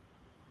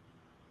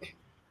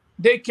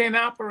they can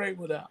operate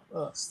without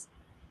us.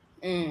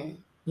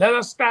 Let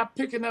us stop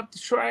picking up the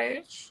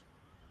trash.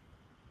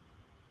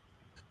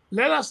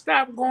 Let us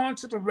stop going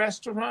to the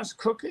restaurants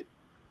cooking.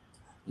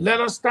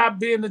 Let us stop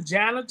being the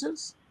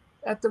janitors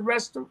at the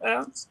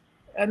restaurants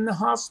and the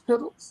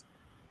hospitals.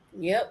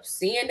 Yep,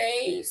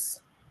 CNAs.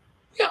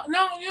 Yeah,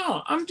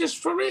 I'm just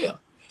for real.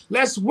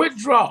 Let's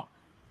withdraw.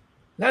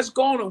 Let's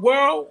go on a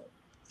world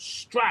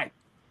strike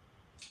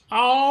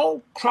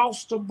all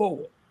across the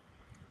board.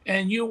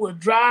 And you would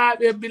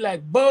drive, it'd be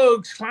like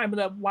bugs climbing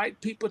up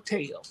white people's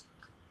tails.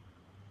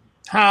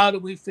 How do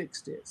we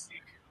fix this?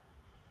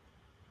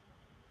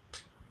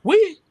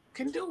 We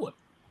can do it.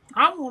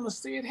 I want to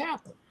see it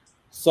happen.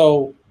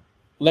 So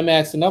let me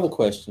ask another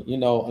question,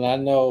 and I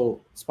know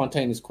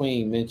Spontaneous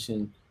Queen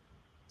mentioned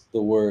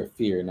the word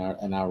fear,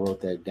 and I wrote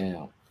that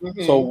down.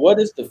 Mm-hmm. So what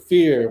is the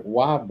fear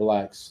why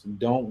Blacks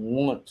don't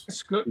want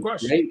to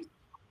create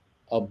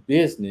a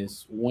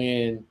business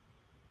when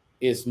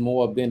it's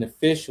more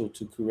beneficial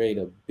to create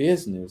a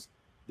business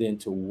than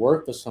to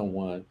work for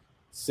someone,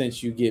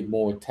 since you get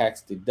more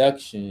tax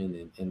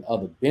deduction and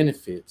other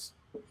benefits?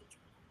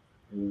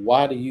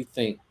 Why do you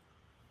think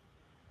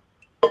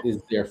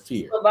is their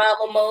fear?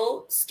 Survival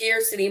mode,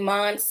 scarcity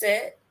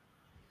mindset,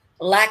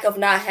 lack of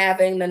not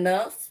having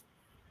enough.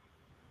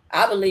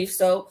 I believe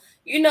so.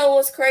 You know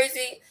what's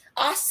crazy?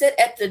 I sit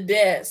at the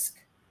desk,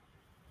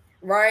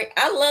 right?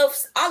 I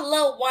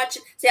love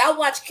watching. See, I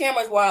watch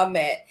cameras where I'm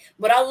at,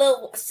 but I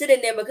love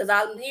sitting there because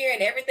I'm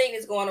hearing everything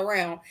that's going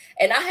around.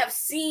 And I have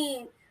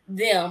seen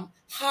them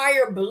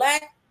hire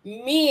Black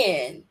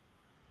men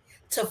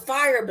to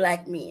fire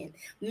Black men,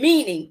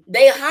 meaning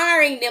they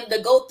hiring them to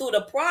go through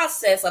the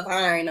process of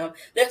hiring them.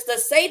 That's to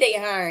say they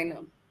hiring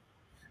them.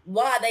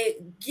 why they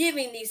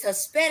giving these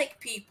Hispanic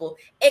people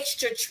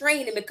extra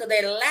training, because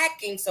they're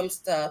lacking some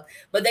stuff,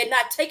 but they're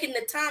not taking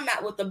the time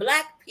out with the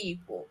Black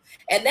people.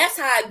 And that's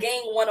how I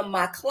gained one of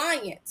my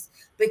clients,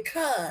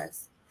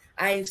 because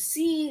I've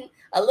seen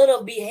a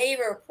little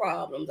behavior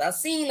problems. I've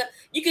seen,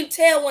 you can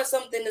tell when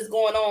something is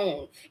going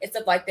on and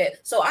stuff like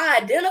that. So I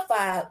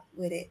identified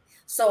with it.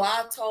 So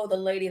I told the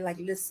lady, like,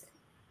 listen,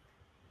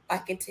 I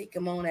can take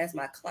him on as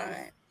my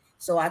client.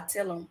 So I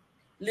tell him,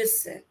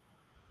 listen,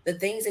 the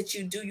things that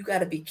you do, you got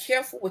to be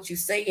careful what you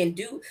say and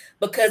do,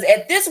 because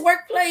at this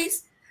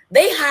workplace,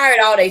 they hired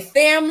all their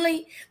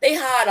family. They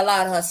hired a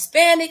lot of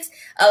Hispanics,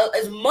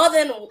 his mother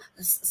and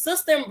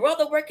sister and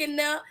brother working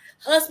there,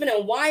 husband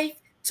and wife,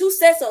 2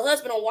 sets of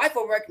husband and wife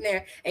are working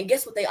there. And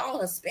guess what? They all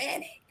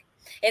Hispanic.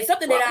 And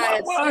something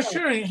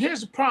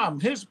here's the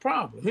problem.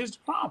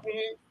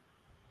 Mm-hmm.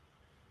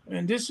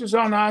 And this is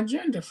on our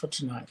agenda for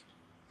tonight.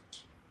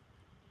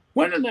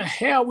 When in the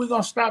hell we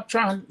gonna stop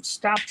trying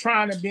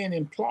to be an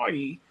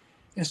employee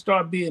and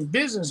start being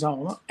business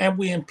owner, and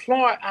we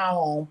employ our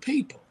own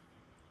people,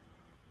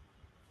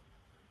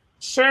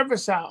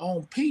 service our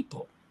own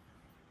people,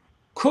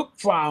 cook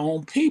for our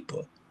own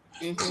people,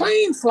 mm-hmm.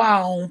 clean for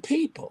our own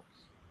people,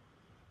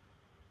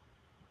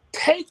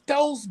 take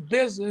those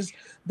business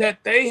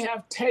that they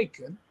have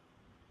taken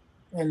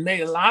and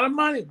made a lot of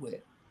money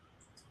with,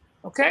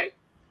 okay?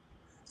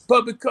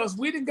 But because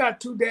we done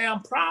got too damn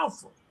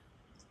proudful,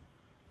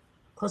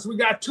 because we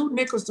got 2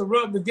 nickels to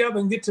rub together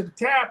and get to the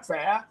cab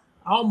fare,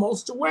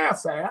 almost to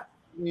welfare.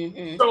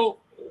 Mm-hmm. So,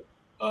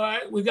 all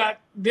right, we got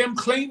them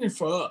cleaning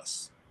for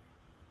us.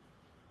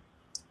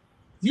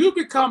 You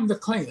become the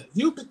cleaner.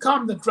 You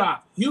become the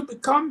driver. You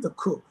become the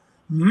cook.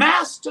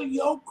 Master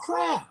your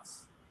craft.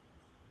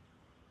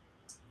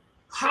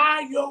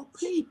 Hire your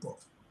people.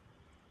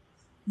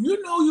 You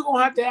know you're going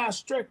to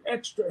have to have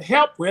extra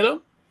help with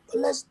them, but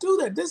let's do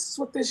that. This is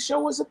what this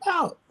show is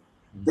about.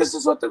 Mm-hmm. This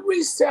is what the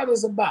Reset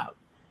is about.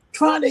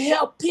 Trying to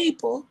help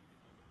people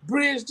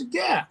bridge the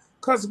gap,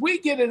 because we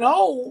getting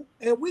old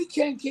and we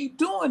can't keep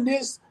doing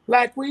this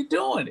like we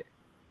doing it.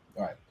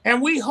 Right.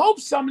 And we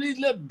hope some of these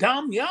little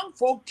dumb young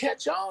folk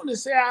catch on and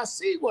say, I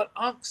see what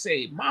Unc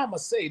say, Mama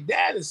say,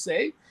 Daddy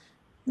say,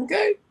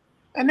 okay?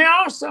 And there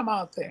are some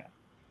out there.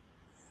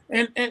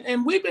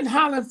 And we've been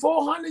hollering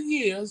 400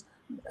 years,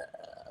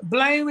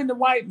 blaming the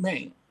white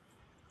man,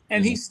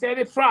 and he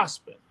steady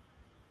prospering.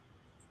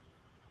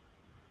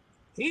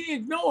 He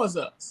ignores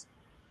us.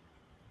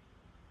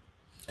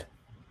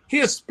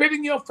 He'll spit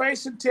in your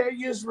face and tell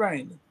you it's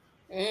raining.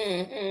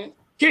 Mm-hmm.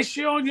 Kiss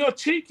you on your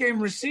cheek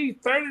and receive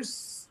 30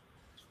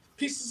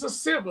 pieces of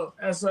silver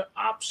as an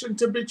option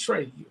to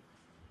betray you.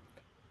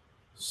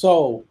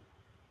 So,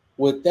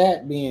 with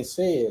that being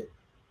said,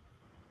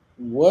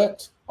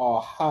 what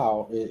or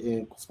how,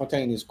 and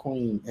Spontaneous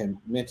Queen had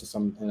mentioned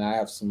some, and I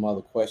have some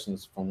other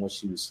questions from what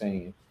she was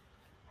saying,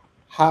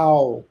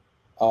 how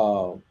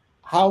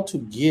to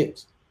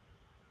get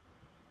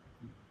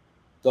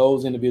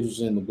those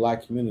individuals in the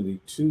Black community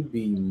to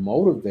be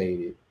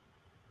motivated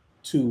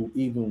to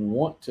even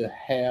want to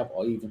have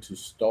or even to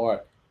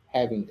start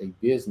having a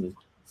business,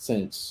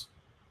 since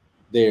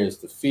there's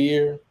the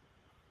fear,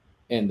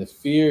 and the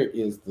fear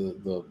is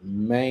the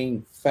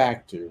main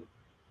factor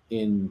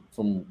in,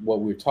 from what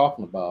we're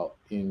talking about,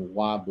 in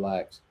why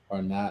Blacks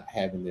are not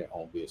having their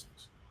own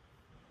business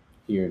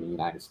here in the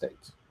United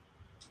States.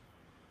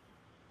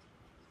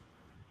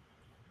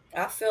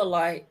 I feel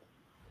like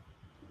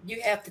you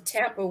have to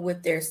tamper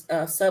with their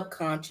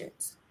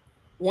subconscious.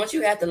 Once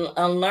you have to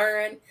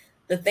unlearn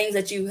the things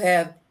that you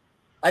have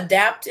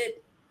adapted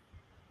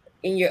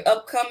in your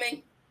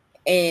upcoming,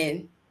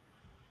 and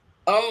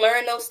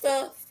unlearn those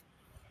stuff,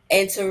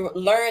 and to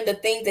learn the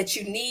things that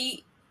you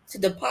need to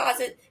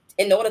deposit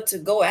in order to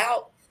go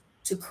out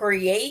to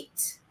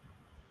create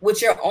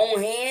with your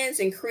own hands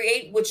and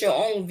create with your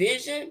own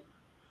vision,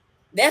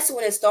 that's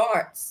when it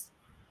starts.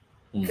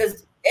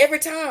 Because every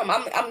time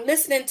I'm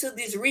listening to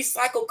these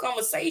recycled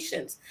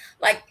conversations,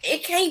 like,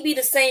 it can't be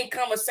the same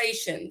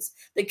conversations.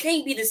 There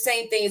can't be the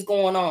same things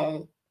going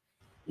on.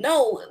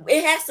 No,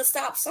 it has to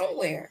stop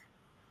somewhere.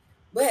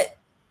 But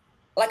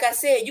like I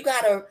said, you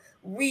got to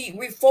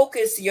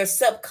refocus your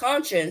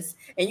subconscious,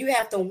 and you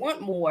have to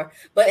want more.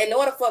 But in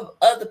order for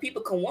other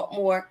people to want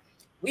more,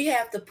 we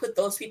have to put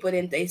those people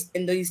in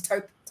these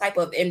type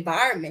of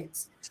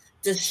environments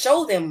to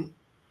show them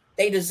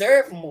they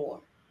deserve more.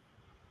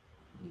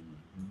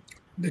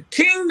 The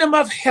kingdom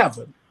of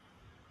heaven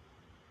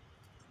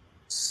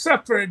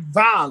suffered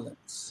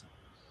violence,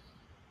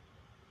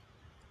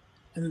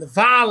 and the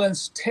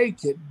violence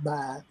take it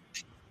by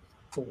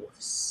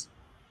force.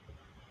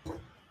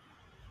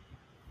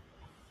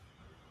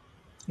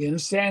 You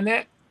understand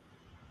that?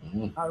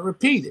 Mm-hmm. I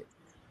repeat it.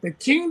 The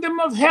kingdom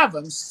of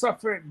heaven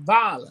suffered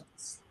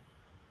violence,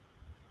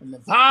 and the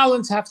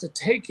violence have to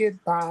take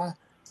it by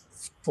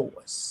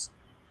force.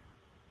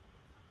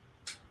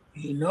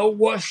 You know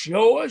what's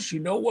yours.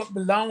 You know what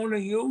belongs to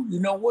you. You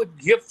know what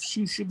gifts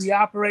you should be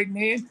operating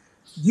in.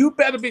 You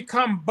better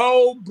become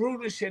bold,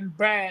 brutish, and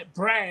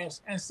brash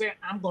and say,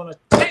 I'm going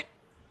to take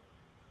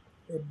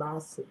it by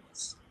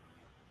force.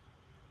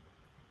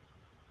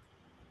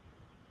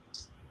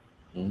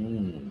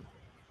 Mm.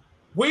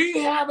 We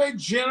have a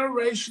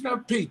generation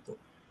of people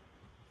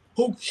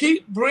who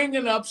keep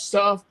bringing up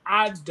stuff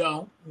I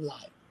don't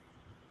like.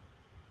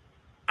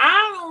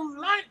 I don't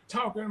like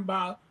talking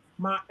about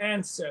my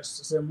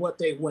ancestors and what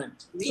they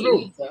went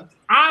through.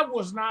 I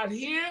was not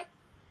here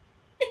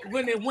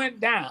when it went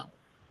down.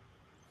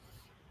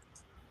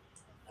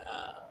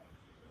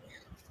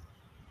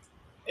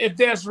 If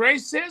there's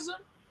racism,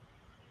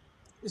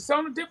 it's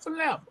on a different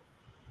level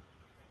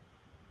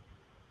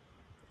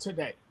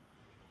today.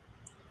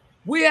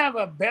 We have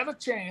a better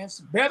chance,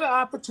 better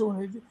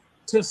opportunity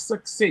to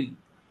succeed.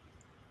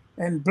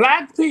 And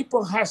Black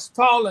people has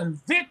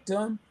fallen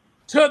victim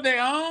to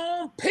their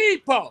own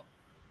people.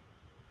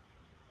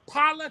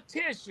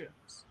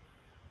 Politicians.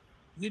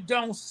 You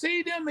don't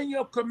see them in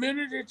your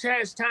community until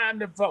it's time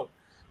to vote.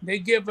 They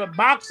give a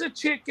box of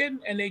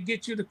chicken and they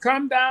get you to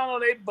come down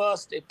on a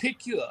bus. They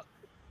pick you up.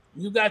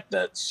 You got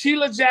the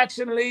Sheila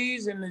Jackson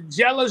Lees and the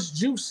jealous,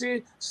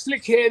 juicy,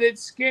 slick-headed,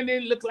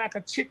 skinny, look like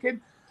a chicken,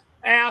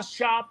 Al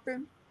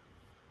Sharpton.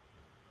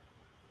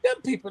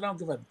 Them people don't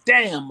give a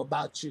damn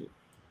about you.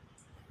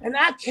 And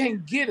I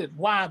can't get it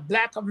why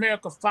Black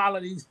America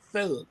follow these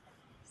thugs.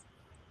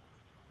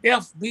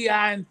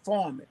 FBI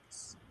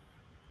informants.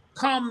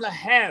 Kamala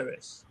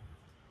Harris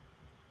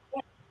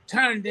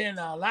turned in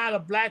a lot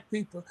of Black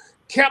people,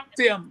 kept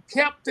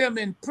them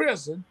in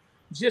prison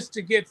just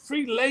to get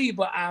free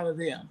labor out of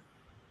them.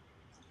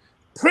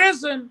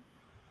 Prison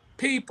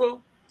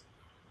people,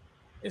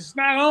 it's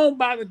not owned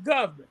by the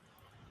government.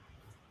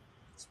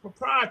 It's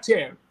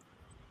proprietary.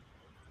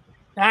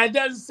 Now, it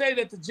doesn't say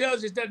that the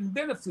judges doesn't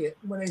benefit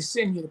when they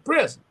send you to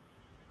prison.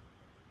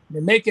 They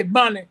make it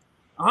money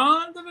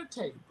under the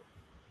table.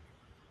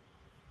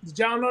 Did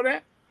y'all know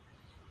that?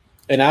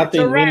 And I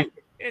think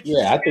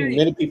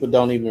many people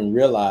don't even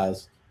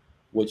realize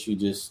what you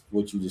just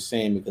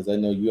saying, because I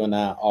know you and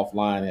I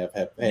offline have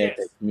had that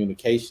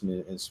communication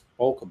and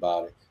spoke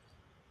about it.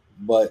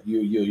 But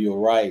you're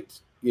right,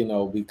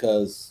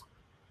 because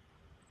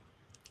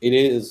it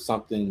is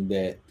something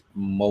that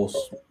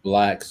most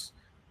Blacks,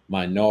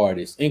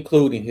 minorities,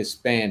 including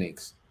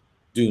Hispanics,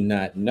 do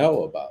not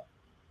know about.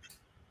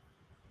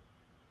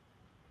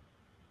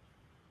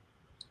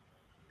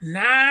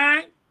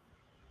 9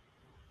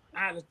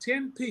 out of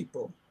 10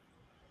 people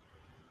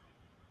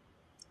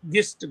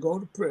gets to go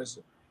to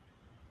prison.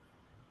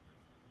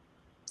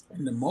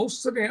 And the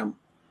most of them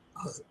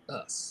are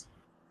us.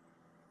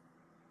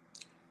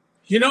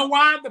 You know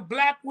why the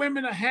Black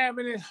women are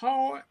having it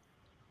hard?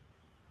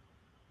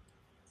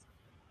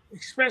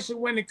 Especially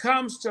when it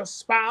comes to a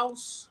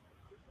spouse,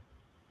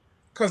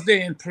 because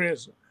they're in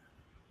prison.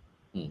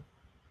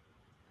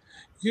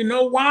 You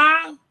know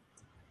why,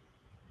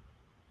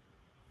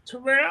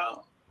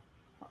 Terrell?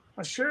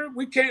 I'm sure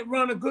we can't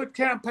run a good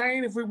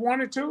campaign if we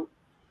wanted to,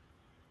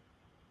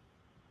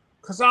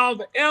 because all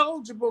the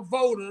eligible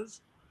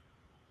voters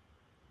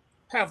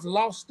have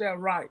lost their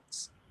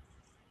rights.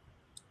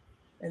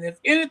 And if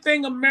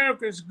anything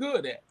America is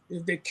good at,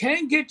 if they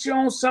can't get you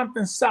on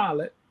something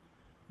solid,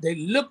 they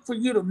look for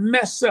you to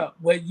mess up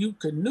where you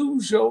can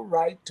lose your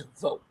right to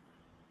vote.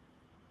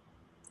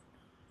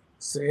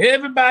 So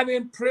everybody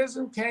in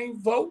prison can't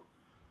vote.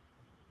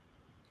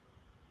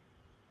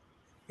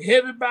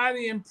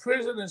 Everybody in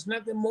prison is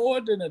nothing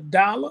more than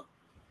 $1.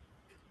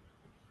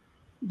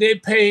 They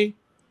pay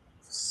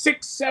 $6,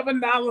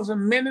 $7 a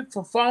minute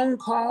for phone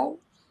calls.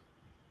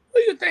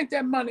 Where do you think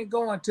that money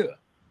going to?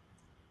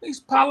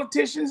 These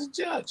politicians and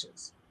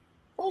judges.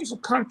 Those are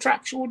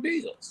contractual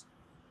deals.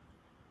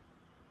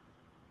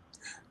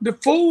 The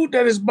food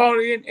that is bought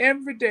in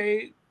every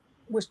day,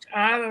 which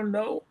I don't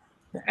know,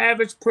 the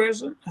average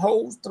prison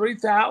holds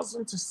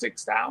 3,000 to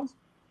 6,000.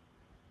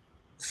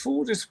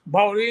 Food is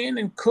bought in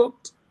and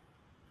cooked,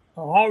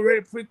 or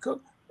already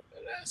pre-cooked.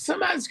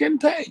 Somebody's getting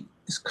paid.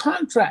 It's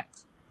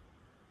contracts.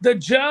 The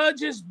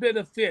judges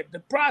benefit, the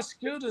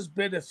prosecutors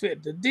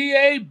benefit, the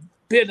DA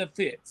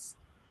benefits.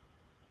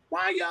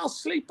 Why y'all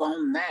sleep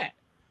on that?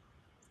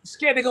 You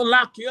scared they're gonna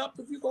lock you up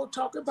if you go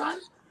talk about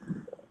it?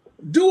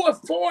 Do a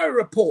FOIA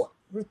report.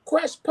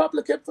 Request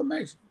public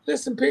information.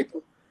 Listen,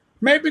 people,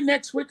 maybe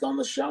next week on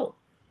the show,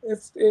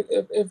 if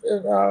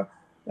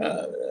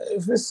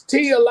Miss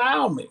T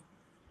allow me,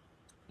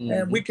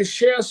 and we can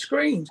share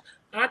screens,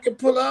 I can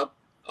pull up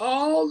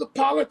all the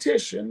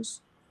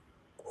politicians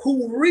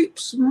who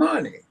reaps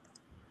money.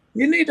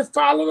 You need to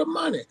follow the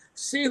money.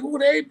 See who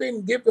they've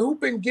been giving, who've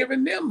been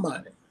giving them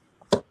money,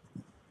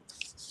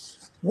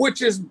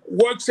 which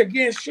works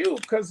against you,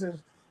 because if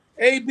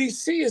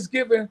ABC is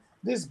giving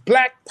this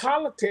Black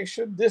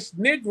politician, this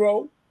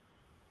Negro,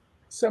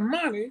 some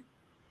money,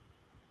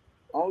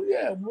 oh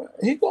yeah,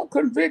 he gonna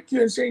convict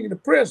you and send you to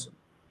prison,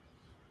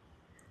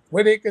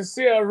 where they can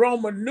sell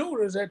Roman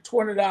noodles at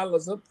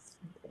 $20 a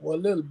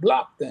little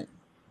block thing.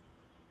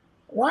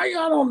 Why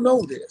y'all don't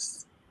know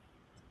this?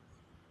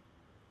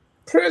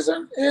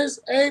 Prison is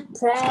a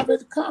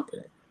private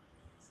company.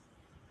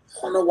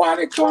 I don't know why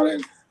they call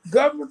it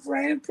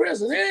government-ran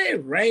prison. It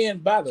ain't ran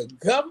by the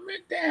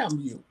government, damn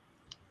you.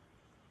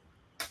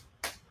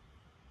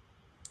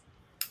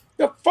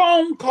 The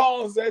phone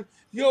calls that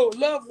your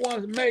loved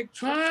ones make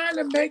trying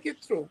to make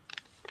it through.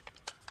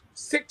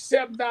 $6,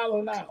 $7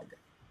 an hour.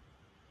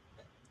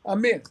 A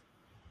minute.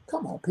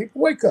 Come on,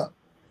 people, wake up.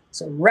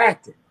 It's a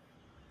racket.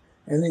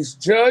 And these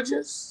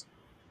judges,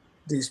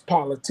 these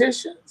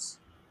politicians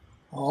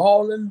are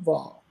all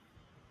involved.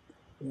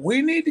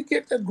 We need to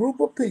get a group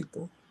of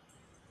people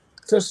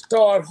to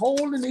start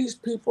holding these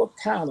people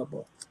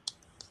accountable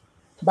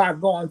by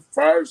going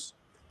first.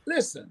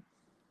 Listen,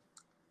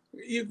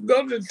 you can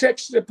go to the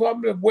Texas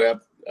Department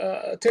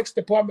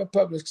of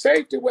Public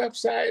Safety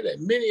website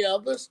and many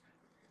others,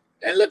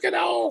 and look at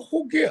all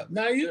who give.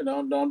 Now, you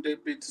know, don't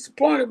be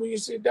disappointed when you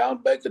see Don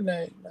Baker's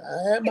name.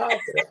 I am out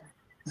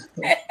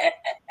there.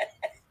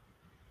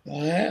 I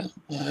am.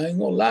 I ain't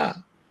gonna lie.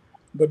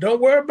 But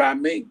don't worry about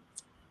me.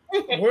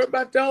 Worry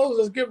about those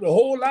that's giving a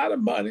whole lot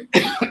of money.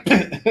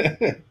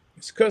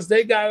 It's because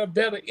they got a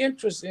better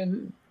interest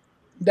in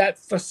that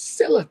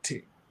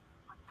facility.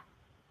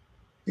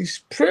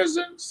 These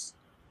prisons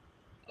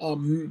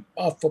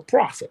are for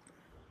profit.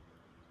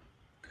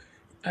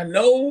 I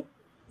know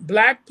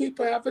Black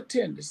people have a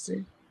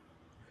tendency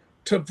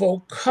to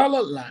vote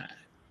color line,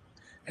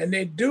 and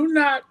they do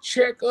not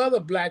check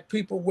other Black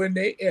people when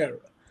they err.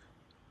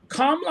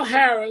 Kamala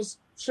Harris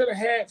should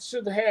have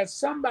had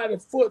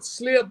somebody's foot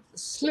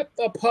slipped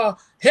up her.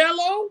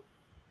 Hello?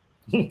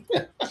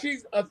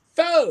 She's a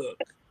thug.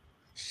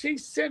 She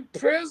sent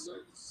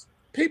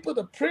people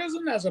to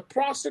prison as a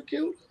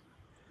prosecutor,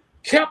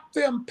 kept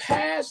them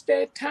past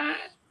their time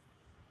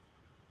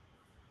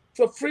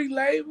for free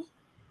labor,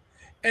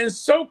 and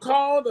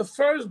so-called the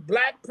first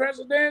Black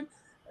president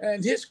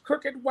and his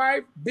crooked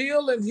wife,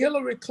 Bill and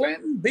Hillary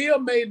Clinton. Bill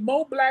made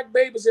more Black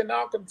babies in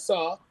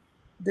Arkansas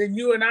than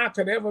you and I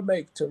could ever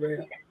make,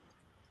 Terrell.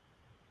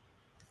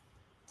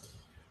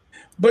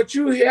 But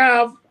you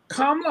have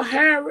Kamala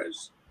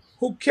Harris,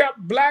 who kept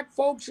Black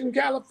folks in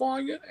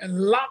California and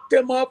locked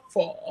them up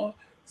for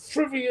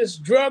frivolous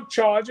drug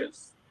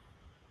charges.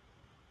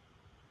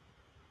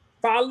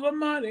 Follow the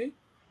money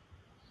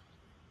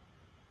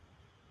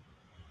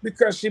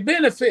because she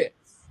benefits.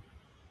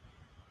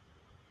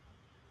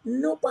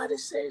 Nobody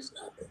says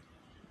nothing.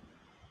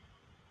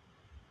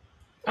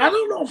 I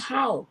don't know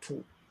how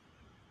to,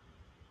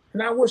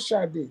 and I wish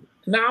I did.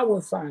 Now I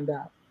will find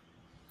out.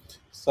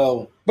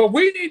 But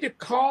we need to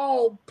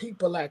call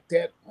people like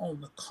that on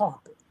the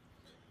carpet.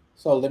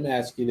 So let me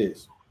ask you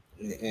this,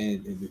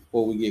 and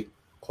before we get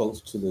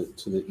close to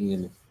the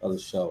end of the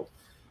show,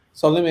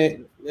 so let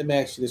me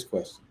ask you this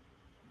question,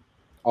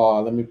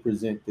 or let me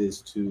present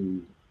this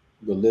to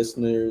the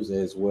listeners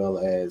as well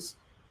as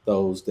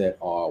those that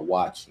are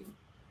watching.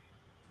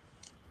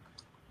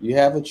 You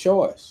have a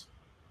choice.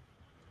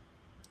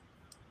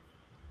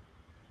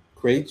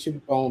 Create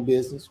your own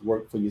business,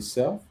 work for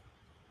yourself,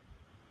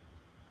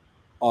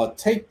 or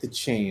take the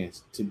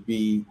chance to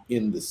be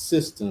in the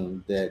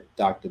system that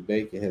Dr.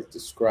 Baker has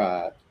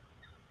described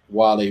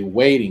while they're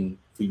waiting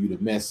for you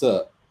to mess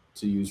up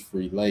to use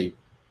free labor.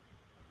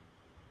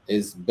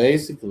 It's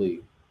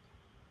basically,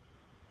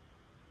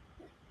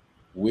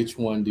 which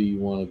one do you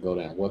want to go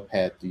down? What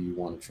path do you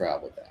want to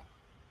travel down?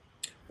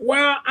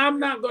 Well, I'm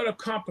not going to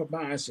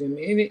compromise in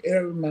any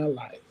area of my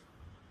life.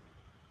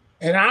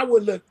 And I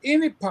would look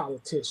any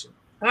politician,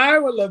 I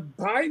would look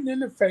Biden in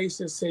the face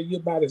and say, you're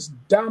about as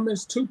dumb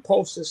as two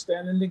posters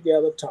standing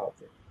together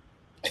talking.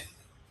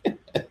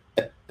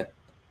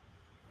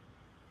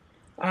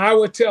 I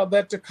would tell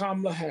that to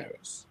Kamala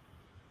Harris.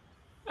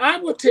 I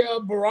would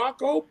tell Barack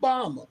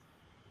Obama,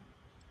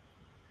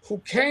 who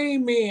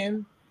came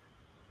in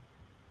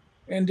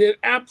and did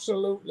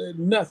absolutely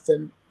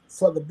nothing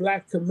for the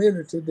Black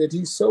community that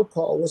he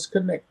so-called was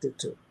connected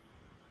to.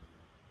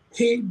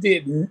 He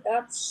did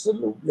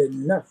absolutely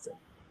nothing.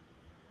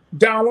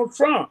 Donald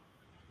Trump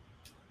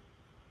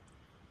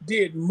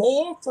did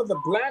more for the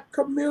Black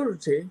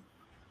community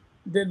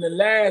than the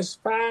last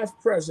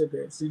 5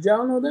 presidents. Did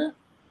y'all know that?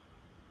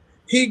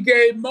 He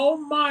gave more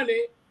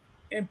money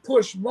and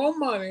pushed more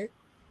money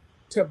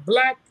to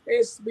Black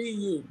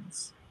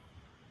SBUs.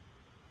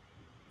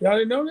 Y'all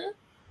didn't know that?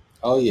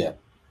 Oh, yeah.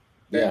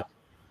 Yeah.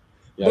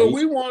 But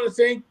we want to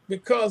think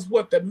because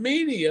what the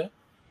media,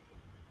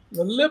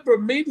 the liberal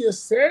media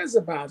says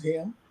about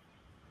him,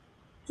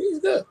 he's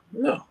good.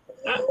 No.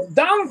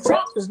 Donald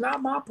Trump is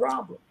not my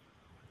problem.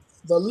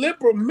 The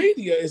liberal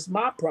media is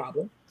my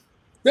problem.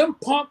 Them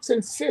punks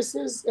and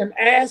sissies and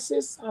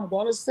asses, I'm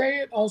going to say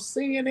it on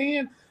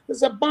CNN,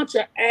 there's a bunch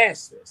of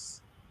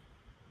asses.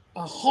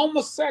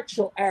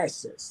 Homosexual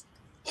asses.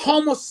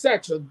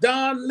 Homosexual.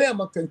 Don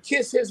Lemon can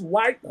kiss his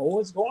wife. Oh,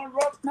 it's going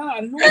rough now.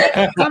 I knew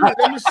that. Come on,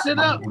 let me sit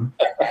up.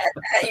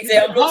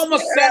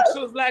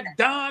 Homosexuals like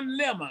Don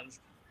Lemon,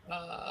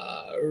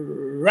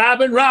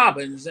 Robin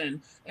Robbins,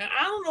 and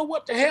I don't know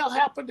what the hell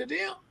happened to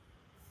them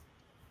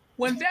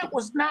when that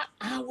was not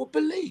our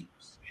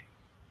beliefs.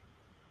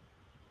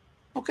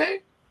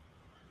 Okay?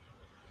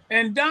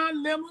 And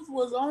Don Lemon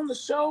was on the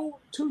show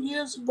 2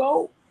 years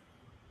ago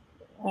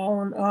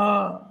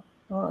on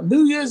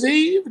New Year's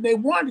Eve, and they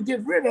wanted to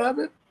get rid of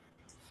it.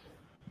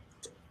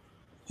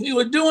 He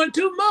was doing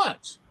too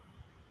much.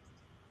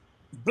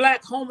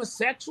 black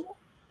homosexual,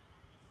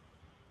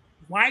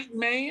 white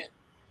man,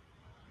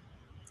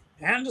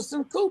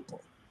 Anderson Cooper,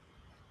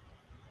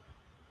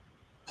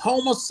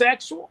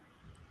 homosexual.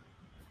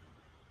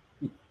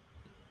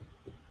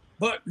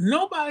 But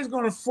nobody's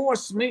going to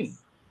force me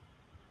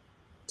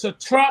to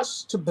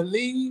trust, to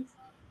believe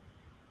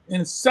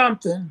in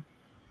something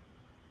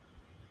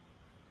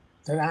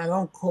that I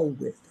don't go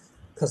with,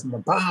 because the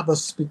Bible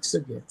speaks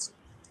against it.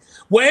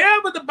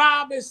 Wherever the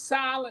Bible is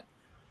silent,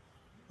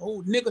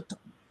 old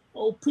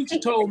preacher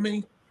told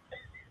me,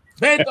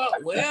 Baker,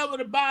 wherever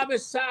the Bible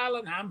is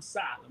silent, I'm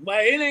silent. Well,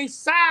 it ain't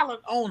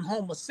silent on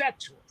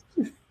homosexuals.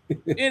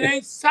 It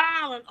ain't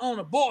silent on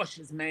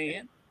abortions,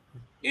 man.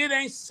 It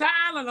ain't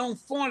silent on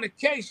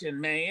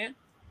fornication, man.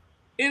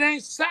 It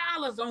ain't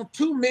silent on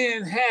two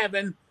men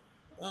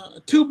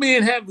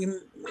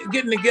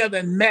getting together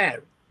and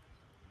married.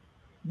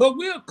 But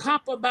we're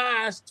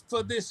compromised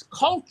for this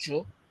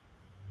culture,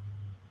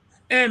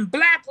 and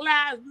Black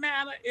Lives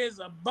Matter is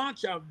a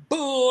bunch of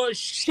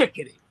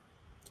bullshickety.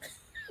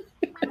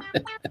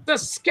 The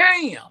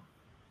scam,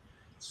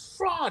 it's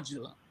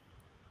fraudulent.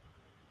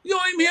 You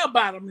don't even hear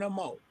about them no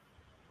more.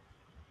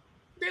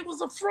 They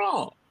was a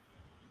fraud.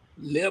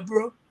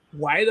 Liberal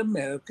white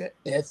America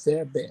at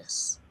their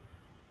best.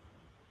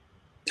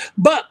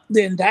 But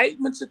the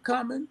indictments are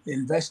coming, the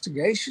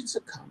investigations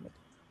are coming.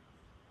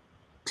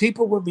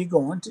 People will be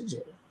going to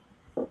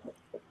jail.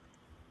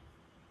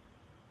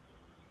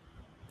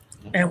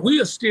 And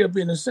we'll still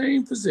be in the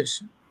same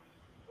position,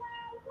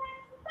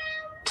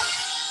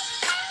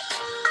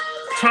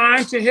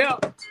 trying to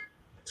help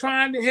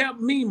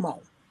Mimo.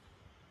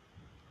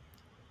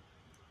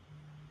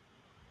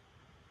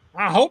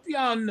 I hope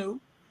y'all knew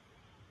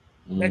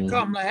that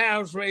Kamala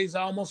Harris raised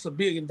almost $1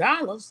 billion.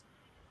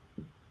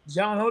 Did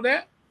y'all know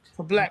that?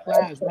 For Black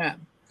Lives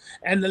Matter.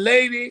 And the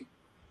lady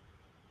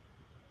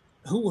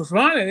who was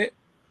running it,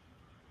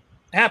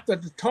 after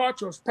the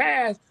torch was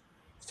passed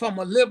from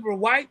a liberal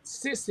white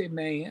sissy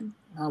man,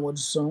 I would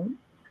assume,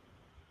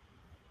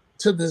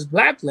 to this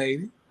black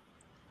lady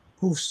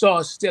who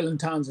started stealing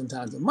tons and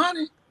tons of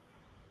money.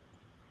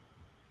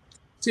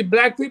 See,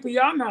 black people,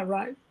 y'all not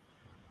right.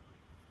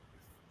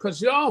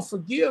 Because y'all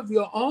forgive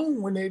your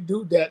own when they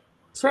do that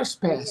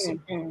trespassing.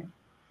 Mm-hmm.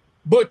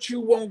 But you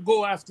won't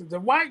go after the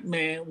white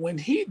man when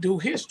he do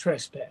his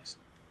trespassing.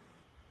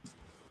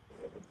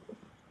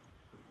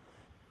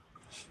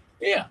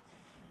 Yeah.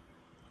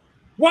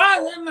 Why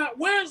they're not?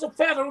 Where's the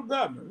federal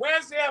government?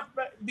 Where's the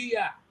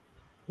FBI?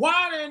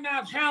 Why they're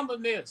not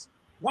handling this?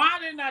 Why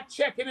they're not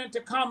checking into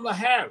Kamala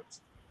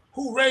Harris,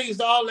 who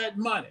raised all that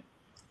money?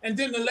 And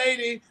then the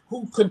lady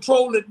who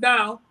controlled it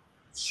now,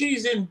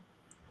 she's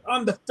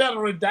under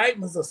federal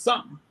indictments or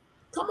something.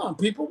 Come on,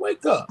 people,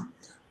 wake up.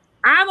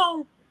 I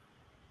don't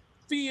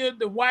fear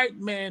the white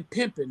man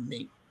pimping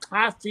me.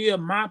 I fear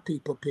my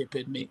people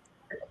pimping me.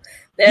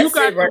 You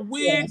got the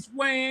wigs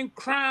wearing,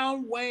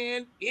 crown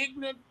wearing,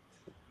 ignorant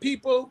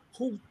people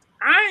who,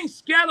 I ain't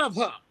scared of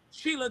her,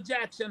 Sheila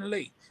Jackson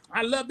Lee.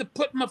 I love to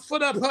put my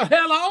foot up her,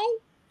 hello?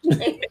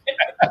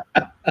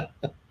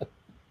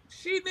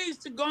 She needs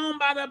to go on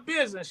by her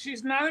business.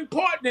 She's not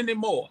important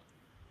anymore.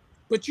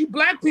 But you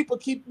black people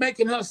keep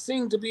making her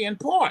seem to be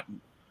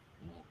important.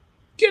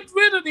 Get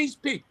rid of these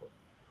people.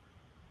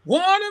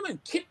 Warn them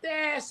and kick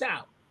their ass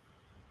out.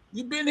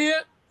 You've been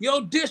here,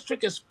 your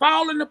district is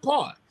falling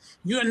apart.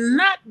 You're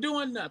not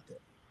doing nothing.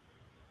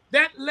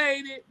 That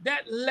lady,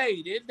 that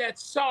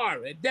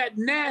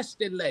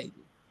nasty lady,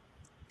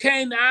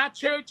 came to our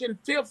church in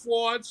Fifth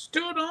Ward,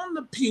 stood on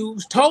the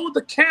pews, told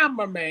the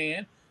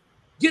cameraman,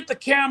 get the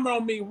camera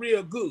on me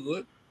real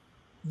good,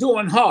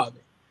 doing Harvey.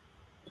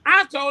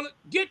 I told her,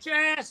 get your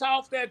ass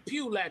off that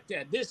pew like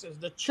that. This is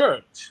the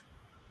church.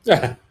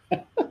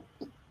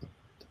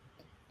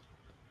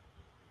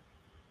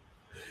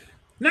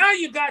 Now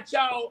you got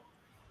y'all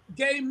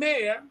gay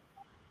mayor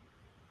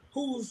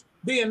who's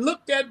being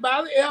looked at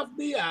by the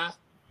FBI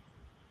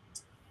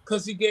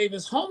because he gave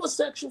his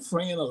homosexual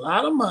friend a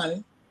lot of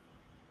money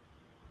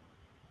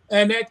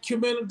and that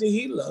community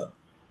he loved.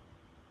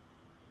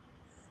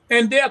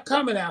 And they're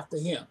coming after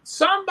him.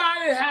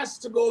 Somebody has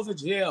to go to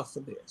jail for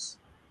this.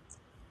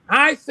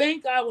 I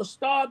think I will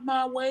start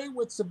my way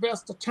with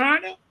Sylvester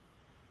Turner.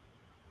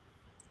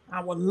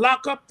 I will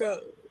lock up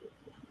the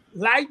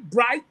light,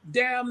 bright,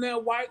 damn near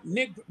white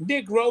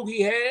Negro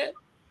he had.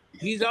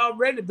 He's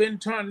already been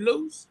turned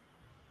loose.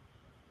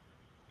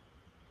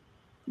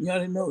 You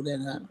already know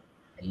that, huh?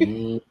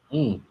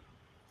 Mm-hmm.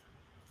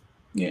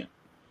 Yeah.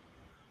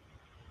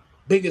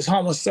 Biggest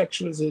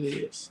homosexual as it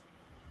is.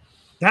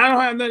 I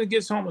don't have nothing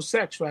against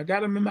homosexual. I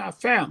got them in my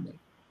family.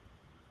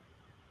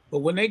 But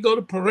when they go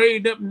to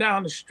parade up and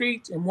down the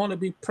streets and want to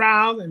be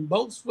proud and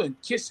boastful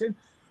and kissing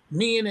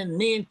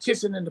men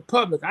kissing in the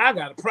public, I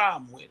got a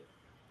problem with it.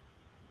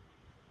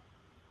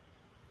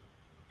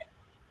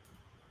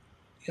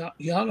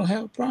 Y'all don't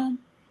have a problem?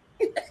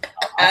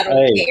 I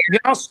don't care.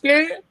 Y'all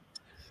scared?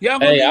 Y'all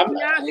gonna leave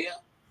me out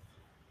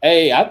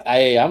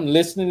here? I'm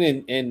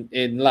listening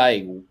and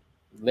like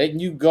letting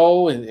you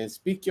go and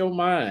speak your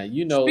mind.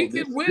 You know, speak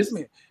it with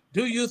me.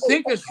 Do you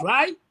think it's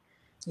right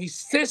These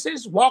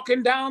sissies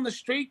walking down the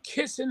street,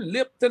 kissing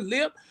lip to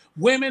lip,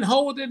 women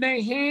holding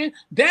their hand.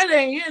 That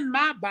ain't in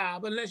my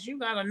Bible unless you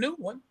got a new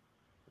one.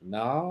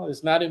 No,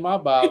 it's not in my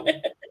Bible.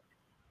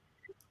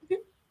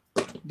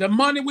 The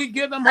money we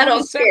give them, I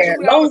don't care. As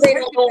long as they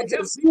don't go into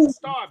the school.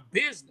 Start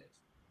business.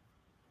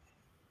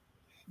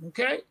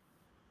 Okay?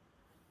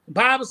 The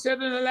Bible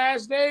said in the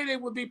last day they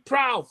would be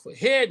proudful,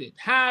 headed,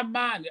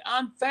 high-minded,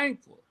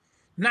 unthankful,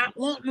 not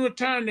wanting to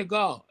return to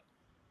God.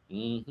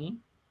 Mm-hmm.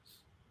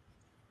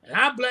 And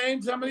I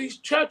blame some of these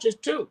churches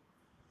too.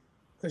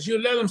 Because you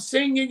let them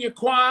sing in your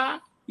choir,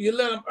 you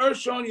let them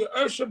usher on your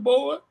usher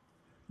board,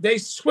 they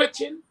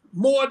switching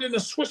more than a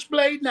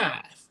switchblade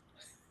knife.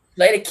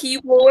 Play the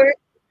keyboard.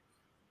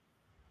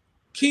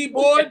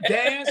 Keyboard,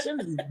 dancing,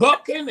 and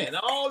bucking, and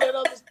all that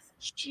other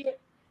shit.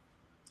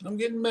 I'm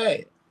getting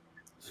mad.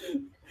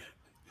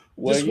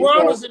 Well, this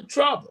world is in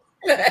trouble.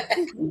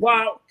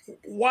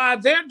 While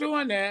they're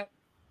doing that,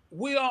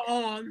 we are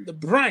on the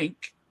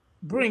brink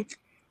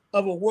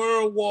of a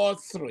World War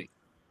III.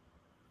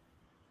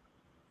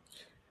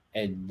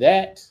 And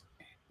that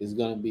is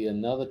going to be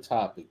another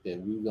topic that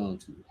we're going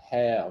to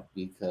have,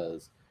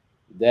 because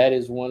that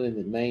is one of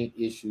the main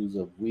issues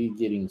of we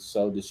getting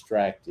so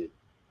distracted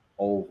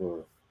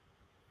over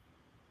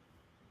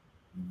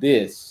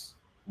this.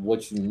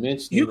 What you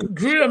mentioned. You can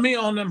grill me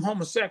on them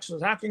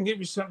homosexuals. I can give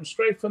you something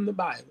straight from the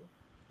Bible.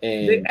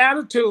 And the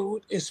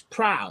attitude is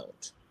proud,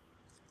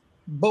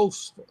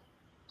 boastful,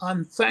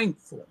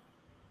 unthankful,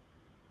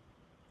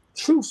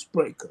 truce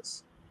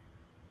breakers.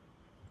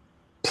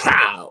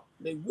 Proud.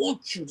 They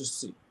want you to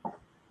see.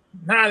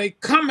 Now they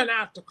coming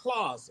out the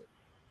closet.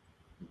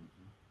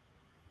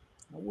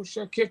 I wish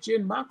I catch you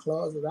in my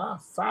closet. I'll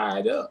fire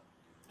it up.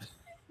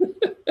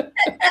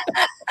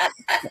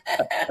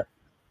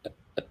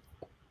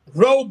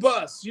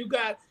 Robust. You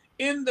got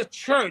in the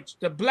church,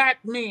 the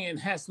black man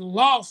has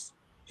lost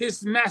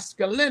his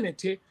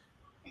masculinity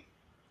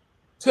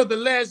to the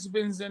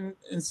lesbians and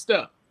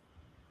stuff.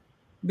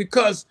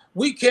 Because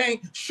we can't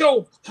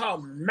show how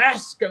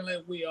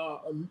masculine we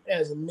are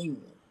as a man.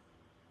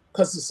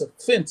 Because it's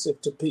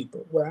offensive to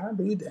people. Well, I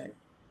do that.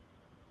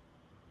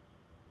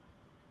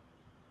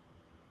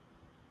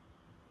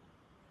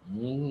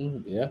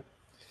 Yeah.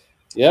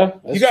 Yeah.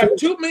 You got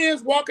two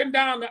men walking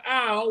down the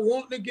aisle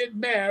wanting to get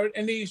married,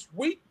 and these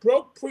weak,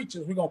 broke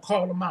preachers, we're going to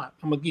call them out.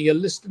 I'm going to give you a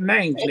list of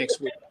names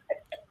next week.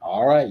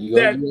 All right.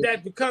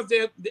 That because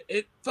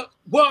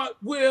what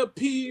will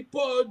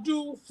people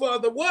do for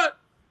the what?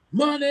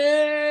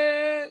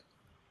 Money.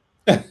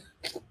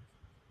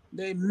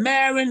 They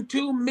marrying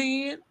two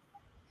men.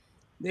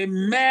 They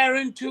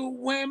marrying two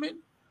women.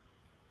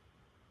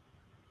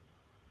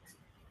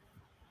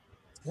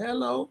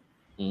 Hello.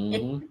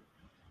 Mm-hmm.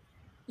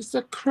 It's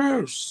a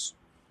curse.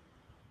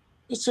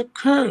 It's a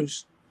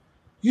curse.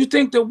 You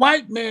think the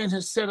white man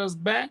has set us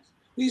back?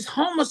 These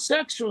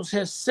homosexuals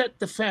has set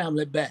the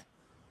family back.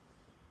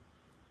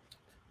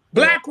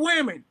 Black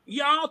women,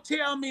 y'all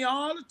tell me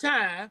all the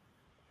time,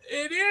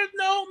 it is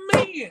no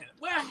men.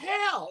 Well,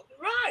 hell,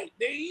 right.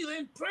 They either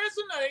in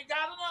prison or they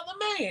got another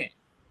man.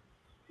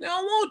 They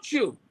don't want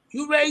you.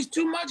 You raise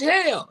too much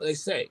hell, they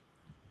say.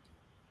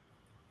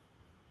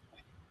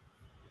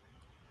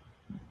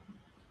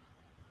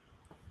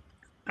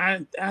 I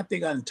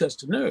think I done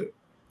touched the nerve.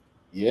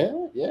 Yeah.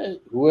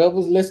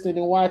 Whoever's listening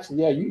and watching,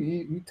 yeah,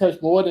 you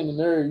touch more than the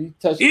nerve. You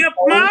touch. If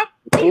my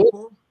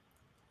people,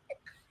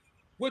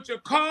 which are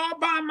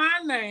called by my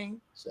name,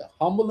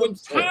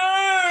 would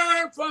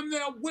turn from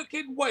their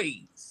wicked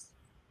ways,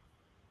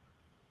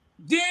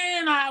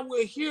 then I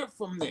will hear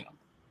from them.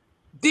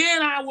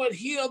 Then I would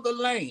heal the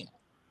land.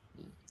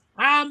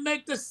 I'll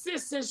make the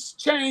sisters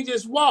change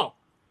his walk.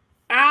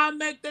 I'll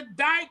make the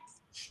dyke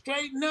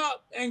straighten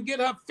up and get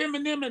her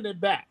femininity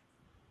back.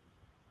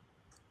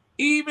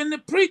 Even the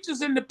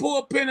preachers in the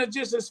pulpit are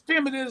just as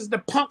feminine as the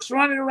punks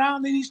running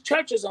around in these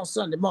churches on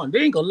Sunday morning.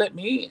 They ain't gonna let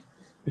me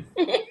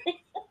in.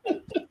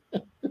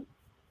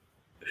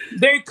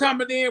 They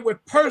coming in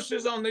with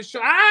purses on their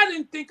show. I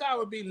didn't think I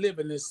would be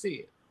living to see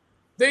it.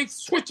 They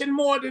switching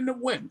more than the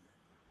women.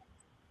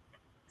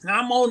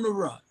 I'm on the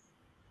run.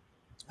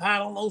 I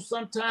don't know,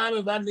 sometime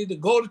if I need to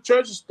go to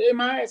church or stay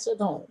my ass at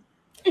home.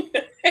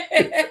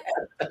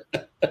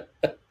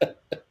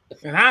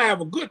 And I have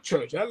a good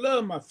church. I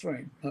love my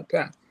friend.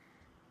 Okay.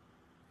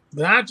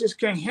 But I just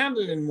can't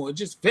handle it anymore. It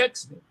just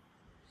vexes me.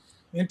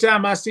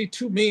 Anytime I see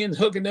two men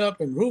hooking up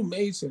and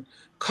roommates and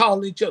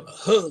calling each other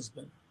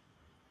husband.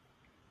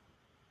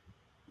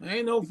 I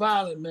ain't no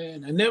violent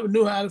man. I never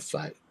knew how to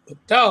fight.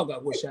 But dog, I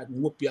wish I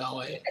could whoop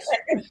y'all ass.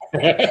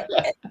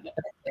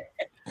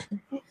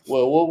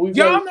 Well, what we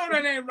y'all know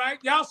that ain't right.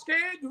 Y'all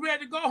scared? You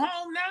ready to go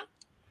home now?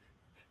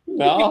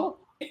 No,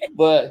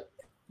 but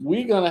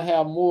we're gonna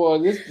have more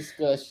of this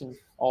discussion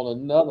on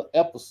another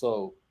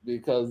episode,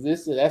 because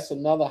that's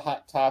another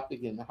hot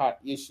topic and hot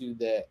issue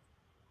that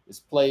is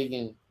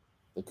plaguing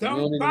the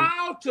community. Don't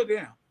bow to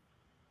them.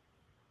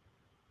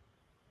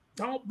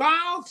 Don't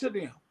bow to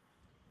them.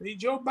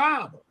 Read your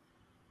Bible.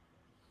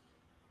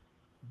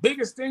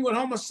 Biggest thing with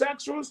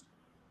homosexuals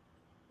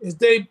is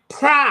they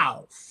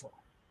proudful.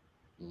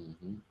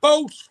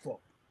 boastful,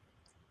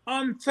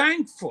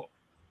 unthankful,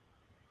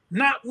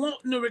 not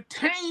wanting to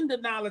retain the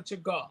knowledge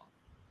of God.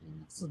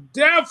 So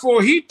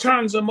therefore, he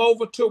turns them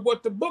over to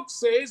what the book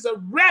says, a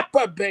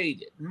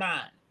reprobated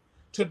mind,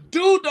 to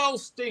do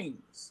those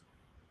things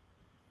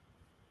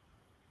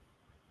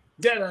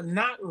that are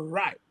not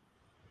right.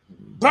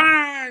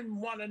 Burn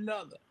one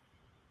another.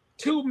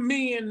 Two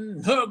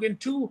men hugging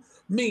two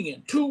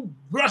men, two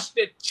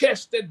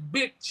rusted-chested,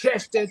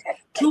 big-chested,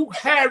 two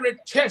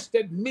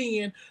hairy-chested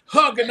men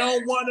hugging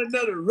on one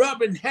another,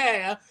 rubbing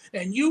hair,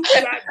 and you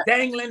got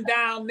dangling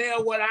down there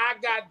what I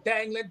got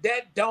dangling.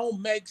 That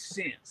don't make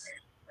sense.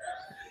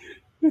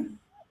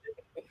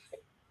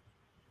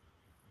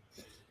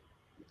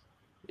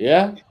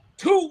 Yeah.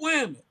 Two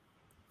women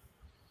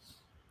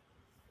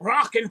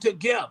rocking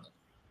together.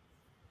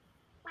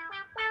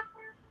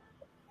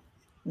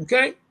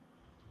 Okay?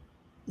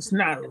 It's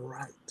not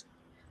right.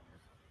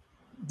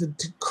 The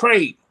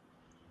crave,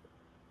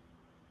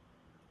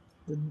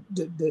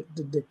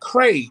 the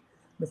crave,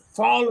 the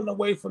falling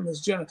away from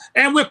this generation.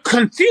 And we're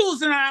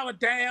confusing our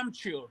damn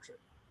children.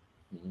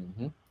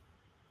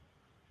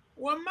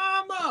 Well,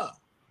 mama,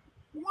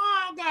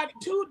 why I got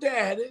two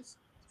daddies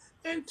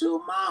and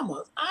two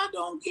mamas? I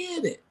don't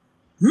get it.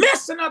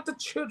 Messing up the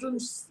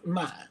children's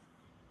mind.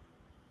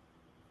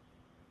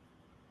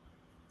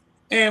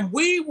 And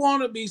we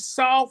want to be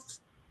soft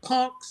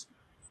punks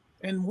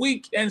and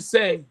weak and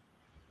say,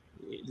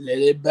 let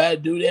everybody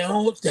do their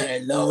own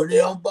thing. No, they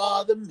don't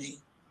bother me.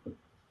 Well,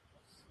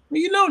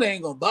 you know they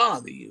ain't going to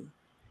bother you.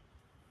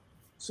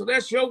 So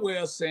that's your way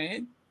of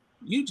saying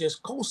you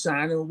just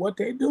co-signing what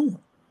they're doing.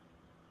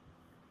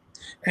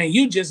 And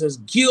you just as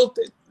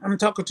guilty. I'm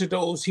talking to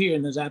those here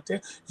and those out there.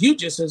 You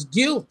just as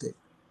guilty.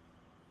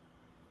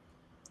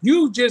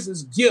 You just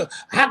as guilty.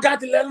 I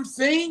got to let him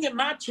sing in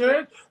my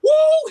church. Woo,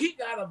 he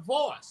got a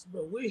voice.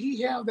 But will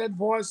he have that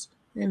voice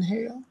in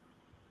hell?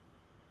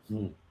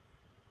 I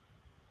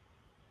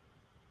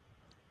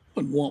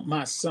wouldn't want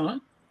my son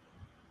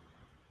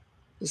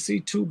to see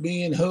two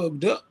being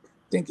hugged up,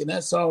 thinking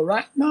that's all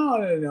right.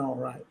 No, that ain't all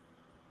right.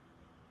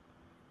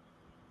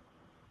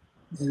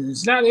 And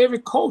it's not every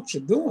culture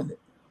doing it.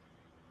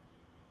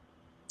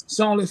 It's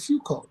only a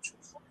few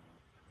cultures.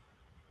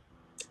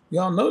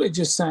 Y'all know they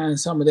just signed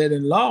some of that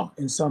in law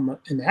in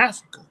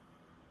Africa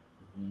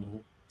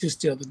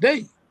just the other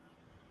day.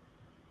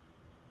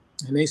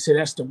 And they said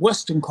that's the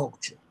Western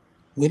culture.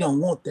 We don't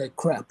want that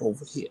crap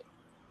over here.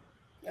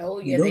 Oh,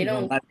 yeah, they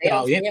don't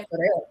stand for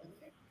that.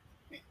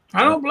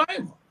 I don't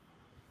blame them.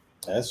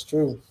 That's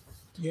true.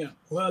 Yeah.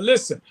 Well,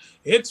 listen,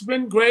 it's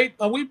been great.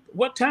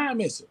 What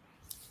time is it?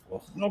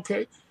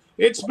 Okay.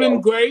 It's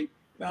been great.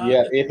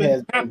 It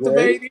has been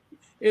great.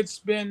 It's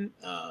been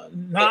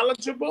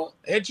knowledgeable,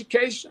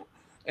 educational.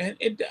 And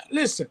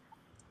listen,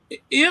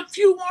 if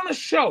you want a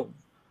show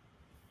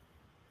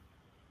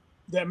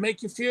that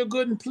make you feel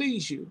good and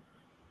please you,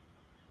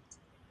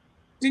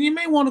 then you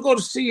may want to go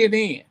to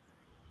CNN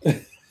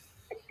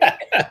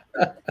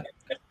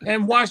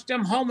and watch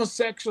them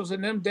homosexuals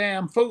and them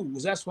damn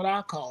fools. That's what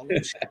I call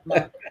them.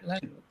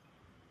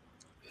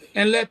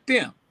 And let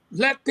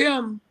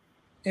them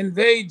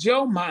invade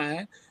your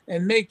mind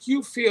and make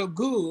you feel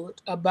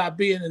good about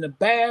being in a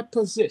bad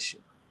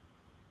position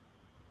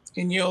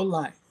in your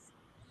life.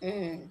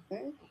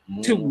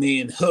 Two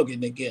men hugging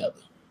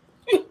together.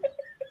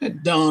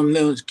 Don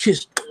Leonard's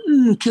kiss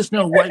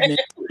no white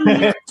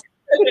man.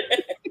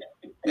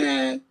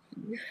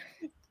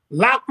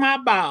 Lock my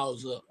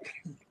bowels up.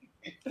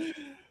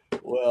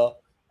 Well,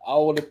 I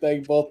want to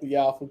thank both of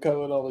y'all for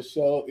coming on the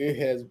show. It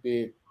has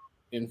been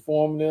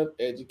informative,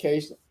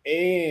 educational,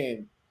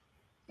 and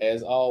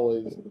as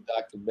always,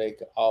 Dr.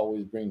 Baker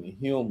always bring the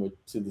humor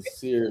to the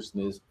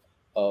seriousness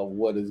of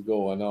what is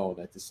going on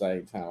at the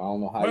same time. I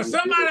don't know how. Well,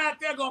 somebody out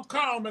there gonna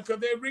call me because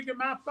they're ringing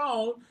my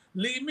phone.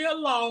 Leave me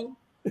alone.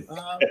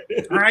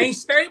 I ain't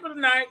stable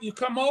tonight. You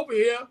come over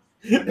here.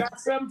 I got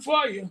something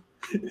for you.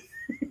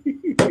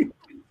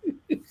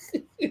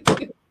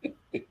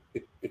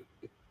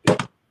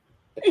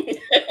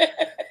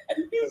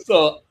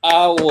 So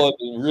I want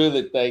to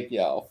really thank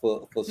y'all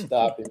for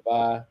stopping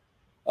by.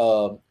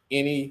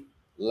 Any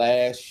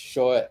last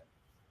short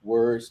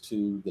words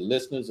to the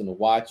listeners and the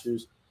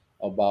watchers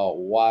about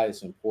why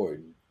it's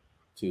important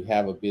to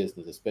have a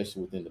business,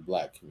 especially within the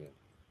Black community?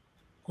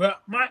 Well,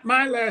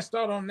 my last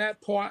thought on that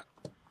part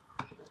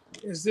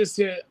is this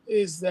here,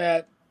 is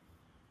that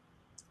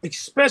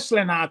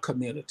especially in our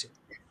community,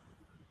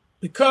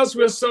 because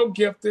we're so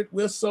gifted,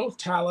 we're so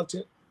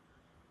talented,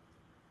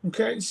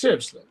 okay,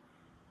 seriously,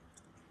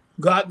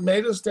 God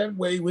made us that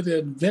way. We're the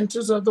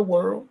inventors of the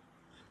world.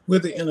 We're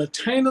the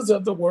entertainers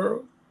of the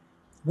world.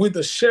 We're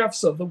the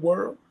chefs of the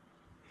world.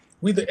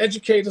 We're the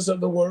educators of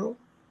the world.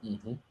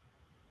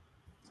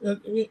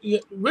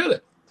 Really.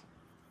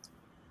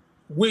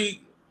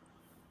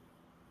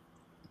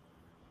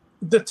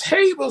 The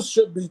tables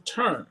should be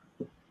turned.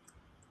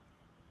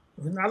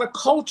 It's not a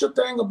culture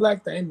thing, a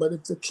Black thing, but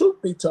if the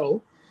truth be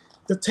told,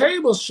 the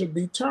tables should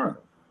be turned.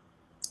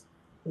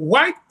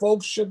 White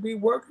folks should be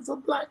working for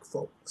Black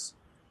folks.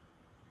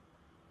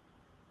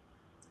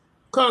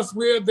 because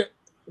we're the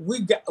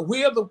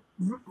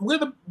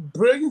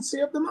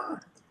brilliancy of the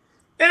mind.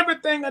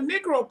 Everything a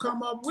Negro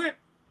come up with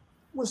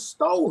was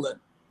stolen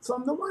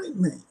from the white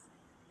man.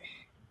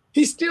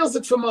 He steals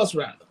it from us,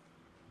 rather.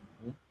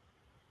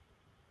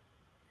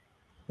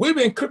 We've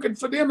been cooking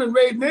for them and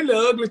raising their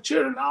little ugly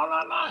children all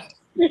our lives.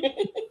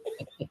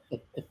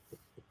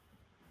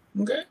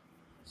 Okay?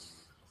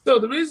 So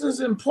the reason it's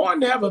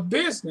important to have a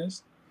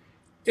business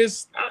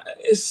is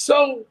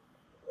so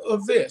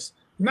of this,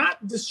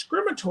 not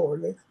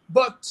discriminatorily,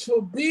 but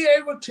to be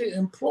able to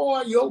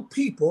employ your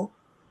people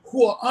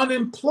who are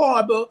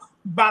unemployable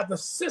by the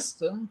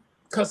system,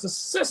 because the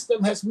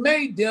system has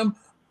made them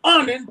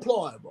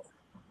unemployable.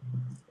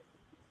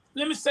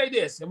 Let me say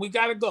this, and we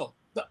got to go.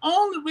 The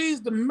only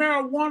reason the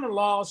marijuana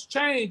laws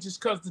changed is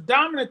because the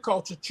dominant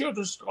culture,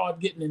 children started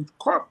getting in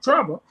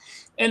trouble,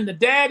 and the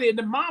daddy and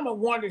the mama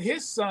wanted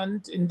his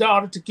son and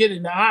daughter to get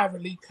into Ivy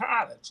League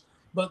College,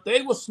 but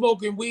they were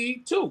smoking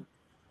weed too.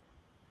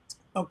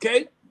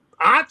 Okay?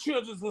 Our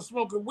children were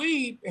smoking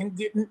weed and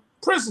getting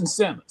prison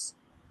sentences.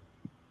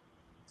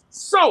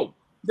 So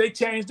they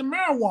changed the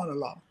marijuana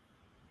law.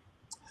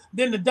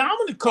 Then the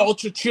dominant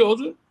culture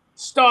children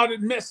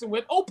started messing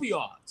with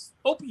opioids.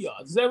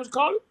 Opioids, is that what it's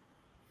called?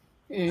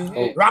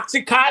 Mm-hmm.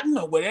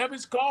 Roxycontin or whatever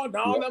it's called,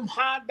 all them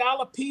high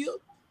dollar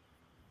pills.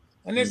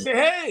 And they say,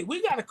 hey,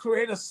 we got to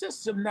create a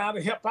system now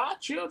to help our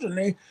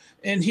children.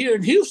 And here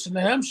in Houston,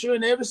 and I'm sure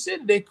in every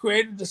city, they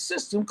created a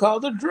system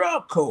called the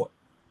drug court.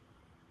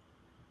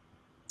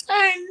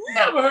 I ain't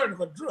never heard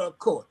of a drug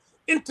court.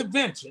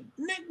 Intervention.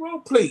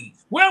 Negro,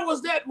 please. Where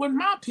was that when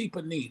my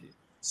people needed?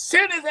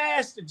 Send his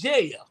ass to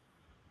jail.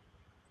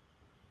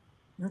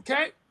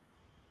 Okay?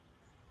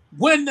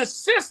 When the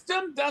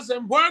system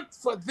doesn't work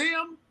for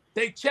them,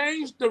 they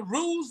change the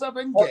rules of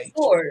engagement. Of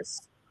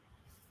course.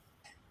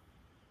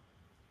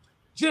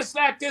 Just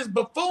like this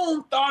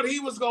buffoon thought he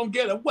was going to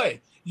get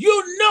away.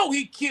 You know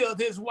he killed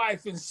his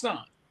wife and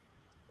son.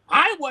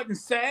 I wasn't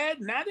sad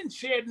and I didn't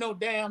shed no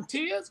damn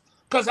tears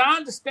because I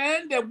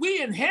understand that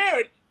we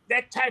inherit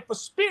that type of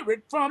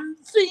spirit from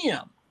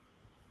them.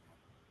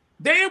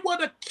 They were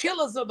the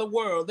killers of the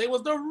world. They were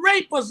the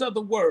rapers of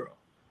the world.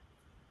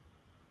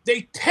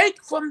 They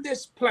take from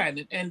this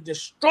planet and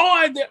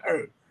destroy the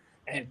earth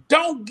and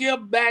don't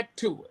give back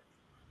to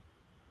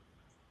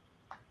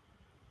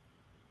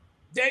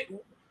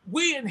it.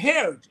 We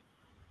inherited.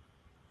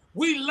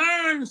 We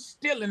learned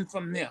stealing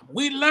from them.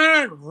 We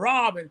learned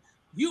robbing.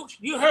 You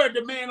heard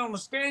the man on the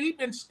stand. He's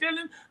been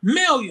stealing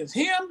millions.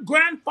 Him,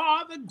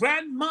 grandfather,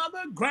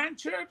 grandmother,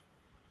 grandchildren,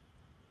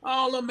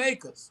 all the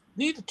makers.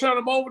 Need to turn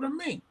them over to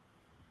me.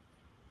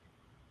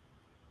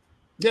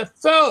 They're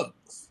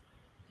thugs.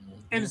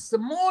 And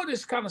some more of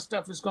this kind of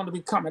stuff is going to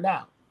be coming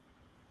out.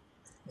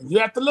 And you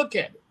have to look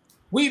at it.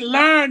 We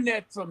learned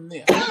that from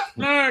them.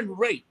 We learned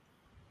rape.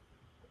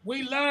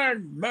 We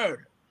learned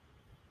murder.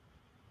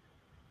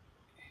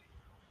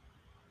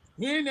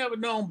 We ain't never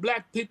known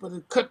black people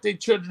to cut their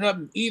children up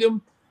and eat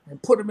them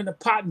and put them in a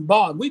pot and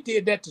boil. We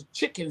did that to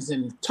chickens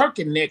and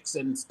turkey necks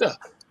and stuff.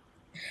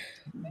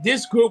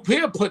 This group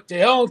here put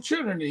their own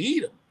children to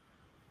eat them.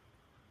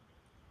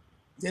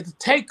 They're the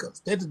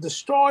takers. They're the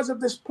destroyers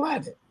of this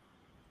planet.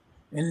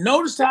 And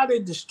notice how they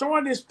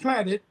destroy this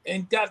planet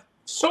and got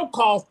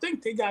so-called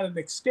think they got an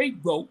escape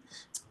rope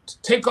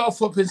to take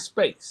off up in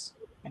space.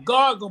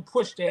 God gonna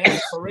push their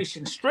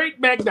aspiration straight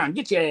back down.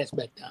 Get your ass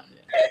back down there.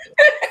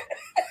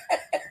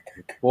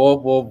 Boy.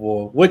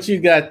 What you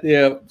got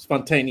there,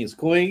 Spontaneous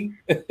Queen?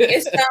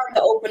 It's time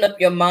to open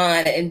up your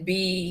mind and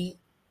be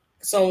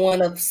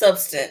someone of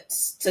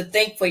substance, to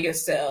think for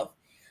yourself.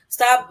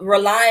 Stop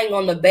relying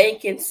on the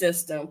banking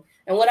system.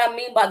 And what I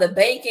mean by the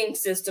banking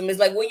system is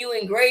like when you're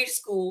in grade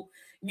school,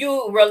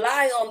 you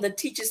rely on the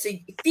teachers to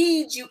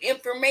feed you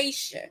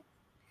information.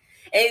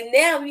 And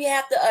now we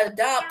have to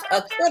adopt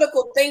a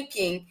critical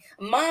thinking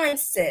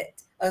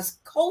mindset, a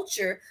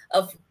culture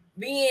of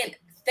being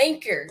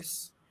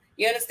thinkers.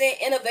 You understand?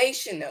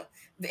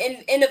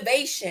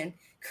 Innovation,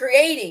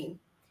 creating.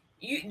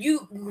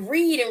 You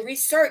read and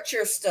research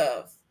your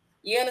stuff.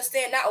 You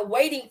understand? Not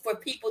waiting for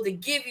people to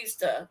give you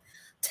stuff.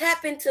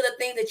 Tap into the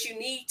thing that you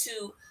need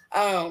to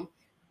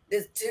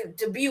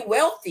be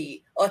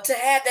wealthy or to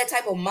have that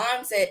type of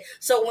mindset.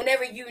 So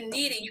whenever you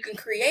need it, you can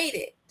create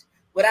it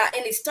without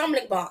any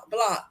stumbling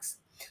blocks.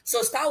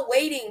 So stop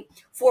waiting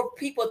for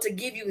people to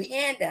give you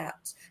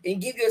handouts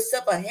and give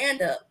yourself a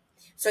hand up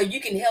so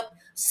you can help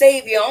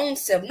save your own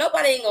self.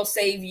 Nobody ain't gonna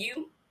save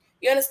you.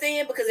 You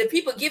understand? Because if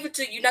people give it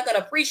to you, you're not gonna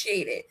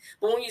appreciate it.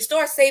 But when you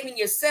start saving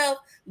yourself,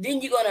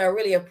 then you're gonna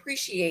really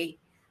appreciate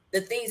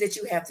the things that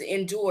you have to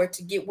endure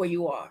to get where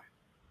you are.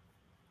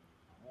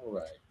 All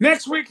right.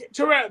 Next week,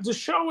 Terrell, the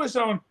show is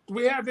on.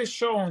 We have this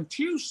show on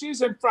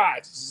Tuesdays and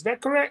Fridays. Is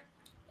that correct?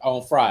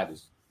 On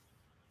Fridays.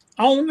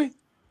 Only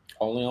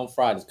on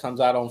Fridays. Comes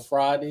out on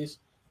Fridays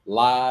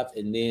live,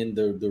 and then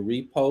the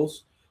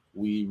repost,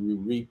 we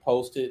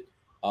repost it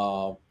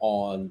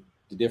on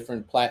the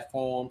different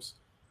platforms,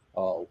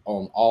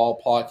 on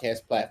all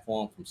podcast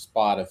platforms, from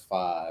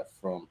Spotify,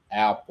 from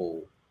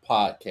Apple,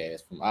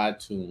 podcast, from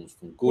iTunes,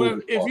 from Google.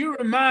 Well, if you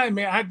remind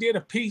me, I did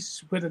a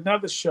piece with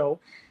another show,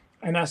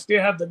 and I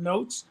still have the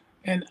notes.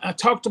 And I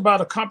talked about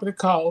a company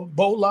called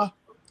Boli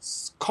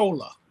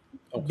Cola,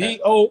 Okay.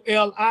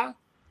 Bolicola.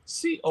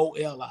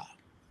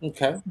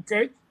 Okay.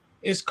 Okay.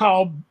 It's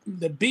called,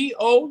 the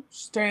BO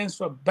stands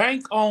for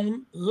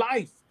bank-owned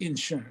life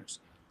insurance.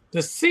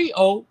 The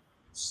CO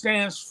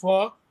stands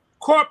for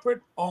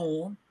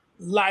corporate-owned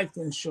life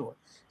insurance.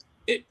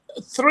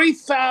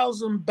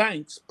 3,000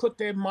 banks put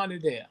their money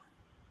there.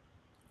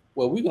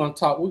 Well, we're gonna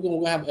talk. We're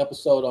gonna have an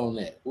episode on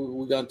that.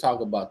 We're gonna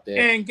talk about that.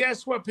 And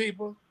guess what,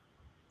 people?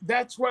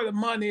 That's where the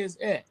money is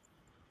at.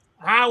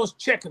 I was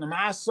checking them.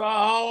 I saw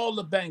all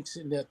the banks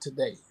in there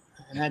today,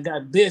 and I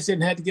got busy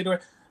and had to get away.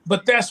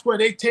 But that's where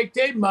they take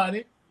their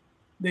money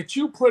that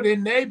you put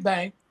in their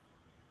bank.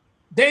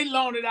 They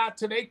loan it out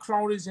to their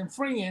cronies and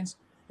friends.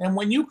 And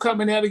when you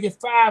come in there to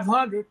get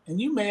 500 and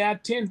you may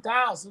have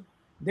 10,000,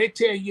 they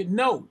tell you,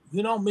 no,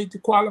 you don't meet the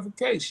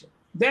qualification.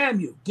 Damn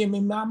you, give me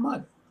my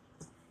money.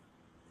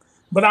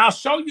 But I'll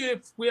show you,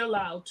 if we're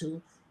allowed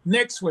to,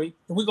 next week.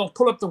 And we're going to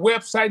pull up the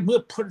website and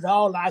we'll put it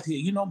all out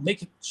here.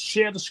 Make it,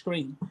 share the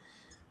screen.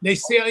 They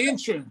sell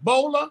insurance.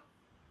 Bola,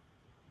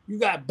 you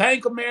got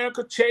Bank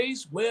America,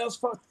 Chase, Wells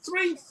Fargo,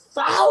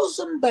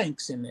 3,000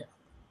 banks in there.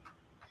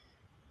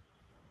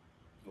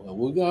 Well,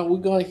 we're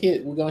gonna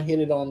hit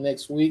it on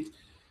next week.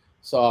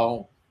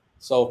 So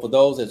for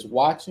those that's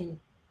watching,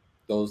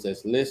 those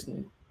that's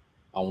listening,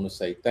 I want to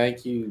say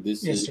thank you.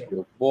 This is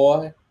your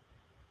boy,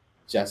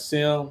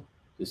 Jasim,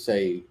 to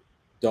say,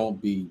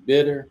 don't be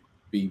bitter,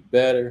 be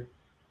better,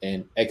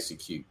 and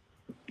execute.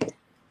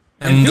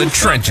 In the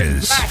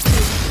trenches.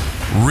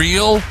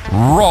 Real,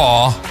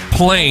 raw,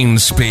 plain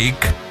speak,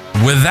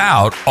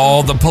 without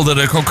all the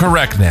political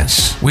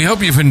correctness. We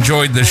hope you've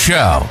enjoyed the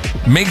show.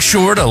 Make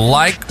sure to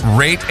like,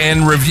 rate,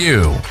 and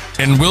review.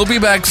 And we'll be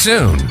back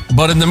soon.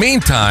 But in the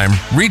meantime,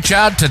 reach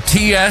out to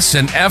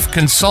TS&F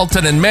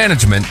Consultant and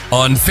Management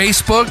on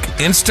Facebook,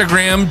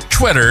 Instagram,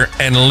 Twitter,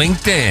 and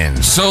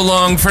LinkedIn. So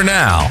long for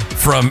now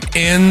from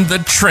In the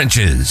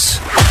Trenches.